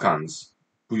Alaskans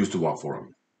who used to work for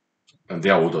him, and they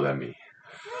are older than me.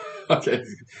 Okay,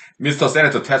 Mr.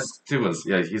 Senator Ted Stevens,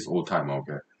 yeah, he's old time.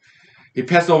 Okay, he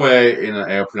passed away in an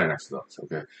airplane accident.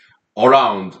 Okay,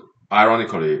 around,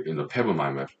 ironically, in the Pebble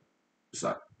Mine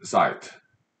site,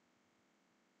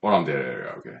 around that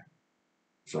area. Okay,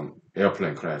 some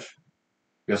airplane crash.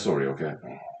 Yeah, sorry. Okay,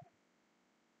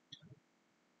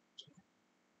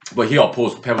 but he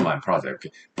opposed Pebble Mine project.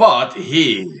 Okay? But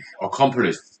he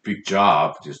accomplished big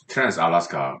job, this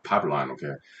Trans-Alaska pipeline.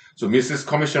 Okay, so Mrs.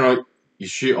 Commissioner, is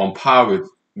she on par with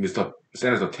Mr.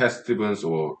 Senator Ted Stevens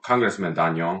or Congressman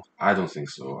Dan Young? I don't think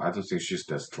so. I don't think she's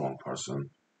that strong person.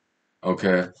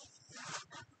 Okay,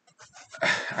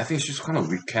 I think she's kind of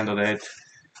weak candidate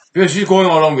because she's going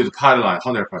along with the party line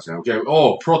 100%. Okay,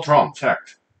 oh, pro-Trump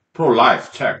checked,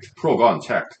 pro-life checked, pro-gun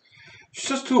checked. She's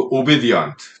just too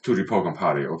obedient to Republican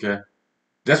Party. Okay,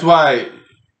 that's why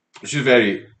she's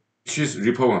very she's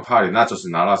Republican Party not just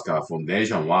in Alaska, for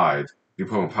nationwide.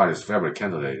 Republican Party's favorite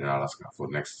candidate in Alaska for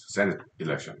next Senate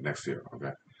election next year.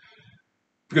 Okay,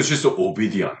 because she's so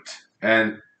obedient,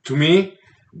 and to me,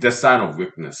 that's sign of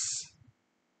weakness.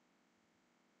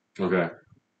 Okay,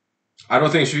 I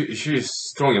don't think she's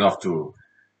strong enough to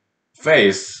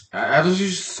face. I don't think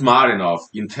she's smart enough,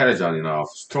 intelligent enough,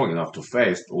 strong enough to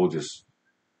face all these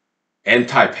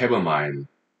anti-Peppermine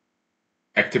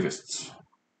activists.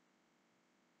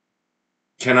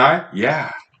 Can I?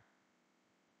 Yeah,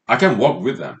 I can work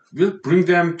with them. We'll bring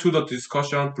them to the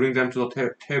discussion, bring them to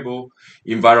the table.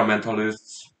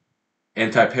 Environmentalists,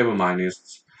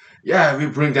 anti-Pebblemianists. Yeah, we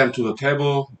bring them to the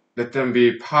table. Let them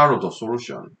be part of the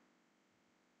solution.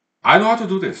 I know how to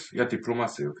do this. Yeah,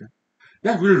 diplomacy. Okay.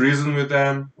 Yeah, we'll reason with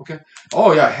them. Okay.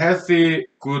 Oh yeah, healthy,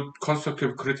 good,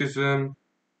 constructive criticism.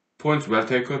 Points well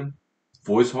taken.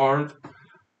 Voice heard.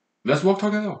 Let's work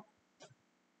together.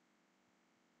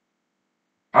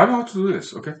 I know how to do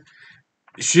this. Okay.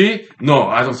 She? No,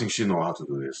 I don't think she know how to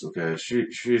do this. Okay.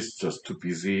 She's just too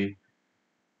busy.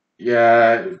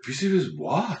 Yeah, busy with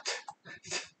what?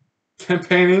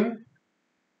 Campaigning?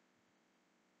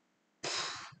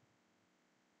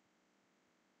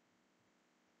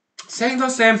 Saying the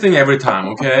same thing every time,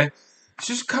 okay?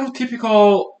 She's kind of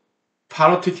typical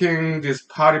politicking, this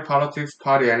party politics,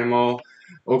 party animal.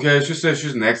 Okay, she says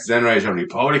she's next generation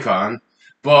Republican,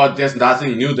 but there's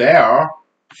nothing new there.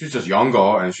 She's just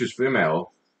younger and she's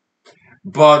female.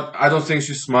 But I don't think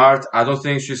she's smart. I don't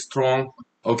think she's strong.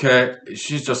 Okay,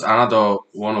 she's just another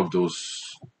one of those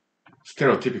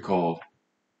stereotypical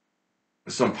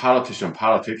some politician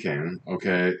politicking.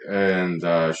 Okay, and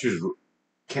she's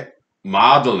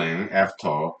modeling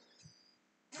after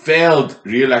failed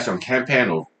re-election campaign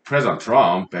of President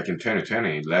Trump back in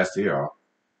 2020 last year.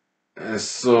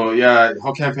 So yeah,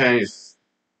 her campaign is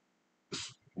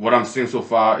what I'm seeing so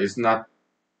far is not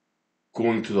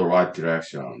going to the right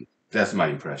direction. That's my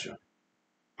impression.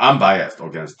 I'm biased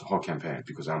against her campaign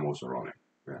because I'm also running.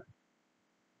 Yeah.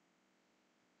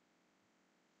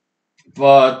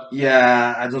 But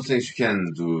yeah, I don't think she can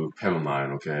do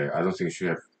Peppermine. Okay, I don't think she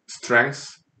has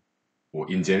strength or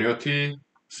ingenuity,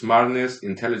 smartness,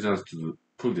 intelligence to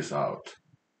pull this out.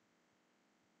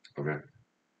 Okay,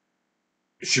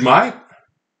 she might.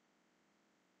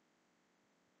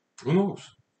 Who knows?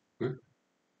 Yeah.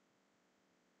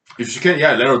 If she can,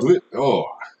 yeah, let her do it. Oh,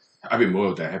 I'd be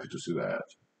more than happy to see that.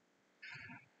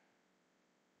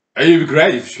 And it'd be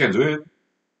great if she can do it.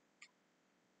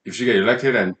 If she get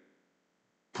elected and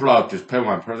pull out this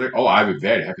Pokemon project, oh, I'd be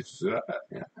very happy to see that.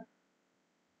 Yeah.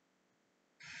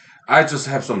 I just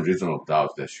have some reasonable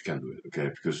doubt that she can do it, okay?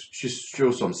 Because she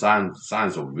shows some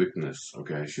signs of weakness,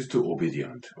 okay? She's too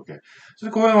obedient, okay? So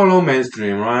going along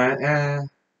mainstream, right? Yeah.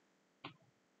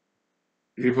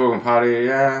 Republican Party,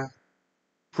 yeah.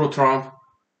 Pro-Trump,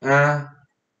 yeah.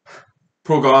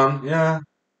 Pro-gun, yeah.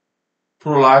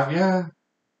 Pro-life, yeah.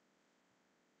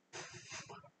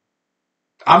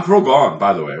 I'm pro-gun,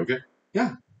 by the way, okay?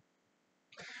 Yeah.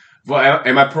 Well,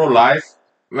 am I pro-life?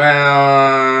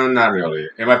 Well, not really.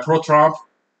 Am I pro-Trump?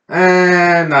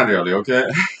 Not really, okay?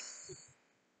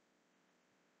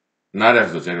 Not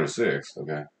after January 6th,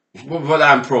 okay? But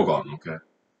I'm pro-gun, okay?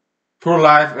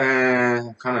 Pro-life,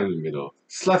 kind of in the middle.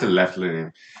 Slightly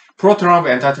left-leaning. Pro-Trump,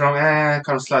 anti-Trump,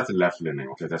 kind of slightly left-leaning,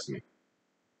 okay? That's me.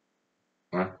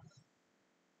 Right?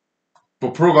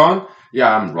 But pro-gun,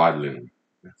 yeah, I'm right-leaning.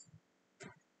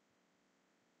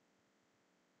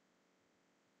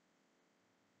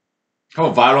 How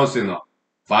about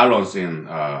violence in,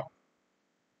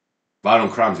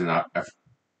 violent crimes in not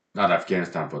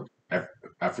Afghanistan, but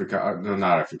Africa, no,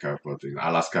 not Africa, but in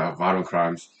Alaska, violent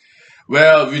crimes.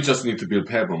 Well, we just need to build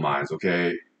pebble mines,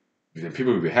 okay? Then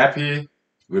people will be happy,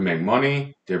 we make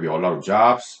money, there'll be a lot of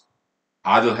jobs.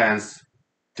 Idle hands,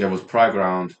 devil's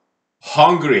playground.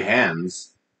 Hungry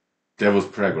hands, devil's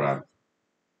playground.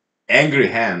 Angry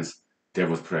hands,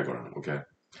 devil's playground, okay?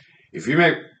 If we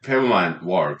make pebble mine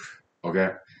work,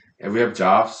 okay, and we have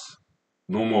jobs,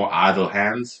 no more idle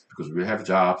hands, because we have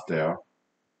jobs there,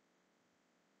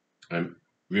 and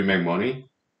we make money,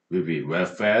 we'll be well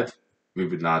fed, we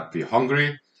will not be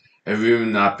hungry, and we will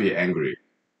not be angry.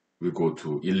 We go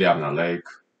to Iliamna Lake,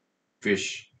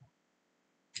 fish,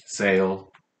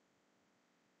 sail,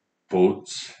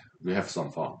 boats. We have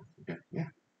some fun. Okay. Yeah.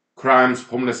 Crimes,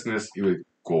 homelessness, it will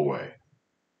go away.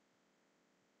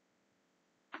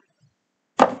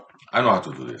 I know how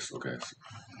to do this. Okay.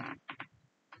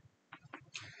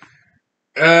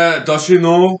 Does she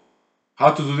know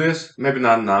how to do this? Maybe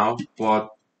not now, but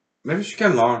maybe she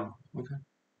can learn. Okay.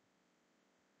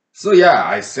 So yeah,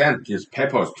 I sent these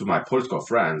papers to my political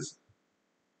friends.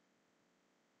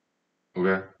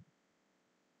 Okay.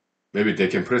 Maybe they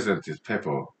can present this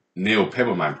paper, Neo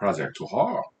Papermine project to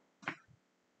her.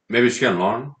 Maybe she can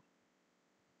learn.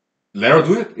 Let her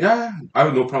do it. Yeah, I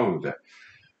have no problem with that.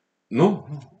 No,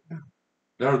 no, yeah.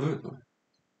 Let her do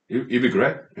it. It'd be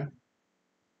great. Yeah.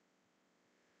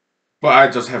 But I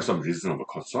just have some reasonable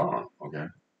concern. Okay.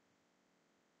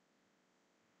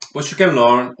 But she can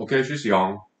learn. Okay, she's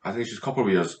young. I think she's a couple of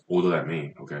years older than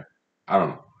me. Okay. I don't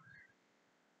know.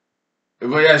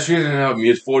 But yeah, she's in her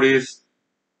mid 40s.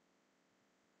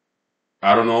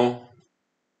 I don't know.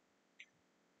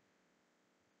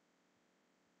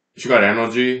 She got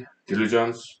energy,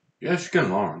 diligence. Yeah, she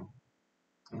can learn.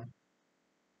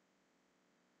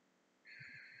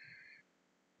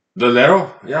 The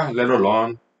letter, yeah, let her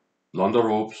learn the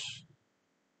ropes,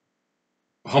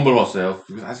 humble herself.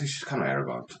 Because I think she's kind of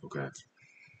arrogant. Okay.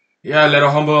 Yeah, let her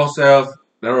humble herself,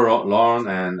 let her learn,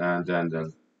 and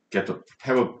then get the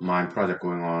have a mind project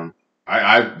going on.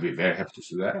 I'd be very happy to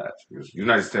see that because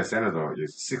United States Senator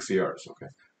is 6 years. Okay.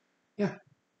 Yeah.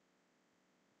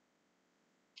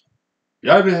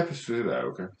 Yeah, I'd be happy to see that.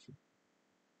 Okay.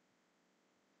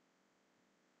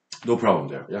 No problem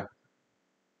there. Yeah.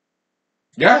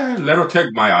 Yeah, let her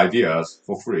take my ideas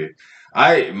for free.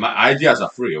 My ideas are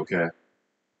free. Okay.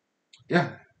 Yeah.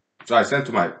 So I sent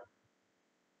to my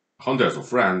hundreds of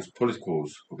friends,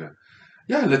 politicals. Okay.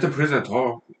 Yeah, let them present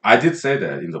her. I did say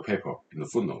that in the paper, in the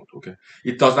footnote. Okay.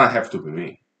 It does not have to be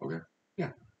me. Okay.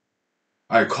 Yeah.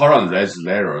 I current red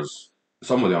letters.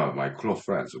 Some of them are my close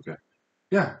friends. Okay.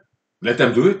 Yeah. Let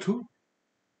them do it too.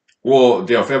 Or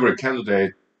their favorite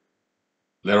candidate,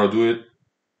 let her do it.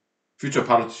 Future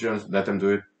politicians, let them do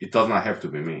it. It does not have to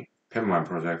be me. Pay my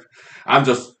project. I'm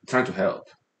just trying to help.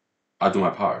 I do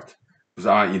my part. Because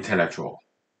I'm intellectual.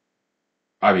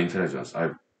 I have intelligence. I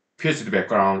have PhD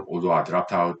background, although I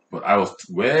dropped out, but I was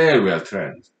very well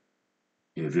trained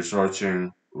in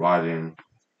researching, writing,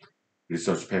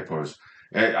 research papers.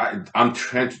 I'm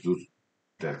trained to do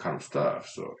that kind of stuff.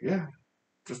 So yeah,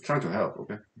 just trying to help.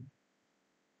 Okay,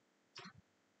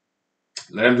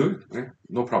 let them do it. Yeah,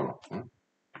 no problem.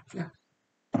 Yeah,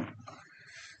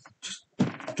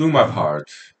 do my part.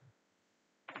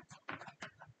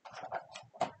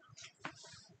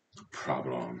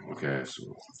 Problem. Okay, so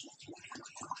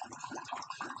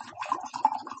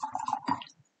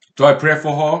do I pray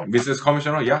for her, Mrs.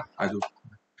 Commissioner? Yeah, I do.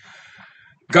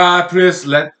 God, please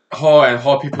let her and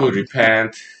her people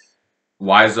repent,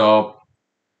 wise up,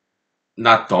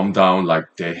 not dumb down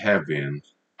like they have been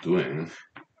doing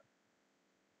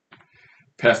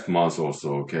past months or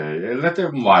so. Okay, let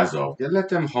them wise up. Yeah, let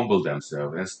them humble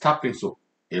themselves and stop being so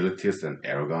elitist and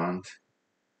arrogant.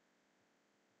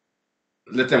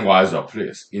 Let them wise up,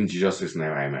 please. In Jesus'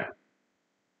 name, amen.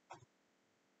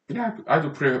 Yeah, I do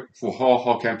pray for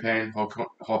her campaign,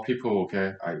 her people,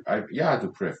 okay? Yeah, I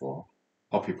do pray for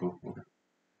her people, okay?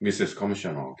 Mrs.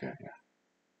 Commissioner, okay?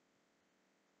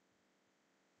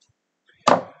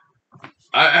 Yeah.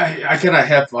 I cannot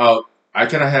help out, I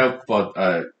cannot help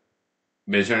but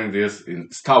mentioning this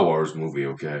in Star Wars movie,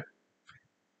 okay?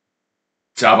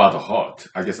 Jabba the Hutt.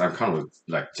 I guess I'm kind of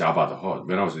like Jabba the Hutt.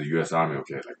 When I was in the US Army,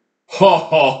 okay, like, ho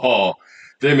ho ho!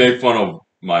 They make fun of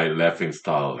my laughing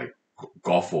style, like,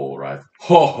 guffaw, right?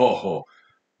 Ho ho ho!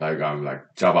 Like, I'm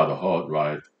like Jabba the Hutt,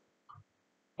 right?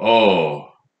 Oh,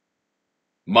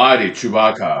 mighty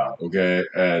Chewbacca, okay,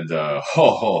 and ho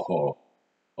ho ho.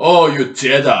 Oh, you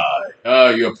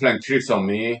Jedi! You're playing tricks on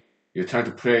me. You're trying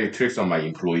to play tricks on my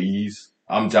employees.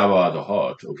 I'm Jabba the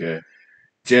Hutt, okay.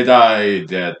 Jedi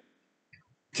that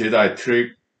Jedi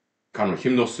trick, kind of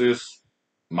hypnosis,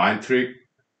 mind trick.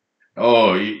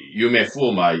 Oh, you may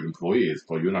fool my employees,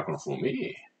 but you're not gonna fool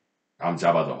me. I'm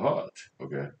Jabba the Hutt,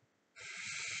 okay.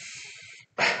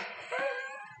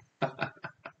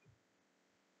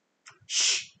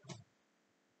 Shh.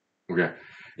 Okay.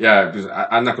 Yeah, because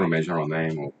I'm not gonna mention her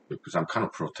name because I'm kind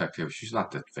of protective. She's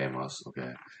not that famous.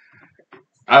 Okay.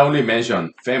 I only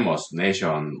mention famous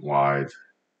nationwide,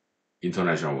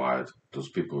 international wide. Those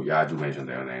people, yeah, I do mention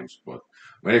their names. But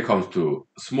when it comes to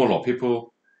smaller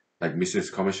people, like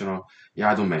Mrs. Commissioner,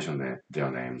 yeah, I don't mention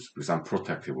their names because I'm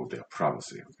protective of their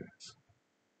privacy. Okay.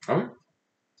 Okay.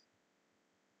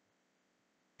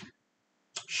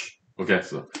 Shh. Okay.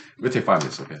 So we take 5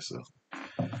 minutes. Okay. So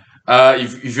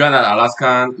if you're not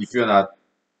Alaskan, if you're not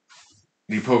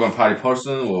Republican Party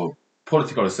person or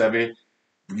political savvy,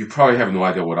 you probably have no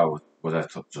idea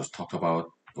what just talked about.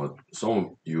 But some of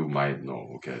you might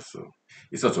know. Okay, so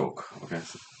it's a joke. Okay,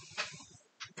 so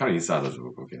kind of insider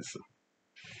joke. Okay, so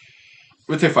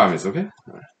we'll take 5 minutes. Okay.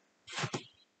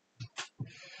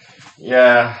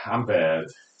 Yeah, I'm bad.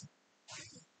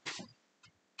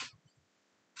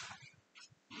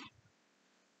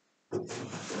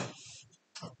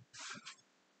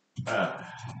 Uh,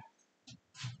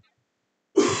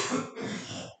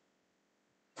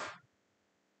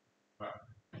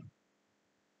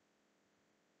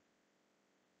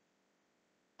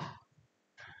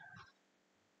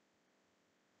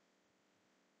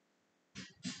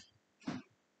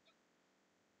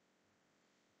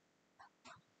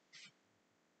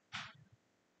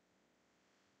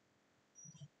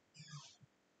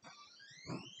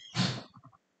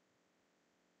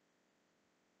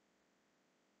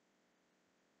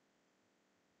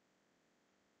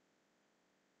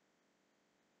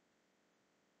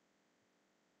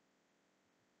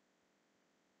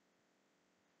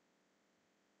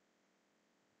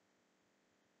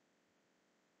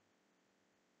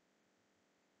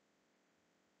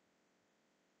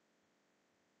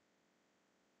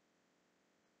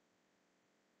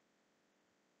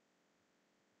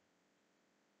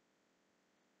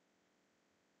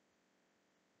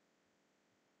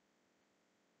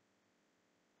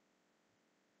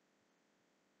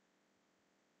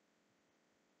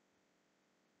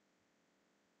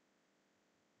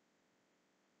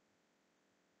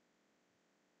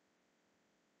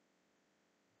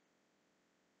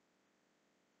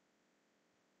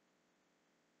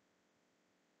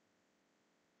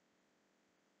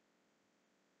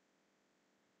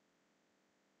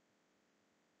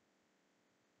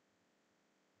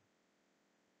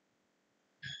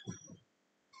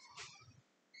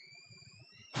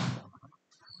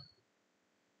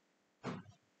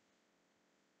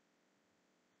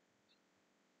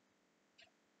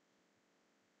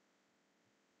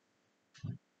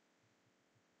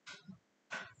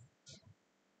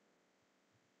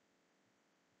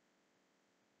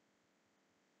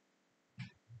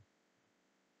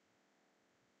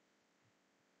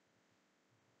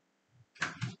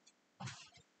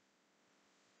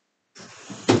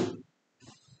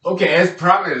 okay, as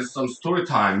promised, some story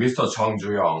time, Mr. Chung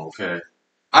Ju-young. Okay,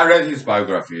 I read his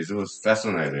biographies. It was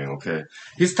fascinating. Okay,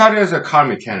 he started as a car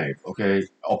mechanic. Okay,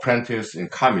 apprentice in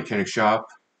car mechanic shop.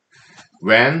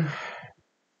 When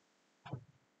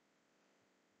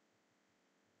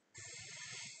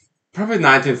probably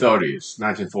 1930s,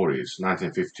 1940s,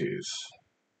 1950s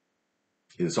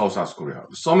in South Korea,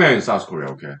 somewhere in South Korea.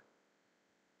 Okay,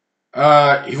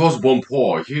 he was born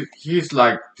poor. He's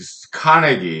like this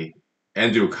Carnegie,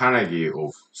 Andrew Carnegie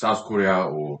of South Korea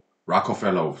or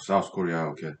Rockefeller of South Korea.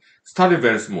 Okay, started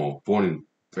very small, born in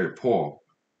very poor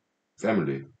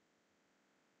family.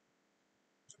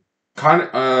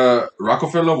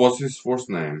 Rockefeller was his first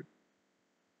name.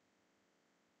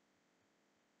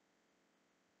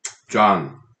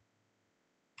 John.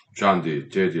 John D.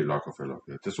 J. D. Rockefeller.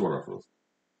 Yeah, that's what I thought.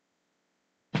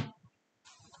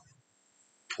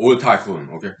 Old tycoon.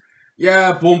 Okay.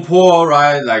 Yeah, born poor,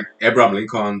 right? Like Abraham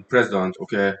Lincoln, president.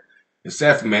 Okay. A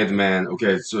self-made man.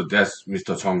 Okay. So that's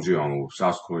Mr. Chung Ju-young of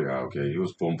South Korea. Okay. He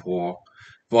was born poor,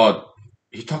 but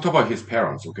he talked about his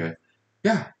parents. Okay.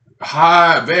 Yeah.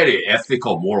 Very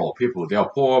ethical, moral people. They are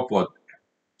poor, but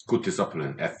good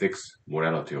discipline, ethics,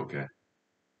 morality. Okay.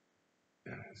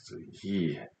 Yeah, so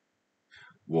he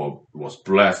was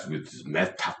blessed with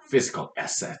metaphysical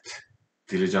asset,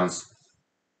 diligence,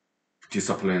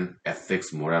 discipline,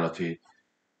 ethics, morality.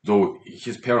 Though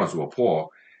his parents were poor,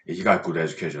 he got good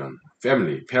education,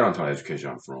 parental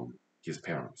education from his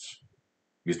parents,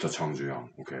 Mr. Chung Ju-young.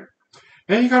 Okay,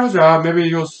 and he got a job. Maybe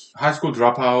he was high school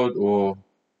dropout or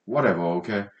whatever.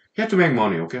 Okay, he had to make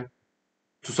money. Okay,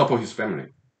 to support his family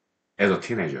as a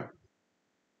teenager.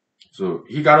 So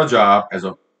he got a job as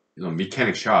a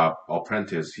mechanic shop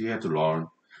apprentice. He had to learn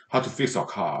how to fix a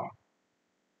car.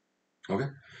 Okay,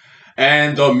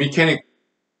 and the mechanic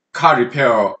car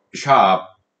repair shop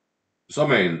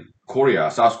somewhere in Korea,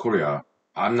 South Korea.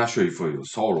 I'm not sure if it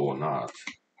was Seoul or not.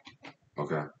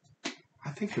 Okay,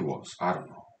 I think it was. I don't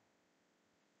know.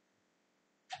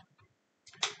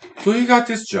 So he got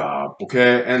this job.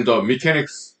 Okay, and the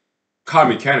car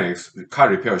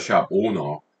repair shop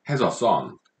owner has a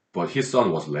son, but his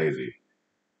son was lazy,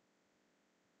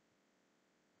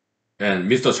 and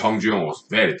Mr. Chung Jung was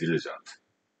very diligent.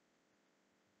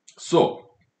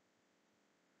 So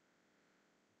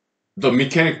the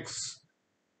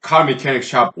car mechanic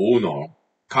shop owner,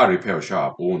 car repair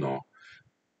shop owner,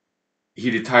 he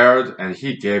retired and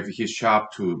he gave his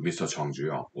shop to Mr. Chung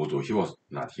Ju-young, although he was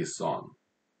not his son,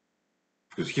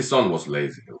 because his son was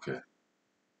lazy. Okay,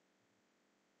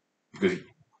 because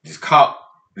this car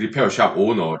repair shop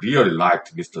owner really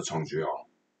liked Mr. Chung Ju-young,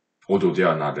 although they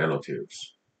are not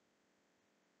relatives,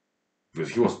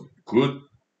 because he was good,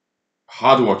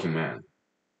 hardworking man.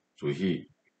 So he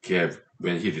gave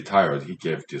when he retired, he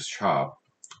gave this shop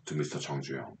to Mr. Chung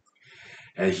Ju-young,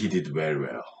 and he did very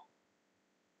well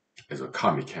as a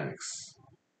car mechanic.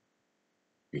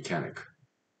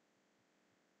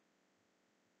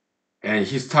 And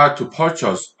he started to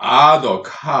purchase other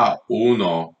car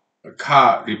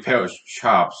repair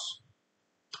shops,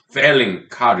 failing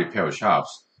car repair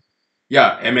shops.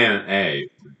 Yeah, M&A,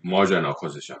 merger and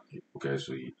acquisition. Okay,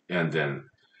 so and then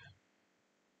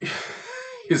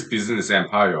his business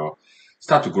empire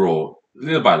start to grow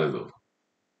little by little.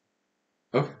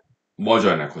 Okay,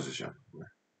 merger and acquisition.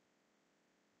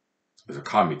 As a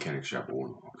car mechanic shop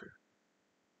owner.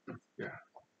 Okay, yeah.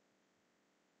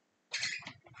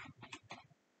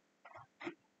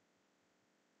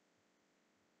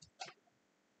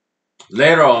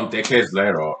 Later on, decades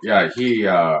later, yeah, he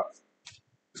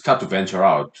start to venture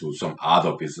out to some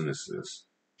other businesses,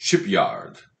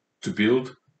 shipyard to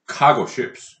build cargo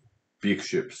ships, big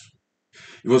ships.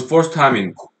 It was first time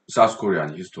in South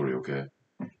Korean history. Okay,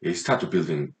 they started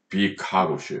building big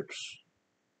cargo ships.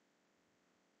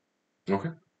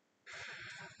 Okay,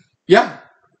 yeah,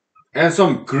 and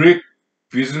some Greek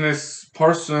business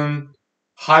person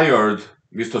hired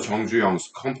Mr. Jung Ju-young's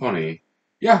company,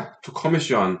 yeah, to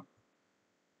commission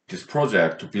this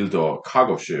project to build a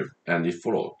cargo ship, and it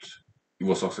followed. It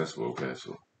was successful. Okay,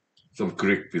 so some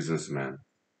Greek businessman.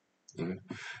 Okay.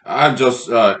 I'm just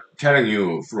telling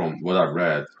you from what I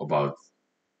read about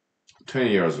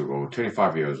 20 years ago,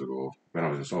 25 years ago, when I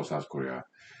was in South Korea.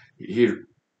 He,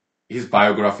 his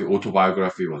biography,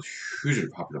 autobiography, was hugely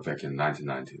popular back in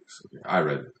 1990s. Okay. I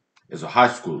read it as a high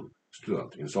school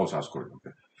student in South Korea.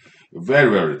 Okay. Very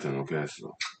well written. Okay,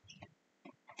 so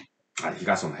and he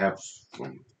got some help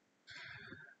from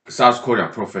South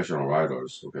Korean professional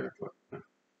writers. Okay, but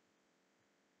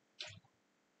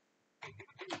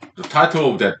the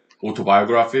title of that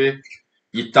autobiography,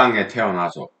 이 땅에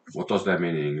태어나서. What does that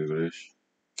mean in English?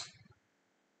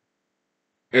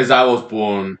 As I was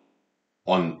born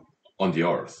on the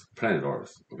Earth, planet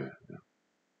Earth. Okay, yeah.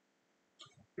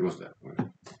 It was that. Okay.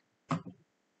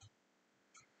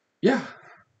 Yeah.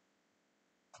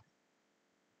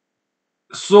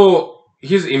 So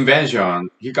his invention,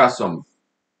 he got some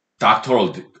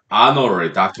honorary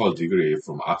doctoral degree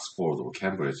from Oxford or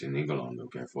Cambridge in England.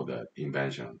 Okay, for that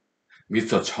invention,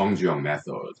 Mr. Chung Ju-young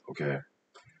method. Okay.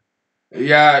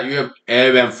 Yeah, you have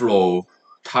ebb and flow,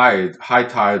 tide, high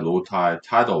tide, low tide,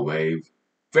 tidal wave,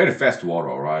 very fast water,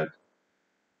 right?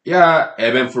 Yeah,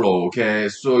 ebb and flow. Okay,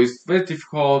 so it's very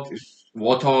difficult. It's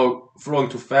water flowing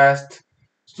too fast,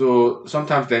 so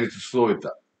sometimes they need to slow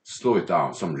it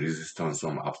down. Some resistance,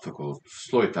 some obstacles,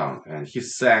 slow it down. And he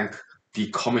sank,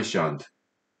 decommissioned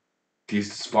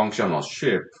this functional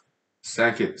ship,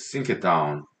 sink it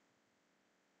down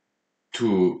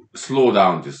to slow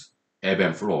down this ebb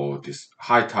and flow, this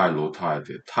high tide, low tide,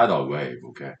 the tidal wave.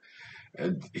 Okay,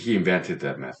 and he invented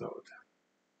that method.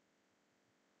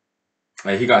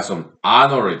 And he got some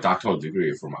honorary doctoral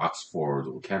degree from Oxford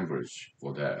or Cambridge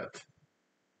for that.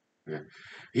 Okay.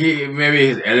 He maybe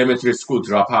his elementary school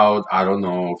dropout. I don't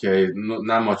know. Okay,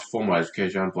 not much formal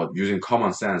education, but using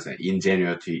common sense and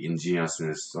ingenuity,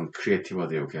 ingeniousness, some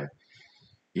creativity. Okay,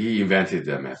 he invented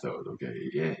that method. Okay,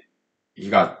 yeah, he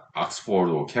got Oxford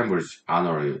or Cambridge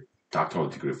honorary doctoral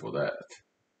degree for that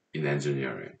in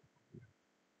engineering.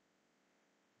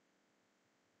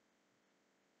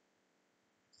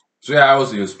 So yeah, I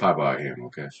was inspired by him.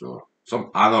 Okay, so some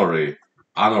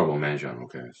honorable mention.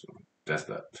 Okay, so that's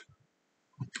that.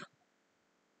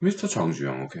 Mr. Chung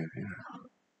Ju-young. Okay, yeah.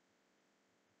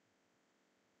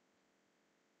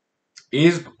 In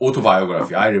his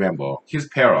autobiography, I remember his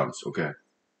parents. Okay,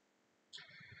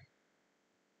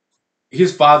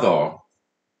 his father,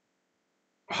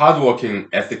 hardworking,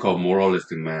 ethical,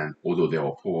 moralistic man, although they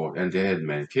were poor and they had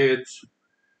many kids.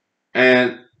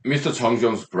 And Mr. Chung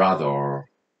Ju-young's brother,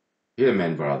 he had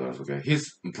many brothers. Okay,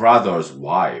 his brother's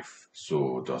wife,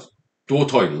 so the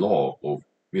daughter-in-law of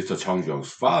Mr. Chung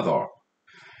Ju-young's father,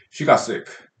 she got sick.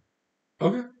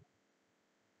 Okay,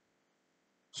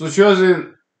 so she was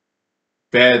in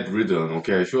bedridden.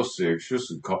 Okay, she was sick. She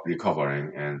was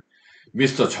recovering, and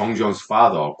Mr. Chung Ju-young's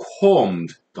father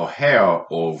combed the hair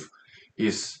of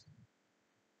his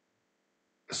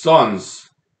son's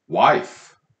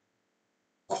wife,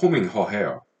 combing her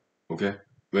hair. Okay,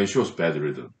 when she was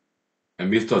bedridden,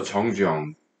 and Mr. Chong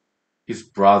Jeong, his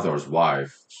brother's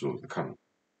wife, so kind of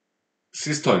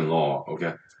sister-in-law,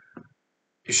 okay,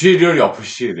 she really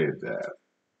appreciated that.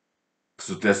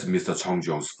 So that's Mr. Chong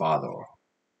Jeong's father,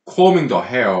 combing the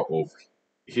hair of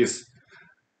his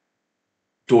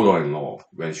daughter-in-law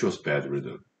when she was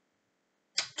bedridden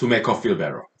to make her feel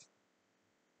better.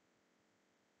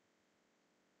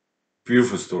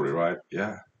 Beautiful story, right?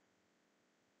 Yeah.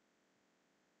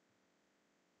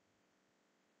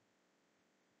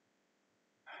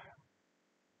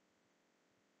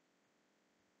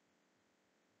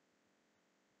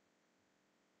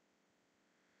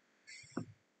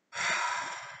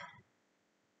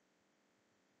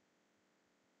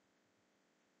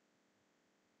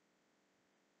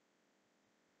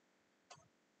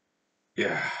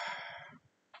 Yeah.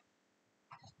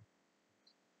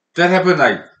 That happened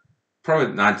like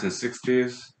probably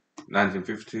 1960s,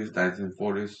 1950s,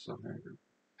 1940s, something like that.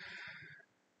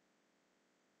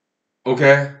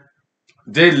 Okay.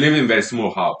 They live in very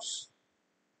small house.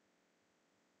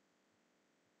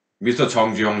 Mr.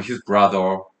 Chong Jeong, his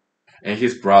brother, and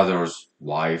his brother's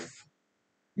wife,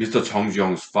 Mr. Chong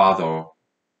Jeong's father,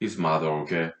 his mother,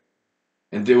 okay?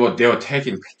 And they were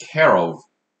taking care of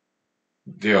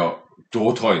their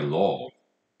daughter-in-law,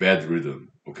 bedridden,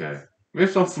 okay?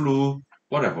 With some flu,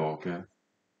 whatever, okay?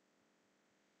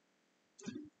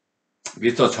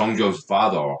 Mr. Chong Jeong's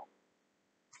father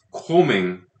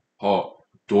combing her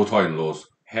daughter-in-law's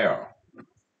hair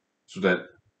so that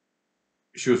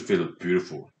she would feel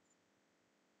beautiful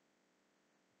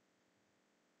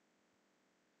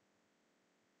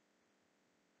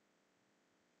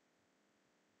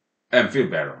and feel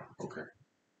better, okay?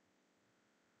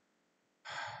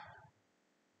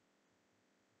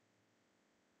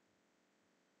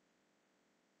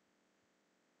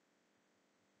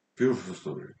 Beautiful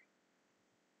story.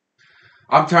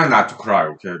 I'm trying not to cry,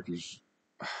 okay? Because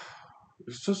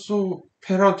it's just so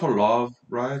parental love,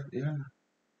 right? Yeah.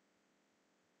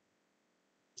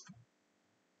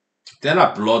 They're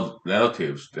not blood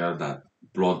relatives, they're not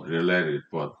blood related,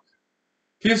 but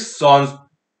his son's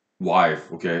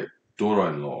wife, okay,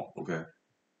 daughter-in-law, okay.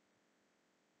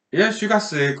 Yeah, she got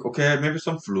sick, okay, maybe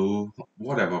some flu,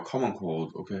 whatever, common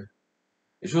cold, okay.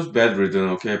 And she was bedridden,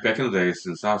 okay, back in the days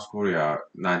in South Korea,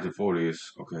 1940s,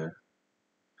 okay.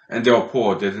 And they were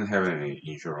poor, they didn't have any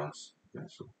insurance. Okay,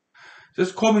 so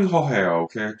just combing her hair,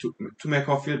 okay, to make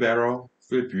her feel better,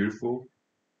 feel beautiful.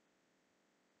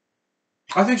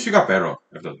 I think she got better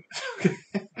after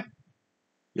that.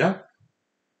 Yeah,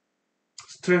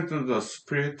 strengthen the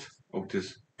spirit of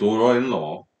this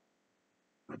daughter-in-law,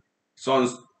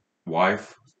 son's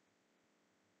wife.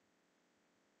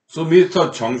 So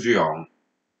Mr. Chung Ji-young,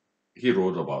 he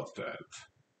wrote about that.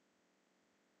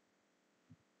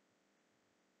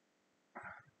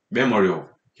 Memory of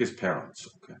his parents,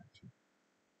 okay.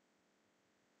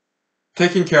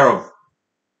 Taking care of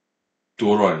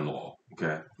daughter-in-law,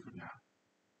 okay.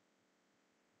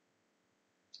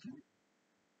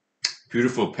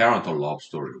 Beautiful parental love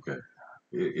story, okay.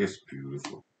 It's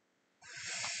beautiful.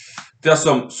 There's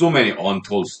so many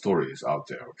untold stories out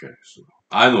there, okay. So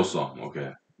I know some,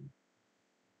 okay.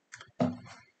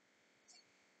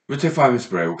 We take 5 minutes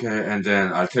break, okay, and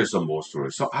then I'll tell you some more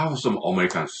stories. So I have some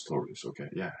American stories, okay.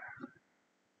 Yeah.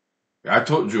 I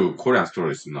told you Korean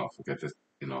stories enough. Okay, that's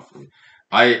enough.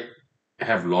 I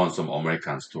have learned some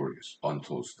American stories,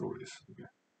 untold stories. Okay,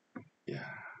 yeah,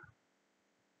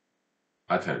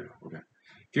 I tell you. Okay,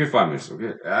 give me 5 minutes.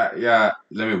 Okay, yeah,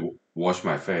 let me wash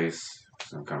my face.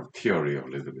 Some kind of theory a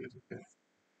little bit. Okay,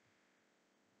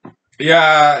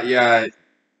 yeah, yeah.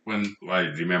 When I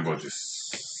remember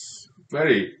this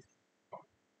very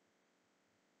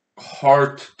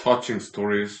heart touching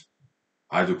stories,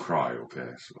 I do cry. Okay,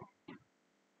 so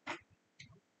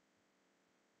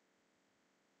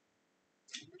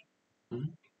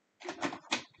mhm.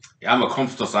 Yeah, I'm a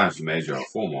computer science major,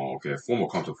 former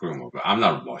computer programmer, but I'm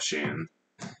not a machine.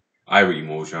 I have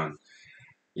emotion.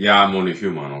 Yeah, I'm only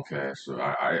human, okay. So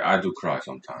I do cry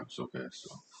sometimes, okay.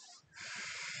 So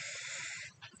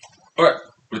alright,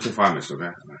 we take 5 minutes, okay.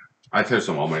 I tell you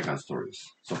some American stories,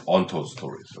 some untold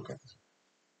stories, okay.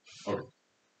 Okay.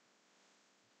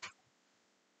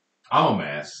 I'm a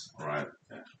mess, alright.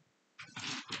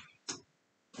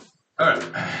 Alright.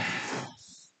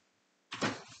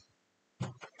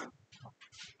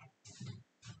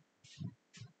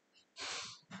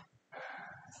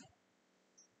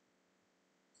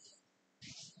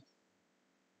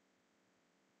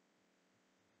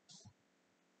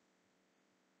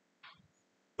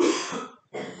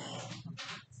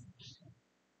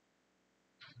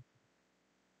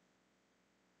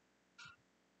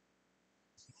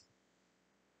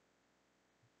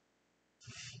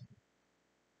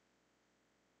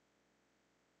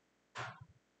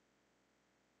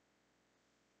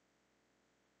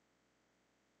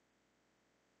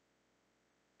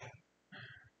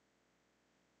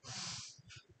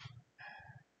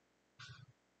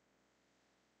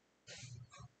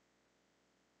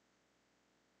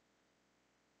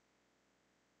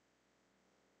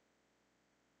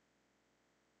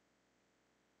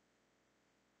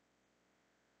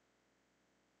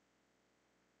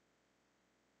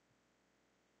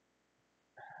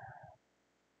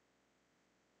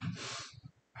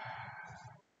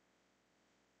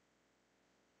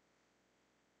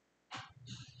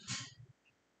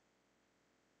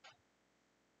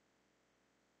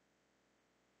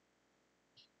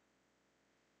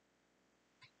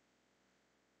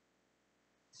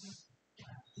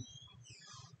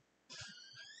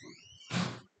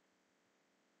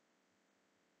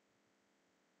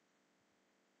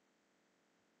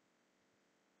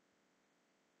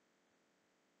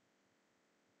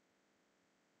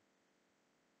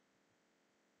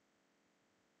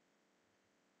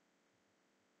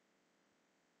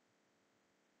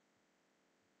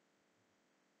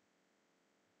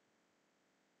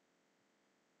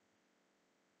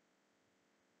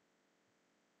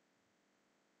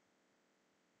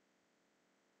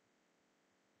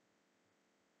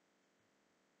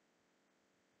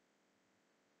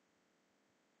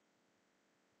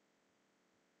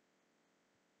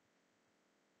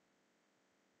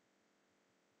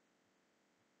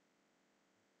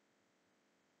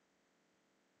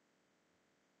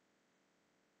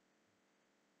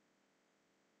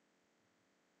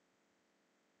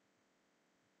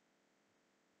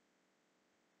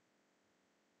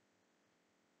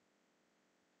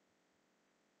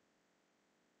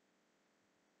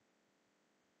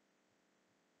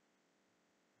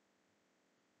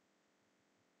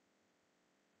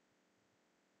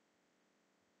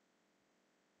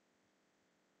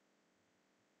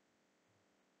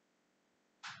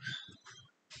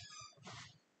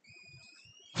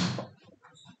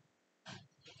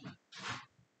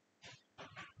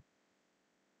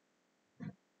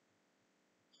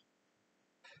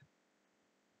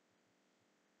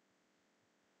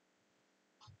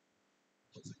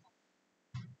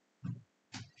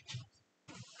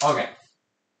 Okay.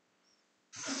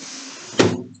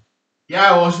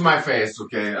 Yeah, I wash my face.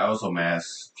 Okay, I was a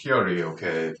mess. Theory.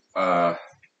 Okay.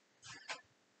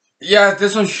 Yeah,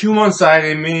 there's a human side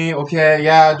in me. Okay.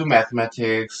 Yeah, I do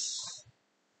mathematics.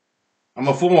 I'm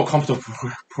a former computer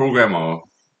programmer.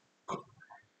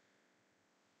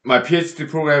 My PhD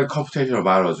program is computational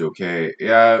biology. Okay.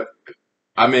 Yeah,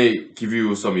 I may give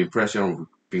you some impression of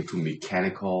being too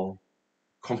mechanical.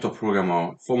 Computer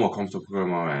programmer, former computer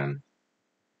programmer, and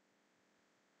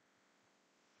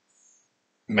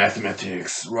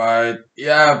mathematics, right?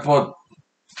 Yeah, but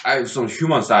I have some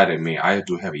human side in me. I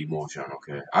do have emotion.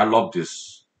 Okay, I love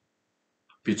this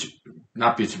beach,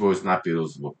 not Beach Boys, not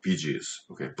Beatles, but Bee Gees.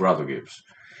 Okay, Brother Gibbs,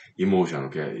 emotion.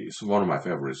 Okay, it's one of my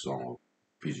favorite songs of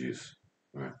Bee Gees.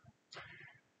 Okay.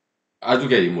 I do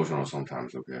get emotional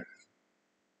sometimes. Okay,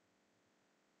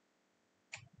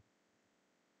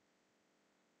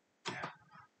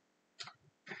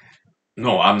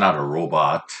 no, I'm not a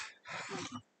robot.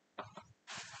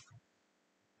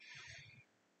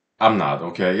 I'm not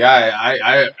okay. Yeah,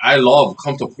 I love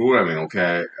computer programming.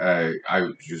 Okay, I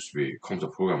used to be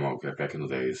computer programmer. Okay, back in the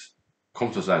days,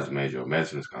 computer science major,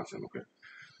 medicine Wisconsin. Okay,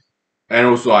 and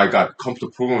also I got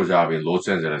computer programmer job in Los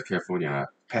Angeles, California,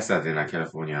 Pasadena,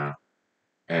 California,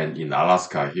 and in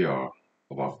Alaska here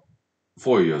about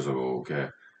 4 years ago. Okay,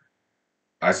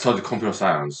 I studied computer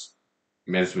science,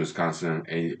 medicine Wisconsin,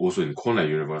 and also in Cornell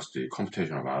University,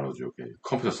 computational biology. Okay,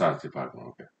 computer science department.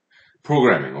 Okay,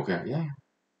 programming. Okay, yeah,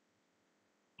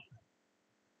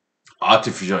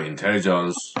 artificial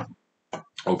intelligence.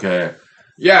 Okay.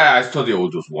 Yeah, I study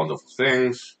all those wonderful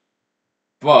things,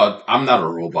 but I'm not a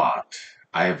robot.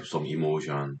 I have some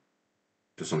emotion.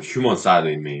 There's some human side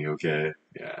in me, okay?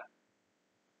 Yeah.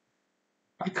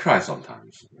 I cry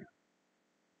sometimes.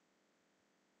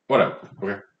 Whatever,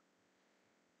 okay?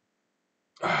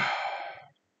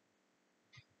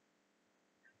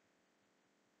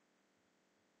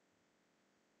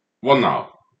 What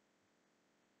now?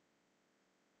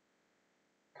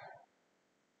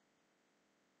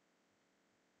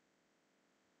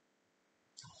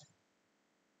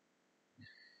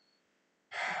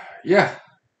 Yeah.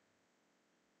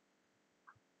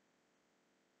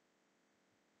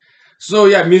 So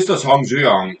yeah, Mr. Chong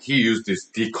Ju-young, he used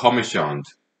this decommissioned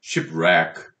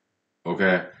shipwreck,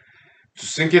 okay, to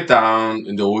sink it down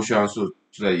in the ocean so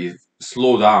that it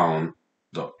slow down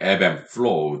the ebb and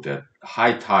flow, that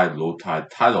high tide, low tide,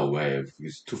 tidal wave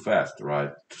is too fast, right?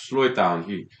 To slow it down,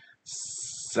 he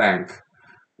sank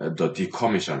the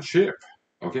decommissioned ship,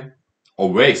 okay?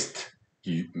 Or waste.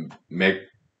 He make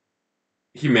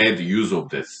he made use of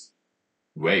this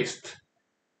waste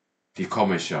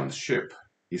decommissioned ship.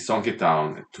 He sunk it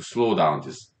down to slow down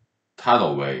this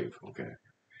tidal wave, okay?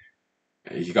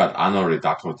 He got honorary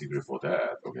doctoral degree for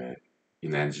that, okay?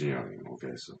 In engineering,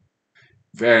 okay? So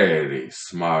very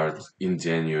smart,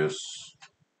 ingenious,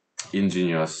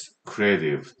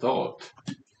 creative thought.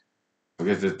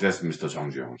 Okay, that's Mr.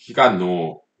 Jung Jung. He got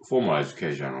no formal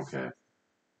education, okay?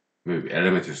 Maybe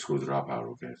elementary school dropout,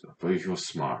 okay? So, but he was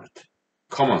smart.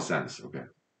 Common sense, okay?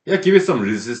 Yeah, give it some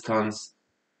resistance,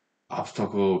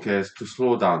 obstacle, okay, to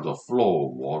slow down the flow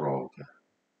of water, okay?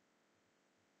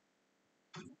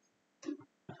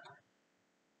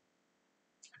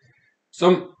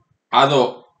 Some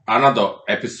another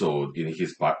episode in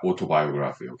his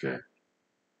autobiography, okay?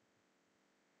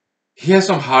 He has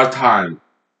some hard time.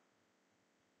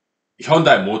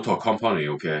 Hyundai Motor Company,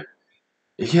 okay?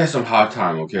 He has some hard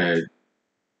time, okay?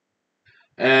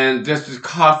 And there's this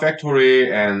car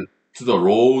factory, and to the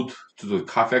road, to the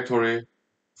car factory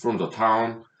from the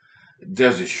town,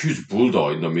 there's a huge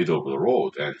boulder in the middle of the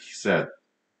road. And he said,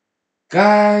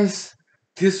 guys,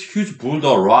 this huge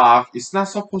boulder rock is not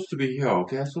supposed to be here,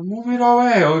 okay? So move it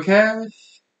away, okay?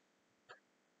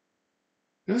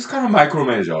 It was kind of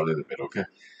micromanage a little bit, okay?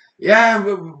 Yeah,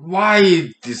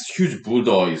 why this huge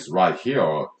boulder is right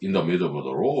here in the middle of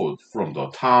the road from the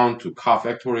town to car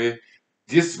factory?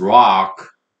 This rock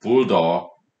boulder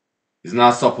is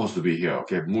not supposed to be here,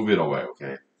 okay? Move it away,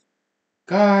 okay?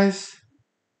 Guys,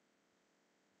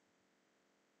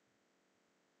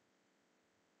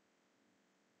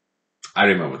 I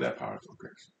remember that part, okay?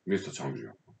 Mr.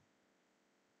 Chongju.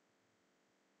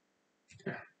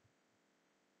 Yeah.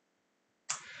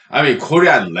 I mean,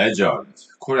 Korean legend,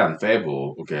 Korean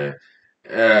fable, okay?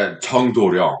 Chung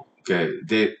Do-ryong,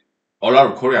 okay? A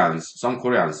lot of Koreans, some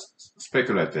Koreans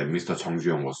speculate that Mr. Chung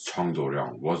Ju-young was Chung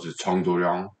Do-ryong. Was it Chung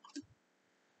Do-ryong?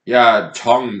 Yeah,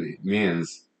 Chung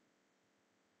means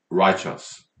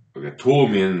righteous. Okay, Do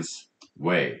means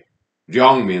way.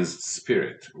 Ryong means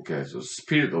spirit. Okay, so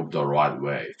spirit of the right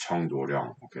way. Chung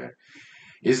Do-ryong. Okay,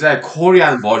 It's a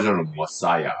Korean version of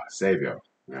Messiah, Savior.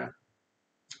 Yeah.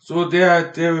 So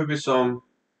there will be some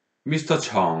Mr.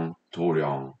 Chung,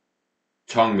 Do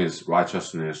Chung means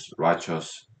righteousness,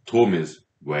 righteous. Do means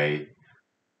way.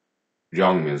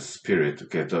 Ryong means spirit.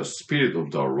 Okay, the spirit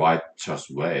of the righteous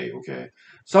way. Okay.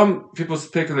 Some people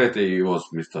speculate that it was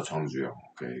Mr. Chung Ju-young.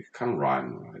 Okay, it can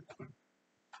rhyme. Right?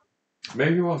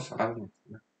 Maybe it was. I don't know.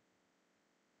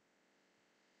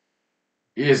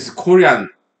 It's Korean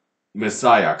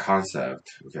Messiah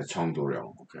concept. Okay, Chung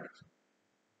Do-ryong. Okay.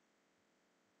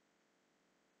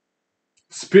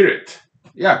 Spirit.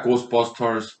 Yeah,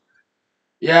 Ghostbusters.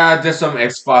 Yeah, there's some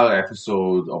X-File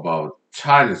episode about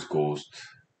Chinese ghost,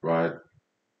 right?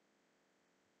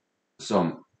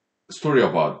 Some story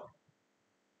about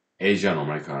Asian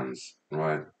Americans,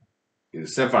 right? In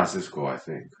San Francisco, I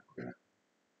think. Okay.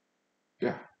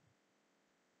 Yeah.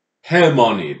 Hell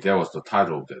Money, that was the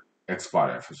title of the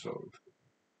X-File episode.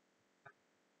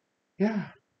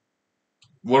 Yeah.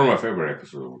 One of my favorite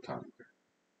episodes of all time.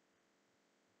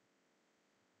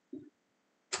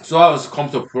 So I was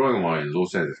computer programmer in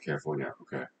Los Angeles, California.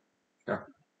 Okay. Yeah.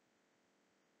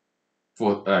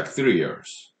 For like 3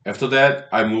 years. After that,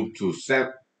 I moved to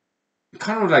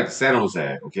kind of like San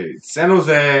Jose. Okay. San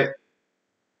Jose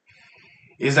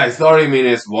is like 30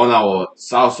 minutes, 1 hour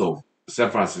south of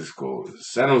San Francisco.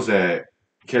 San Jose,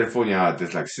 California,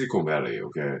 there's like Silicon Valley.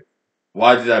 Okay.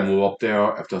 Why did I move up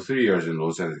there after 3 years in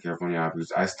Los Angeles, California?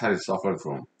 Because I started suffering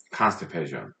from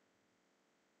constipation.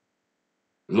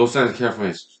 Los Angeles,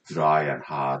 California is dry and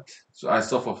hot, so I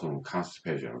suffer from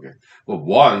constipation. Okay, but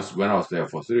once when I was there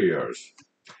for 3 years,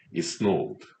 it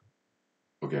snowed.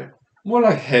 Okay, more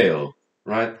like hail,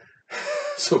 right?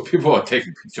 So people are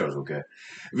taking pictures. Okay,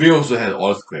 we also had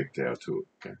earthquake there too.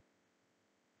 Okay,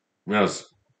 when I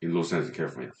was in Los Angeles,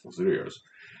 California for 3 years.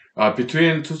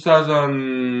 Between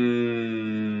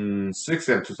 2006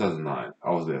 and 2009, I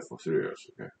was there for 3 years.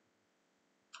 Okay,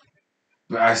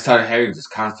 but I started having this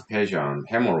constipation,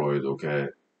 hemorrhoid. Okay,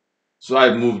 so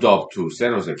I moved up to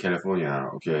San Jose, California.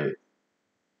 Okay,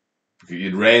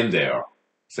 it rained there.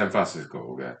 San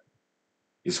Francisco. Okay,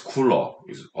 it's cooler.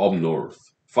 It's up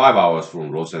north. 5 hours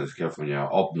from Los Angeles, California.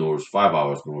 Up north, 5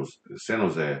 hours north. San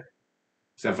Jose,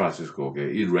 San Francisco. Okay,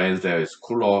 it rains there. It's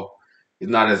cooler. It's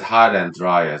not as hot and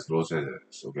dry as Los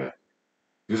Angeles. Okay,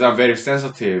 because I'm very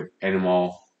sensitive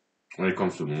animal when it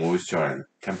comes to moisture and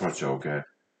temperature. Okay,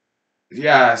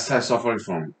 yeah, I started suffering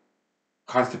from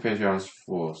constipations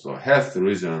for so health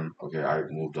reason. Okay, I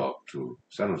moved up to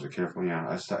San Jose, California.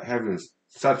 I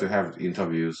start to have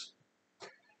interviews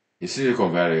in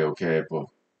Silicon Valley. Okay, but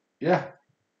yeah,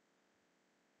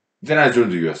 then I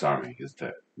joined the U.S. Army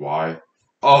instead. Why?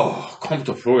 Oh,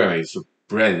 computer programming is so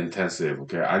brain intensive.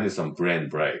 Okay, I need some brain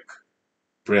break,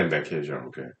 brain vacation.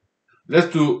 Okay,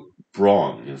 let's do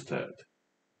brawn instead.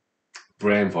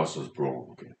 Brain versus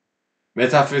brawn. Okay,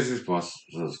 metaphysics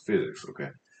versus physics. Okay,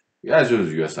 yeah, I joined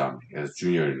the U.S. Army as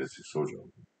junior enlisted soldier,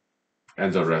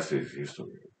 and the rest is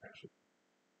history.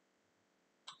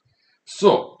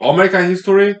 So, American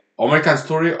history, American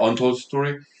story, untold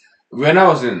story. When I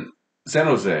was in San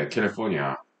Jose,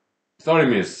 California, 30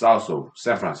 minutes south of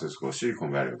San Francisco,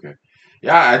 Silicon Valley, okay?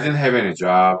 Yeah, I didn't have any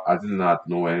job. I did not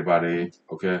know anybody,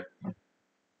 okay?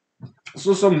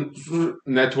 So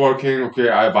networking, okay,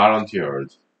 I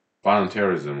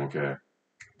volunteerism, okay,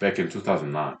 back in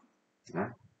 2009,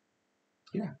 right?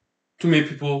 Yeah. To meet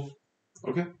people,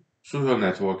 okay? Social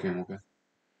networking, okay?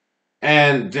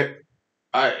 And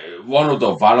one of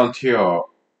the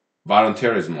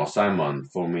volunteerism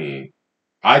assignment for me.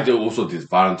 I did also did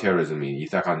volunteerism in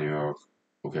Ithaca, New York,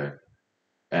 okay,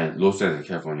 and Los Angeles,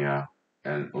 California,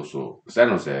 and also San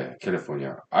Jose,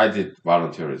 California. I did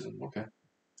volunteerism, okay,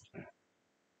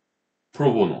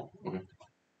 pro bono, okay,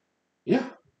 yeah,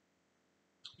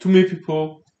 to meet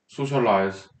people,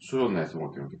 socialize, social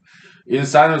networking. Okay. In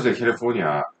San Jose,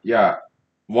 California, yeah,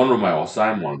 one of my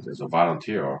assignments as a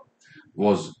volunteer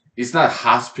was it's not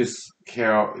hospice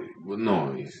care.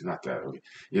 No, it's not that. Okay.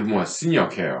 It's more senior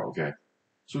care. Okay,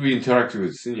 so we interacted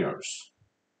with seniors.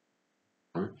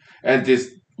 Okay? And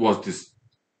this was this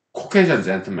Caucasian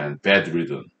gentleman,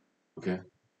 bedridden. Okay.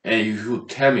 And he would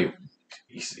tell me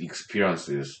his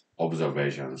experiences,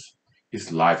 observations,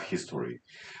 his life history.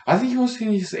 I think he was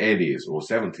in his 80s or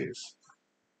 70s.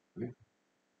 Okay.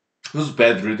 He was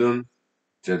bedridden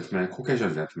gentleman,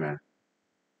 Caucasian gentleman.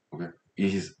 Okay. In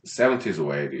his 70s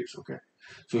or 80s. Okay.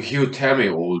 So he would tell me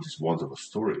all these wonderful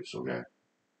stories. Okay.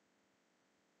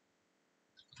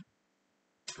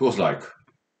 He was like,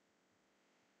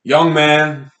 young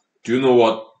man, do you know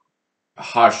what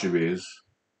hardship is?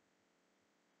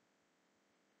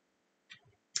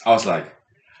 I was like,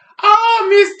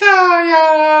 mister,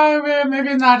 yeah, well,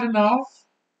 maybe not enough.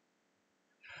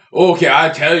 Okay,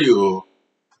 I'll tell you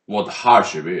what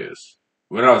hardship is.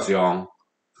 When I was young,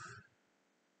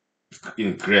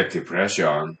 in Great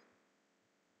Depression,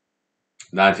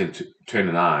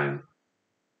 1929,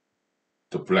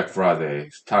 the Black Friday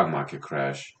stock market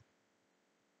crash.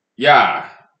 Yeah,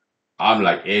 I'm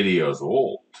like 80 years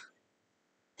old.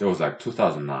 That was like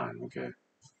 2009, okay?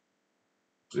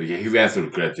 So yeah, he went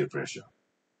through Great Depression.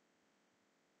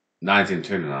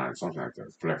 1929, something like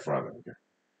that. Black Friday, okay?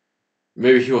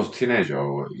 Maybe he was a teenager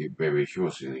or maybe he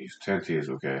was in his 20s,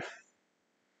 okay?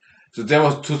 So that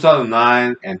was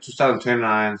 2009 and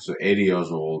 2029, so 80 years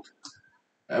old.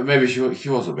 Maybe he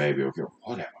was a baby, okay?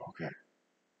 Whatever, okay?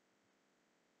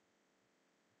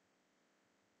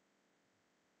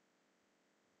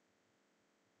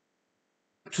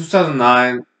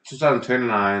 2009,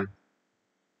 2029,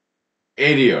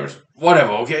 80 years,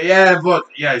 whatever, okay? Yeah, but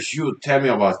yeah, shoot, tell me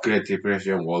about Great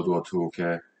Depression, World War II,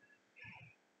 okay?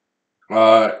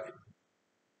 Uh,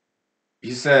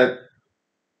 he said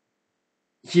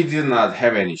he did not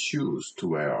have any shoes to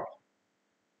wear,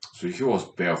 so he was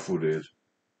barefooted.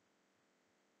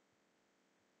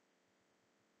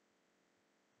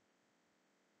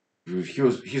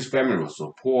 His family was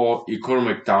so poor,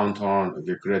 economic downturn,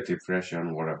 the Great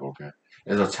Depression, whatever, okay?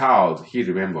 As a child, he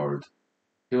remembered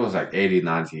he was like 80,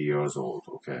 90 years old,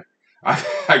 okay?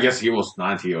 I guess he was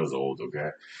 90 years old, okay?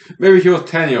 Maybe he was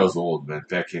 10 years old when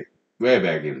way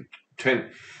back in 20,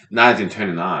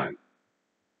 1929.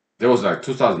 That was like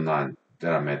 2009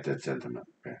 that I met that gentleman,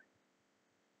 okay?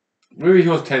 Maybe he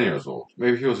was 10 years old.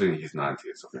 Maybe he was in his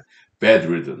 90s, okay?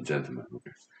 Bedridden gentleman,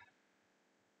 okay?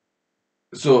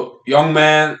 So, young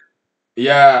man,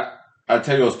 yeah, I'll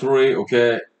tell you a story,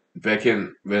 okay? Back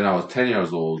in when I was 10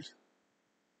 years old,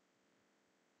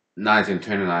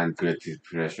 1929 Great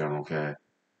Depression, okay?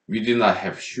 We did not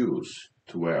have shoes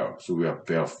to wear, so we are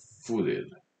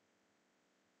barefooted.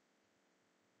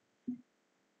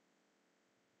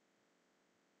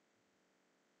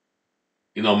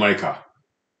 In America,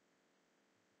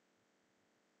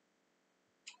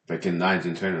 back in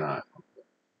 1929,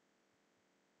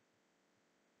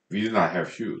 we did not have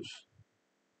shoes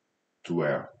to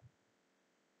wear.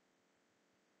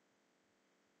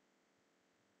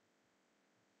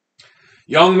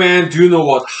 Young man, do you know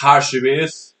what hardship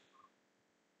is?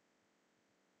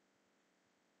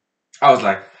 I was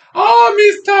like, oh,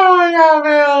 Mister, yeah,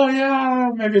 well, yeah,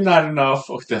 maybe not enough.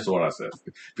 Okay, that's what I said.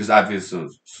 Because I've been through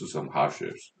some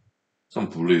hardships,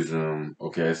 some bullyism,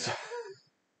 okay? So,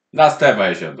 not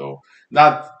starvation, though.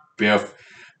 Not bare,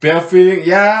 bare feeding.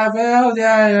 Yeah, well,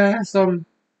 yeah, yeah.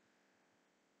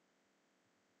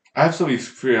 I have some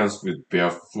experience with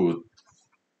bare food.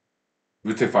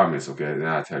 We'll take 5 minutes, okay? Then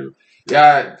I'll tell you.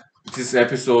 Yeah, this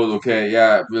episode, okay,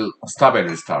 yeah, we'll stop and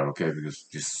restart, okay? Because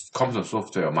this computer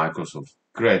software, Microsoft,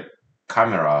 great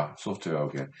camera software,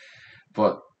 okay?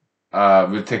 But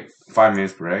we'll take 5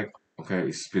 minutes break. Okay,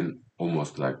 it's been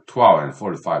almost like 2 hours and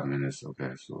 45 minutes.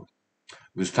 Okay, so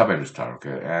we'll stop and restart.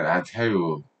 Okay, and I tell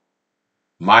you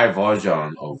my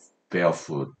version of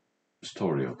barefoot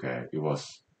story. Okay, it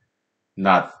was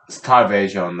not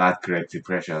starvation, not Great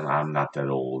Depression. I'm not that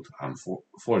old. I'm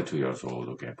 42 years old.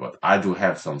 Okay, but I do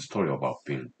have some story about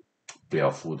being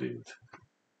barefooted.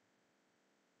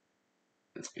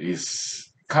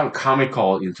 It's kind of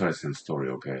comical, interesting story.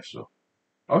 Okay, so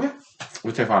okay,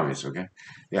 we'll take 5 minutes. Okay,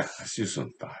 yeah, see you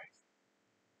soon. Bye.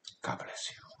 God bless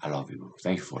you. I love you.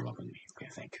 Thank you for loving me. Okay,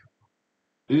 thank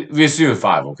you. We'll see you in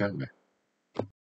 5, okay? Okay.